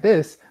handles like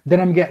this,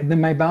 then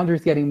my boundary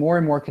is getting more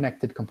and more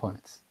connected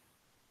components.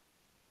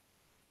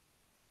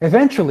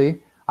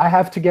 Eventually, I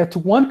have to get to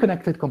one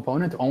connected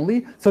component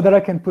only so that I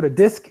can put a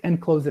disk and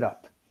close it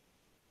up.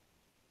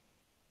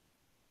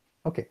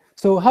 Okay,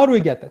 so how do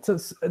we get that? So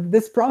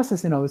this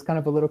process, is kind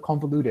of a little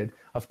convoluted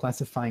of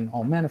classifying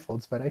all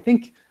manifolds, but I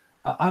think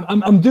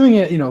I'm doing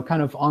it,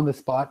 kind of on the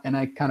spot, and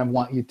I kind of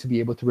want you to be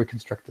able to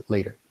reconstruct it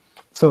later.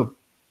 So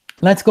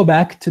let's go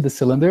back to the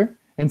cylinder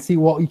and see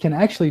what you can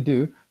actually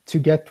do to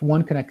get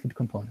one connected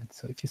component.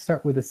 So if you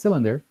start with a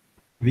cylinder.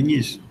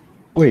 Vinícius.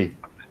 Oi.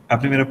 A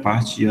primeira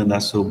parte de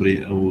andar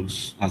sobre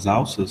as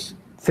alças.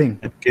 Sim.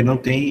 É porque não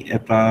tem, é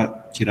para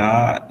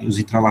tirar os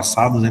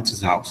entrelaçados entre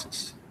as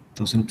alças.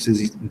 Então você não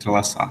precisa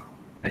entrelaçar.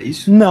 É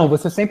isso? Não,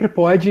 você sempre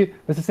pode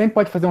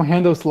fazer um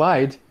handle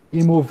slide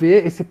e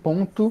mover esse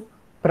ponto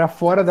para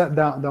fora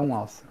da uma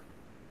alça.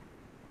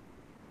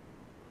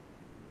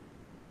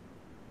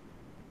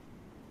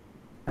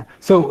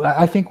 So,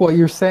 I think what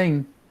you're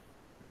saying...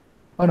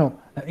 Oh, não.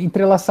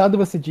 Entrelaçado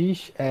você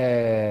diz...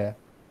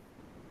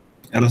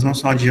 Elas não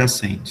são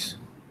adjacentes.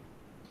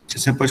 Você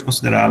sempre pode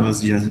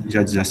considerá-las de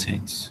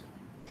adjacentes.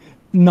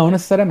 Não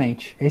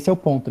necessariamente. Esse é o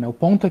ponto, né? O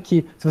ponto é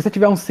que, se você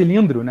tiver um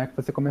cilindro, né, que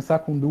você começar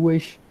com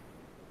duas...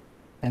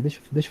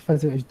 deixa eu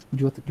fazer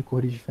de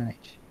cores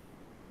diferentes.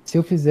 Se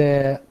eu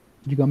fizer,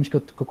 digamos que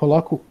eu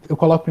coloco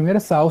primeiro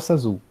essa alça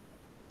azul.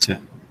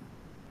 Certo.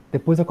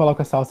 Depois eu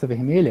coloco essa alça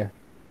vermelha,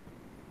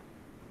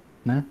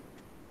 né?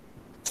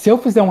 Se eu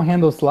fizer um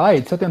handle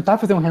slide, se eu tentar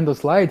fazer um handle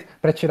slide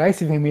para tirar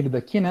esse vermelho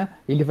daqui, né?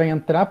 Ele vai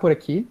entrar por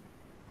aqui,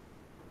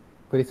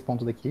 por esse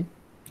ponto daqui.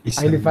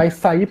 Aí ele vai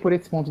sair por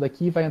esse ponto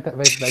daqui e vai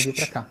vir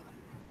para cá.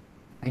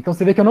 Então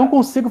você vê que eu não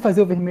consigo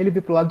fazer o vermelho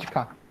vir para o lado de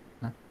cá.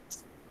 Né?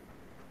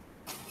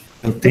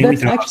 Eu tenho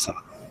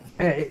entrelaçado.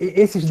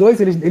 Esses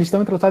dois, eles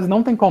estão entrelaçados,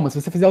 não tem como.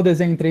 Se você fizer o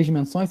desenho em 3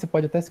 dimensões, você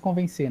pode até se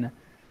convencer, né?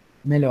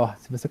 Melhor,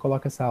 se você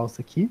coloca essa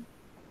alça aqui,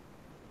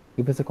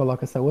 e você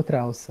coloca essa outra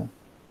alça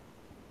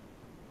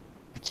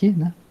aqui,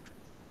 né?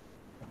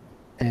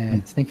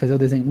 Você tem que fazer o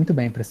desenho muito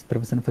bem para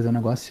você não fazer o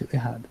negócio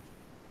errado.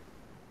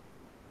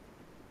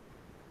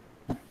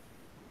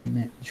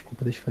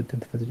 Desculpa, deixa eu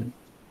tentar fazer de novo.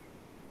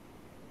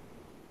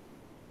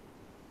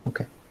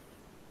 Ok.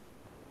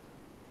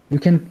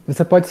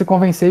 Você pode se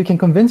convencer, you can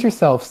convince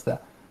yourselves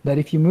that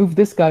if you move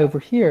this guy over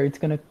here, it's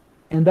going to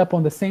end up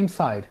on the same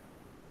side.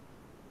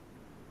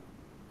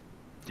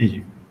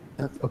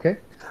 Okay?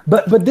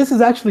 But this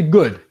is actually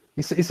good.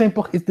 This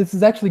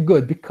is actually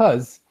good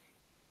because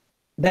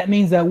that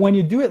means that when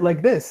you do it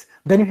like this,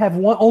 then you have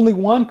only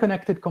one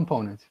connected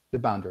component, the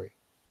boundary.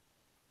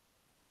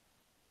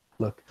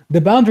 Look, the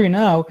boundary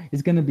now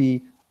is going to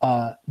be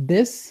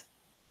this,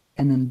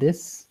 and then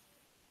this,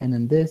 and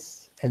then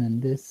this, and then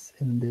this,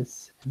 and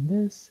this, and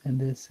this, and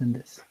this, and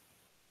this.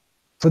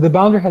 So the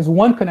boundary has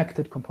one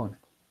connected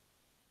component,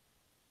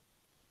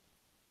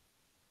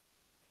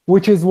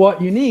 which is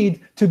what you need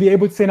to be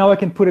able to say, now I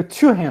can put a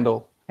 2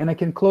 handle, and I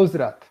can close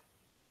it up.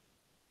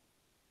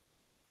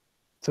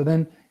 So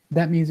then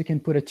that means you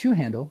can put a 2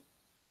 handle,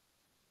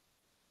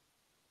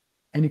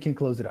 and you can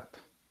close it up.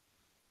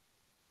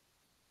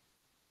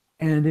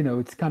 And,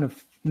 it's kind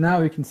of,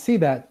 now you can see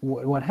that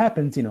what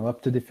happens,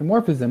 up to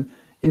diffeomorphism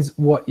is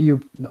what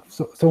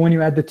so when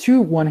you add the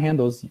 2 one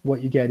handles,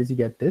 what you get is you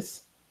get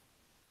this.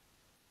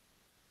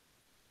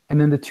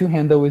 And then the 2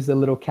 handle is the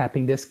little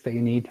capping disk that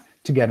you need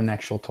to get an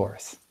actual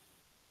torus.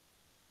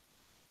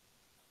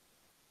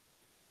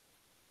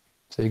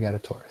 So you got a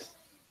torus.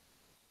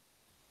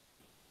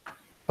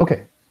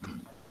 Okay.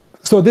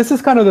 So this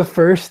is kind of the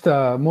first,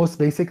 most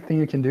basic thing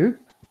you can do.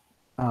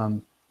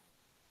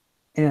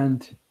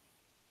 And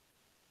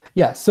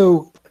yeah,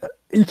 so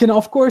you can,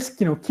 of course,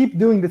 keep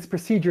doing this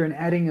procedure and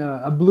adding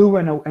a blue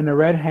and a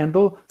red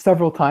handle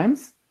several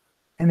times.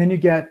 And then you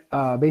get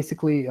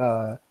basically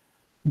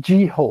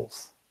G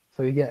holes.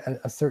 So you get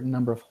a certain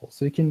number of holes.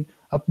 So you can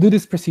do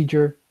this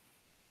procedure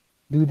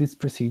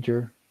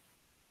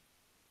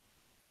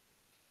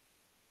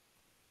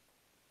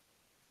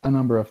a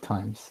number of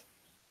times.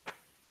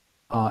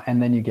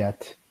 And then you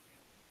get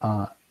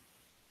a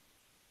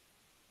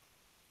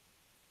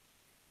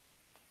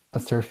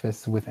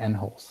surface with n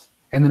holes.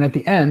 And then at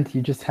the end,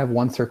 you just have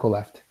one circle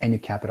left and you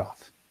cap it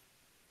off.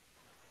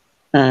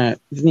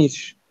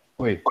 Vinícius.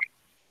 Oi.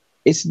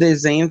 Esse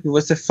desenho que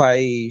você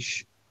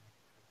faz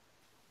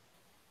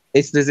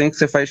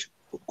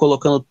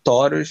colocando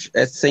toros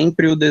é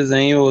sempre o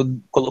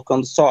desenho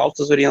colocando só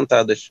alças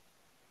orientadas.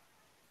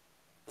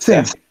 Sim,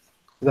 certo?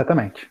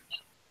 Exatamente.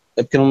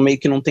 É porque meio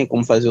que não tem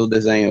como fazer o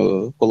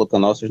desenho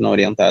colocando alças não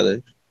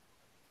orientadas.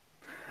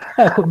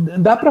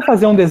 Dá para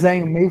fazer um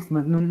desenho meio,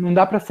 não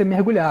dá para ser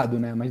mergulhado,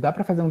 né? Mas dá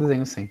para fazer um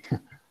desenho sim.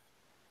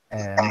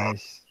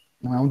 mas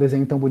não é um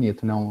desenho tão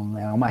bonito, não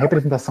é uma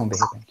representação de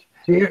repente.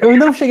 Eu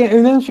não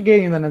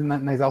cheguei ainda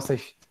nas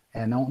alças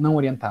não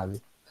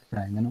orientadas,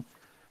 ainda não.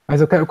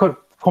 Mas eu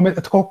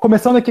tô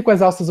começando aqui com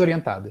as alças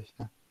orientadas.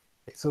 Né?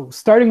 So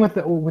starting with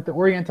the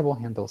orientable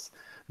handles,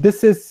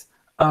 this is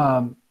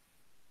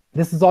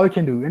all you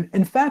can do.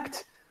 In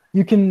fact,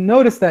 you can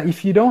notice that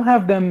if you don't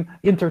have them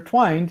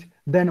intertwined,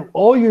 then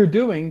all you're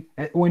doing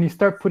when you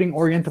start putting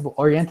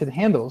oriented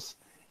handles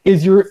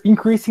is you're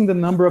increasing the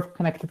number of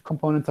connected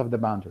components of the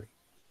boundary.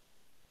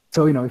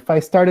 So, if I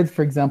started,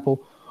 for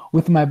example,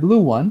 with my blue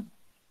one,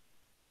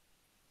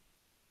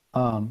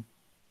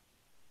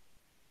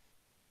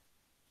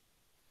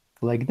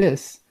 like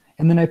this,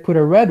 and then I put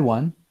a red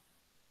one,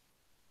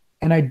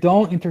 and I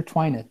don't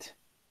intertwine it,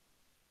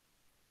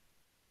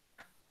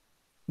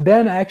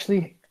 then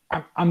actually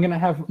I'm going to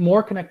have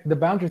the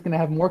boundary is going to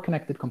have more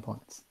connected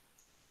components.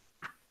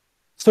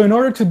 So in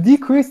order to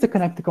decrease the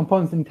connected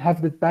components and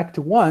have it back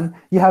to 1,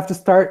 you have to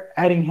start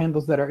adding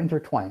handles that are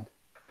intertwined.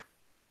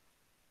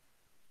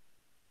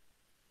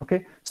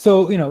 Okay,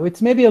 so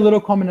it's maybe a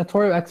little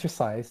combinatorial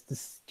exercise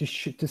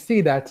to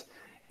see that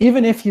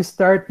even if you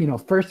start,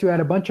 first you add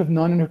a bunch of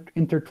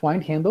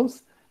non-intertwined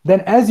handles,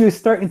 then as you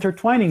start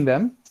intertwining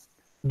them,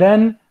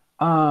 then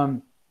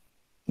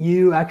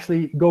you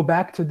actually go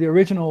back to the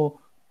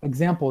original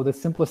example, the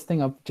simplest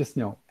thing of just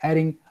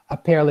adding a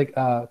pair like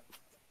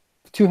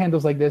 2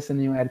 handles like this, and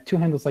then you add 2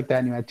 handles like that,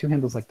 and you add 2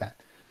 handles like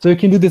that. So you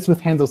can do this with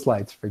handle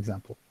slides, for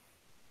example.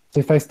 So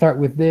if I start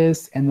with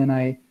this, and then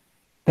I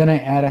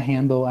add a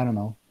handle, I don't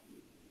know,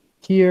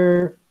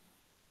 here,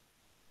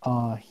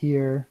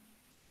 here,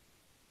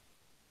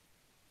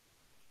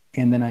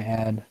 and then I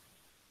add,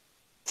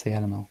 say, I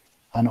don't know,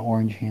 an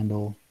orange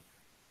handle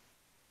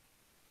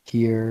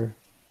here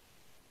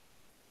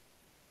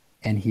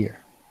and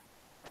here.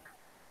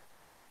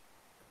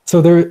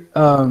 So there,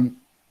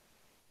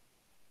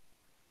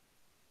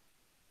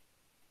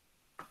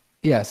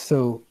 yeah,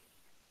 so,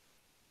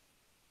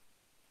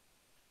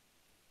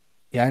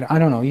 yeah, I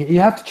don't know. You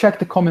have to check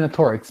the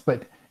combinatorics,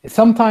 but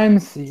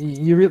sometimes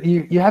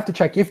you have to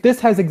check if this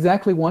has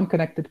exactly 1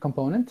 connected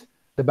component,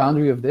 the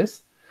boundary of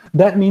this.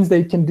 That means that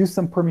you can do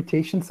some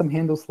permutation, some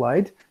handle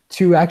slide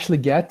to actually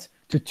get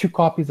to 2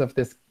 copies of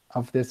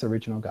this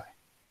original guy.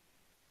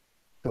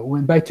 So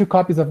by 2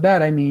 copies of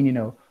that, I mean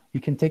you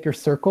can take your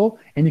circle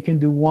and you can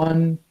do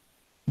one.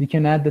 You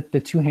can add the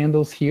 2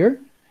 handles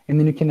here, and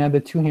then you can add the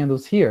 2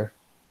 handles here.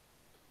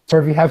 So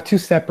if you have 2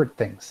 separate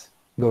things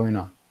going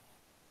on,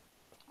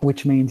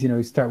 which means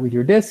you start with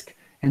your disk,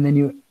 and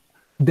then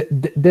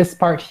this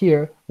part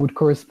here would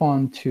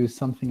correspond to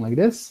something like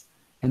this,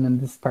 and then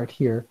this part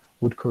here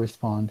would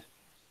correspond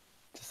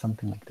to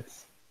something like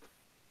this.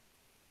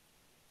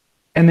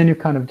 And then you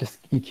kind of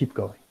you keep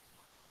going.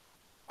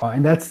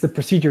 And that's the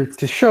procedure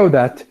to show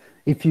that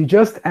if you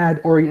just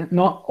add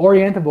not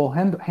orientable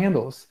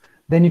handles,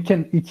 then you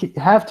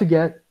have to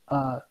get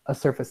a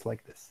surface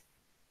like this,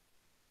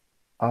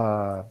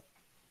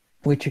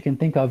 which you can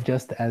think of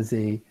just as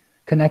a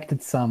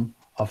connected sum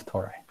of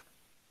tori.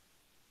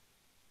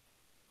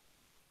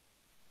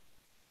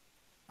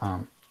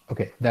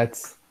 Okay,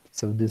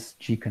 so this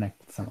G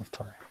connected sum of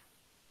tori.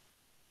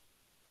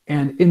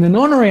 And in the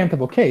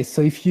non-orientable case,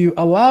 so if you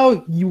allow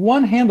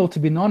one handle to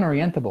be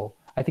non-orientable,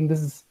 I think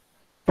this is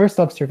first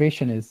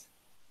observation is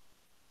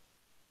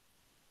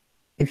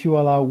if you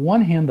allow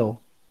one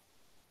handle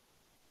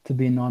to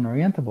be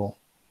non-orientable,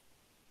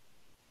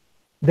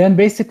 then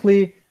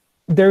basically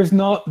there's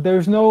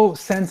no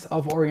sense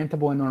of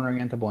orientable and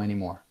non-orientable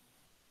anymore.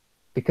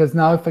 Because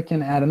now if I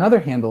can add another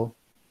handle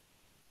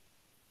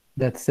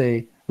that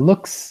say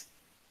looks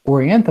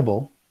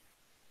orientable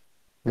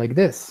like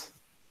this,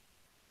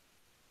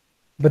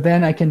 but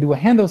then I can do a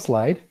handle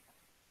slide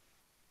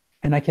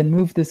and I can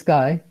move this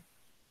guy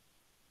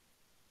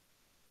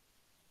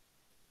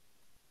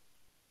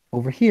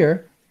over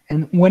here,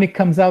 and when it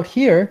comes out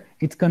here,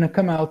 it's going to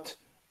come out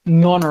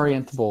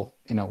non-orientable,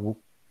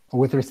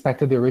 with respect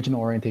to the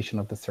original orientation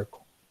of the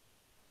circle.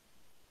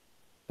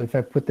 So if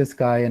I put this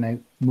guy and I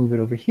move it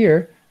over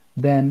here,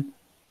 then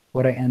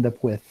what I end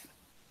up with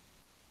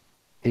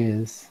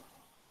is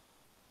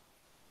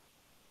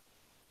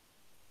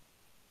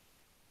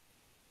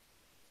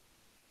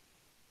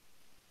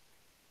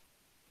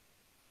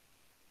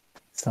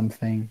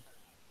something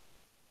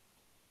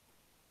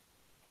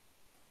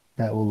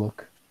that will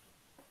look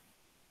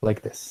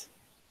like this.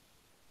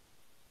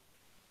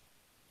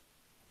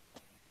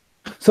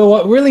 So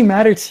what really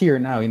matters here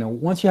now,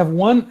 once you have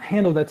one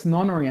handle that's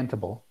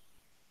non-orientable,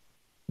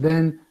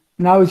 then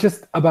now it's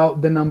just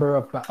about the number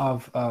of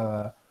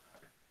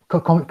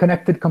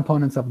connected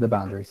components of the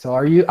boundary. So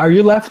are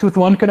you left with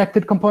one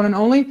connected component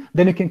only?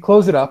 Then you can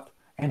close it up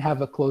and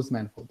have a closed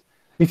manifold.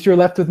 If you're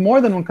left with more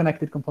than one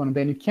connected component,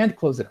 then you can't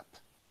close it up.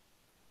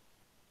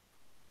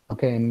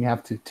 Okay, and you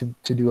have to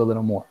do a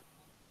little more.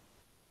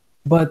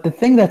 But the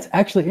thing that's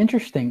actually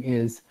interesting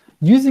is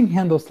using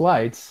handle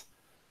slides,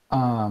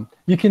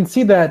 you can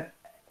see that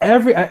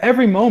at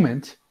every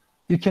moment,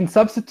 you can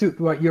substitute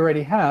what you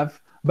already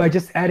have by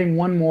just adding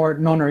one more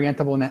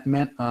non-orientable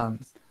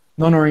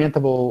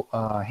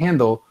non-orientable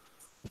handle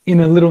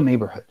in a little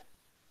neighborhood.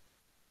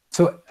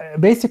 So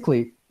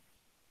basically,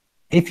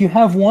 if you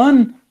have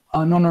one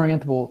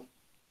non-orientable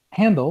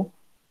handle,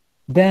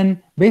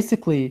 then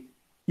basically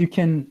you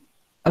can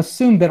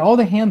assume that all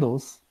the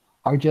handles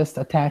are just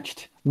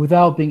attached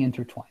without being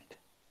intertwined.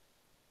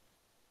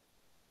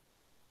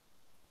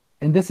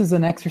 And this is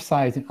an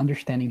exercise in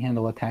understanding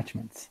handle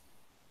attachments.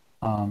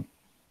 And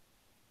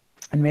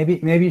maybe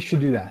you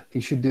should do that.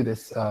 You should do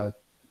this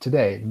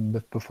today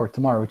before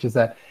tomorrow, which is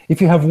that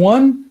if you have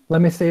one,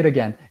 let me say it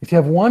again, if you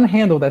have one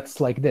handle that's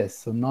like this,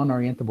 so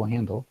non-orientable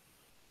handle,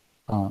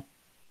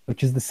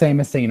 which is the same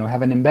as saying,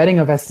 have an embedding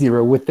of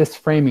S0 with this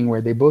framing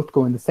where they both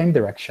go in the same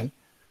direction,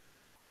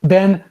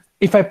 then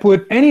if I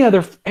put any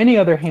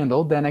other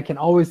handle, then I can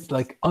always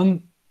like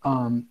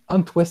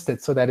untwist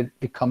it so that it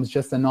becomes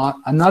just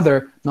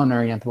another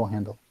non-orientable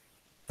handle,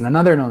 and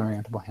another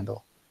non-orientable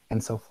handle,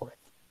 and so forth.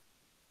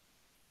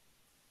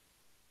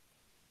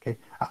 Okay,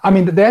 I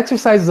mean the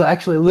exercise is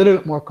actually a little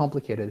bit more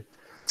complicated.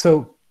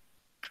 So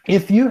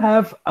if you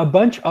have a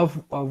bunch of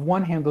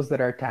one handles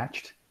that are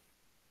attached,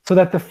 so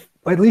that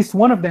at least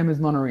one of them is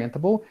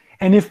non-orientable,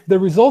 and if the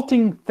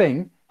resulting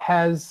thing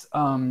has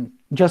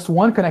just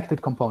one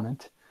connected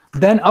component,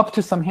 then up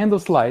to some handle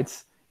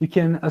slides, you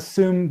can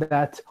assume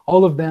that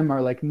all of them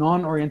are like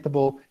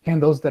non-orientable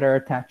handles that are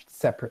attached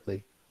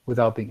separately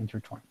without being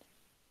intertwined.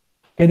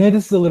 And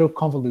this is a little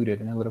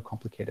convoluted and a little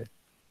complicated.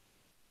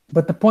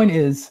 But the point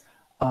is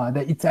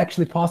that it's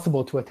actually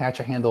possible to attach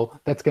a handle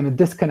that's going to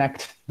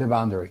disconnect the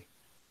boundary.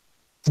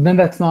 So then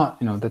that's not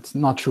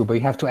true, but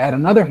you have to add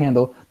another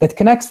handle that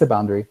connects the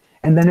boundary,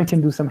 and then you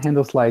can do some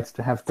handle slides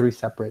to have three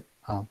separate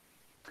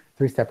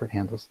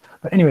handles.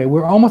 But anyway,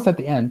 we're almost at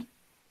the end.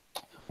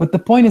 But the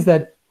point is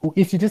that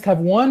if you just have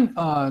one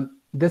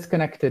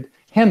disconnected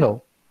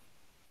handle,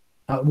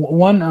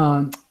 one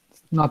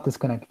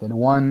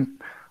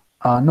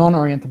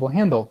non-orientable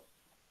handle,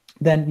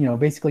 then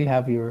basically you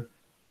have your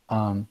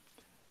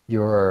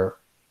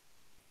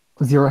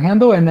zero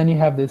handle, and then you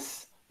have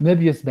this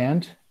Möbius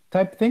band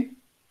type thing.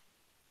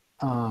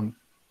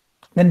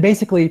 Then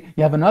basically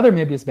you have another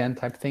Möbius band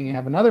type thing, you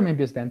have another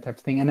Möbius band type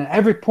thing, and at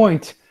every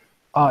point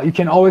you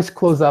can always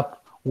close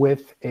up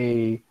with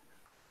a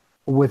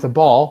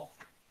ball,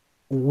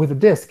 with a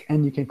disk,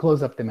 and you can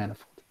close up the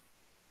manifold.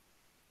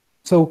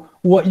 So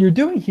what you're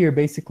doing here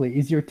basically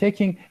is you're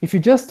taking, if you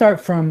just start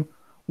from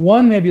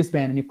one Möbius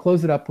band and you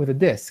close it up with a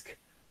disk,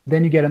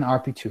 then you get an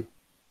RP2.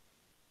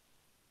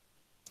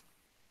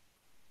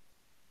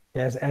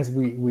 As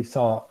we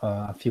saw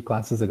a few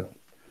classes ago.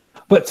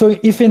 But so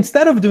if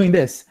instead of doing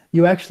this,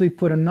 you actually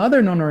put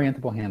another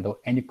non-orientable handle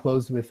and you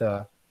close with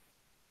a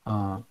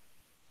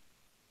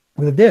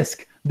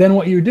disk, then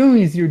what you're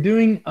doing is you're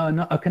doing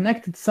a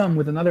connected sum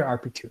with another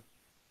RP2.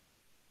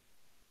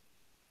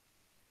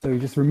 So you're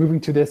just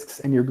removing two disks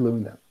and you're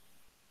gluing them.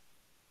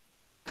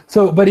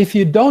 So, but if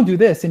you don't do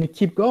this and you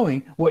keep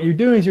going, what you're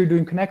doing is you're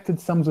doing connected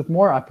sums with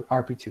more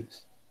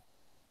RP2s.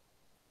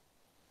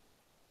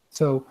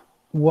 So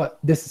what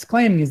this is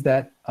claiming is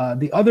that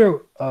the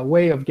other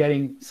way of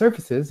getting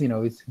surfaces,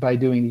 is by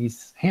doing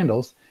these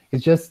handles,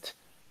 is just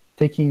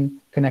taking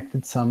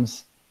connected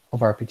sums of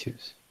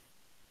RP2s.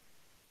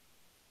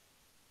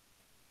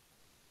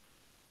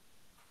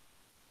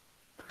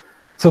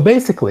 So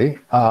basically,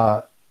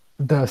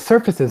 the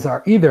surfaces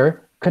are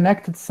either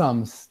connected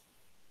sums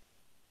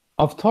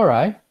of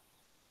tori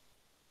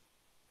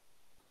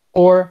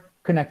or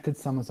connected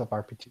sums of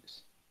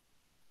RP2s.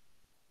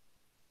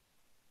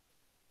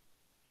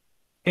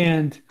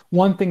 And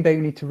one thing that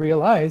you need to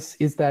realize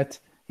is that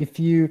if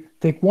you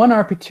take one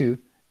RP2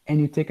 and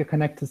you take a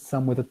connected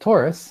sum with a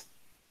torus,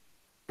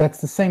 that's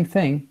the same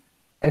thing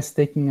as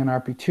taking an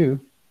RP2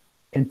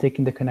 and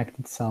taking the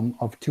connected sum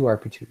of two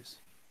RP2s.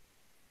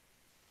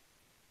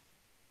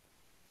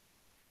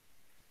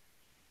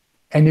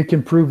 And you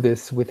can prove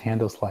this with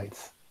handle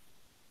slides,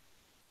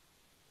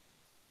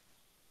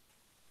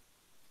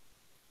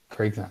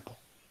 for example.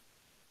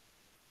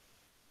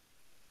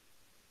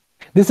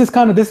 This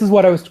is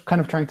what I was kind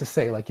of trying to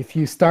say. Like if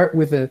you start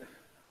with a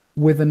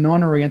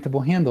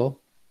non-orientable handle,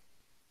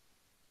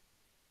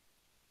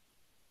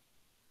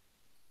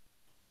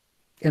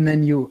 and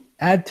then you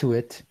add to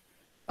it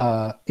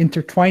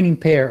intertwining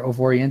pair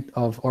of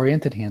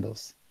oriented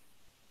handles.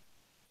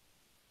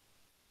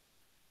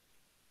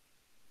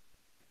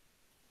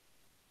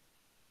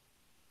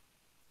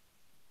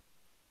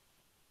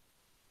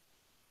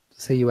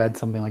 Say you add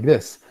something like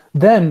this.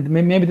 Then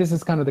maybe this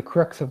is kind of the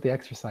crux of the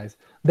exercise.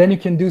 Then you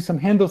can do some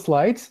handle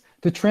slides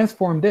to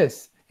transform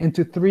this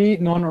into three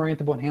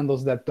non-orientable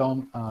handles that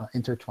don't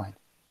intertwine.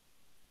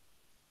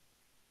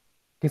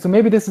 Okay, so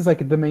maybe this is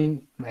like the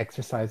main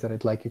exercise that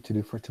I'd like you to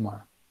do for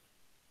tomorrow.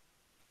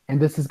 And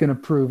this is going to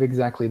prove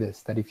exactly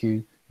this, that if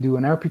you do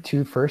an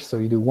RP2 first, so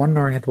you do one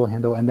non-orientable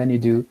handle, and then you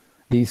do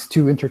these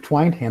two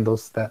intertwined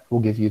handles that will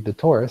give you the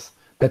torus,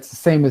 that's the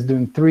same as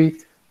doing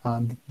three.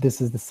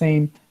 This is the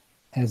same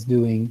as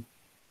doing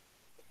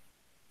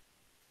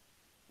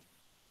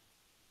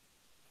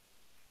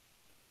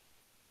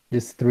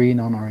these three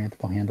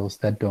non-orientable handles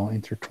that don't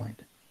intertwine.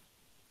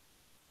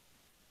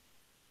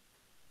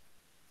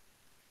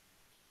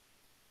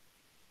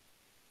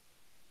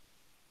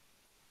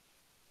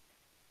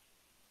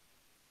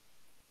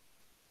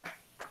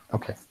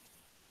 Okay.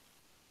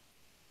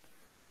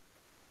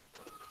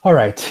 All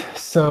right,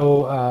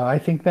 so I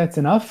think that's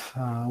enough.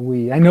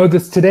 I know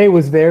this today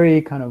was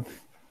very kind of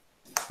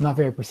not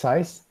very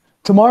precise.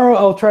 Tomorrow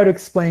I'll try to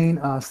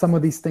explain some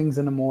of these things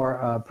in a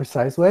more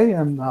precise way,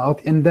 and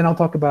then I'll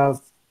talk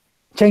about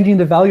changing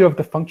the value of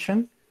the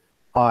function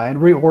and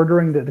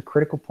reordering the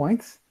critical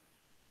points,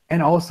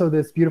 and also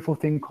this beautiful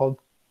thing called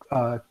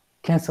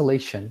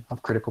cancellation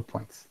of critical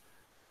points,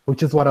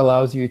 which is what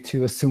allows you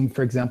to assume,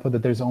 for example,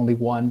 that there's only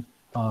one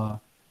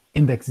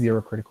index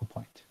 0 critical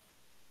point.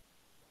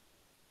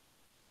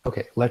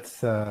 Okay,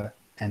 let's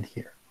end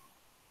here.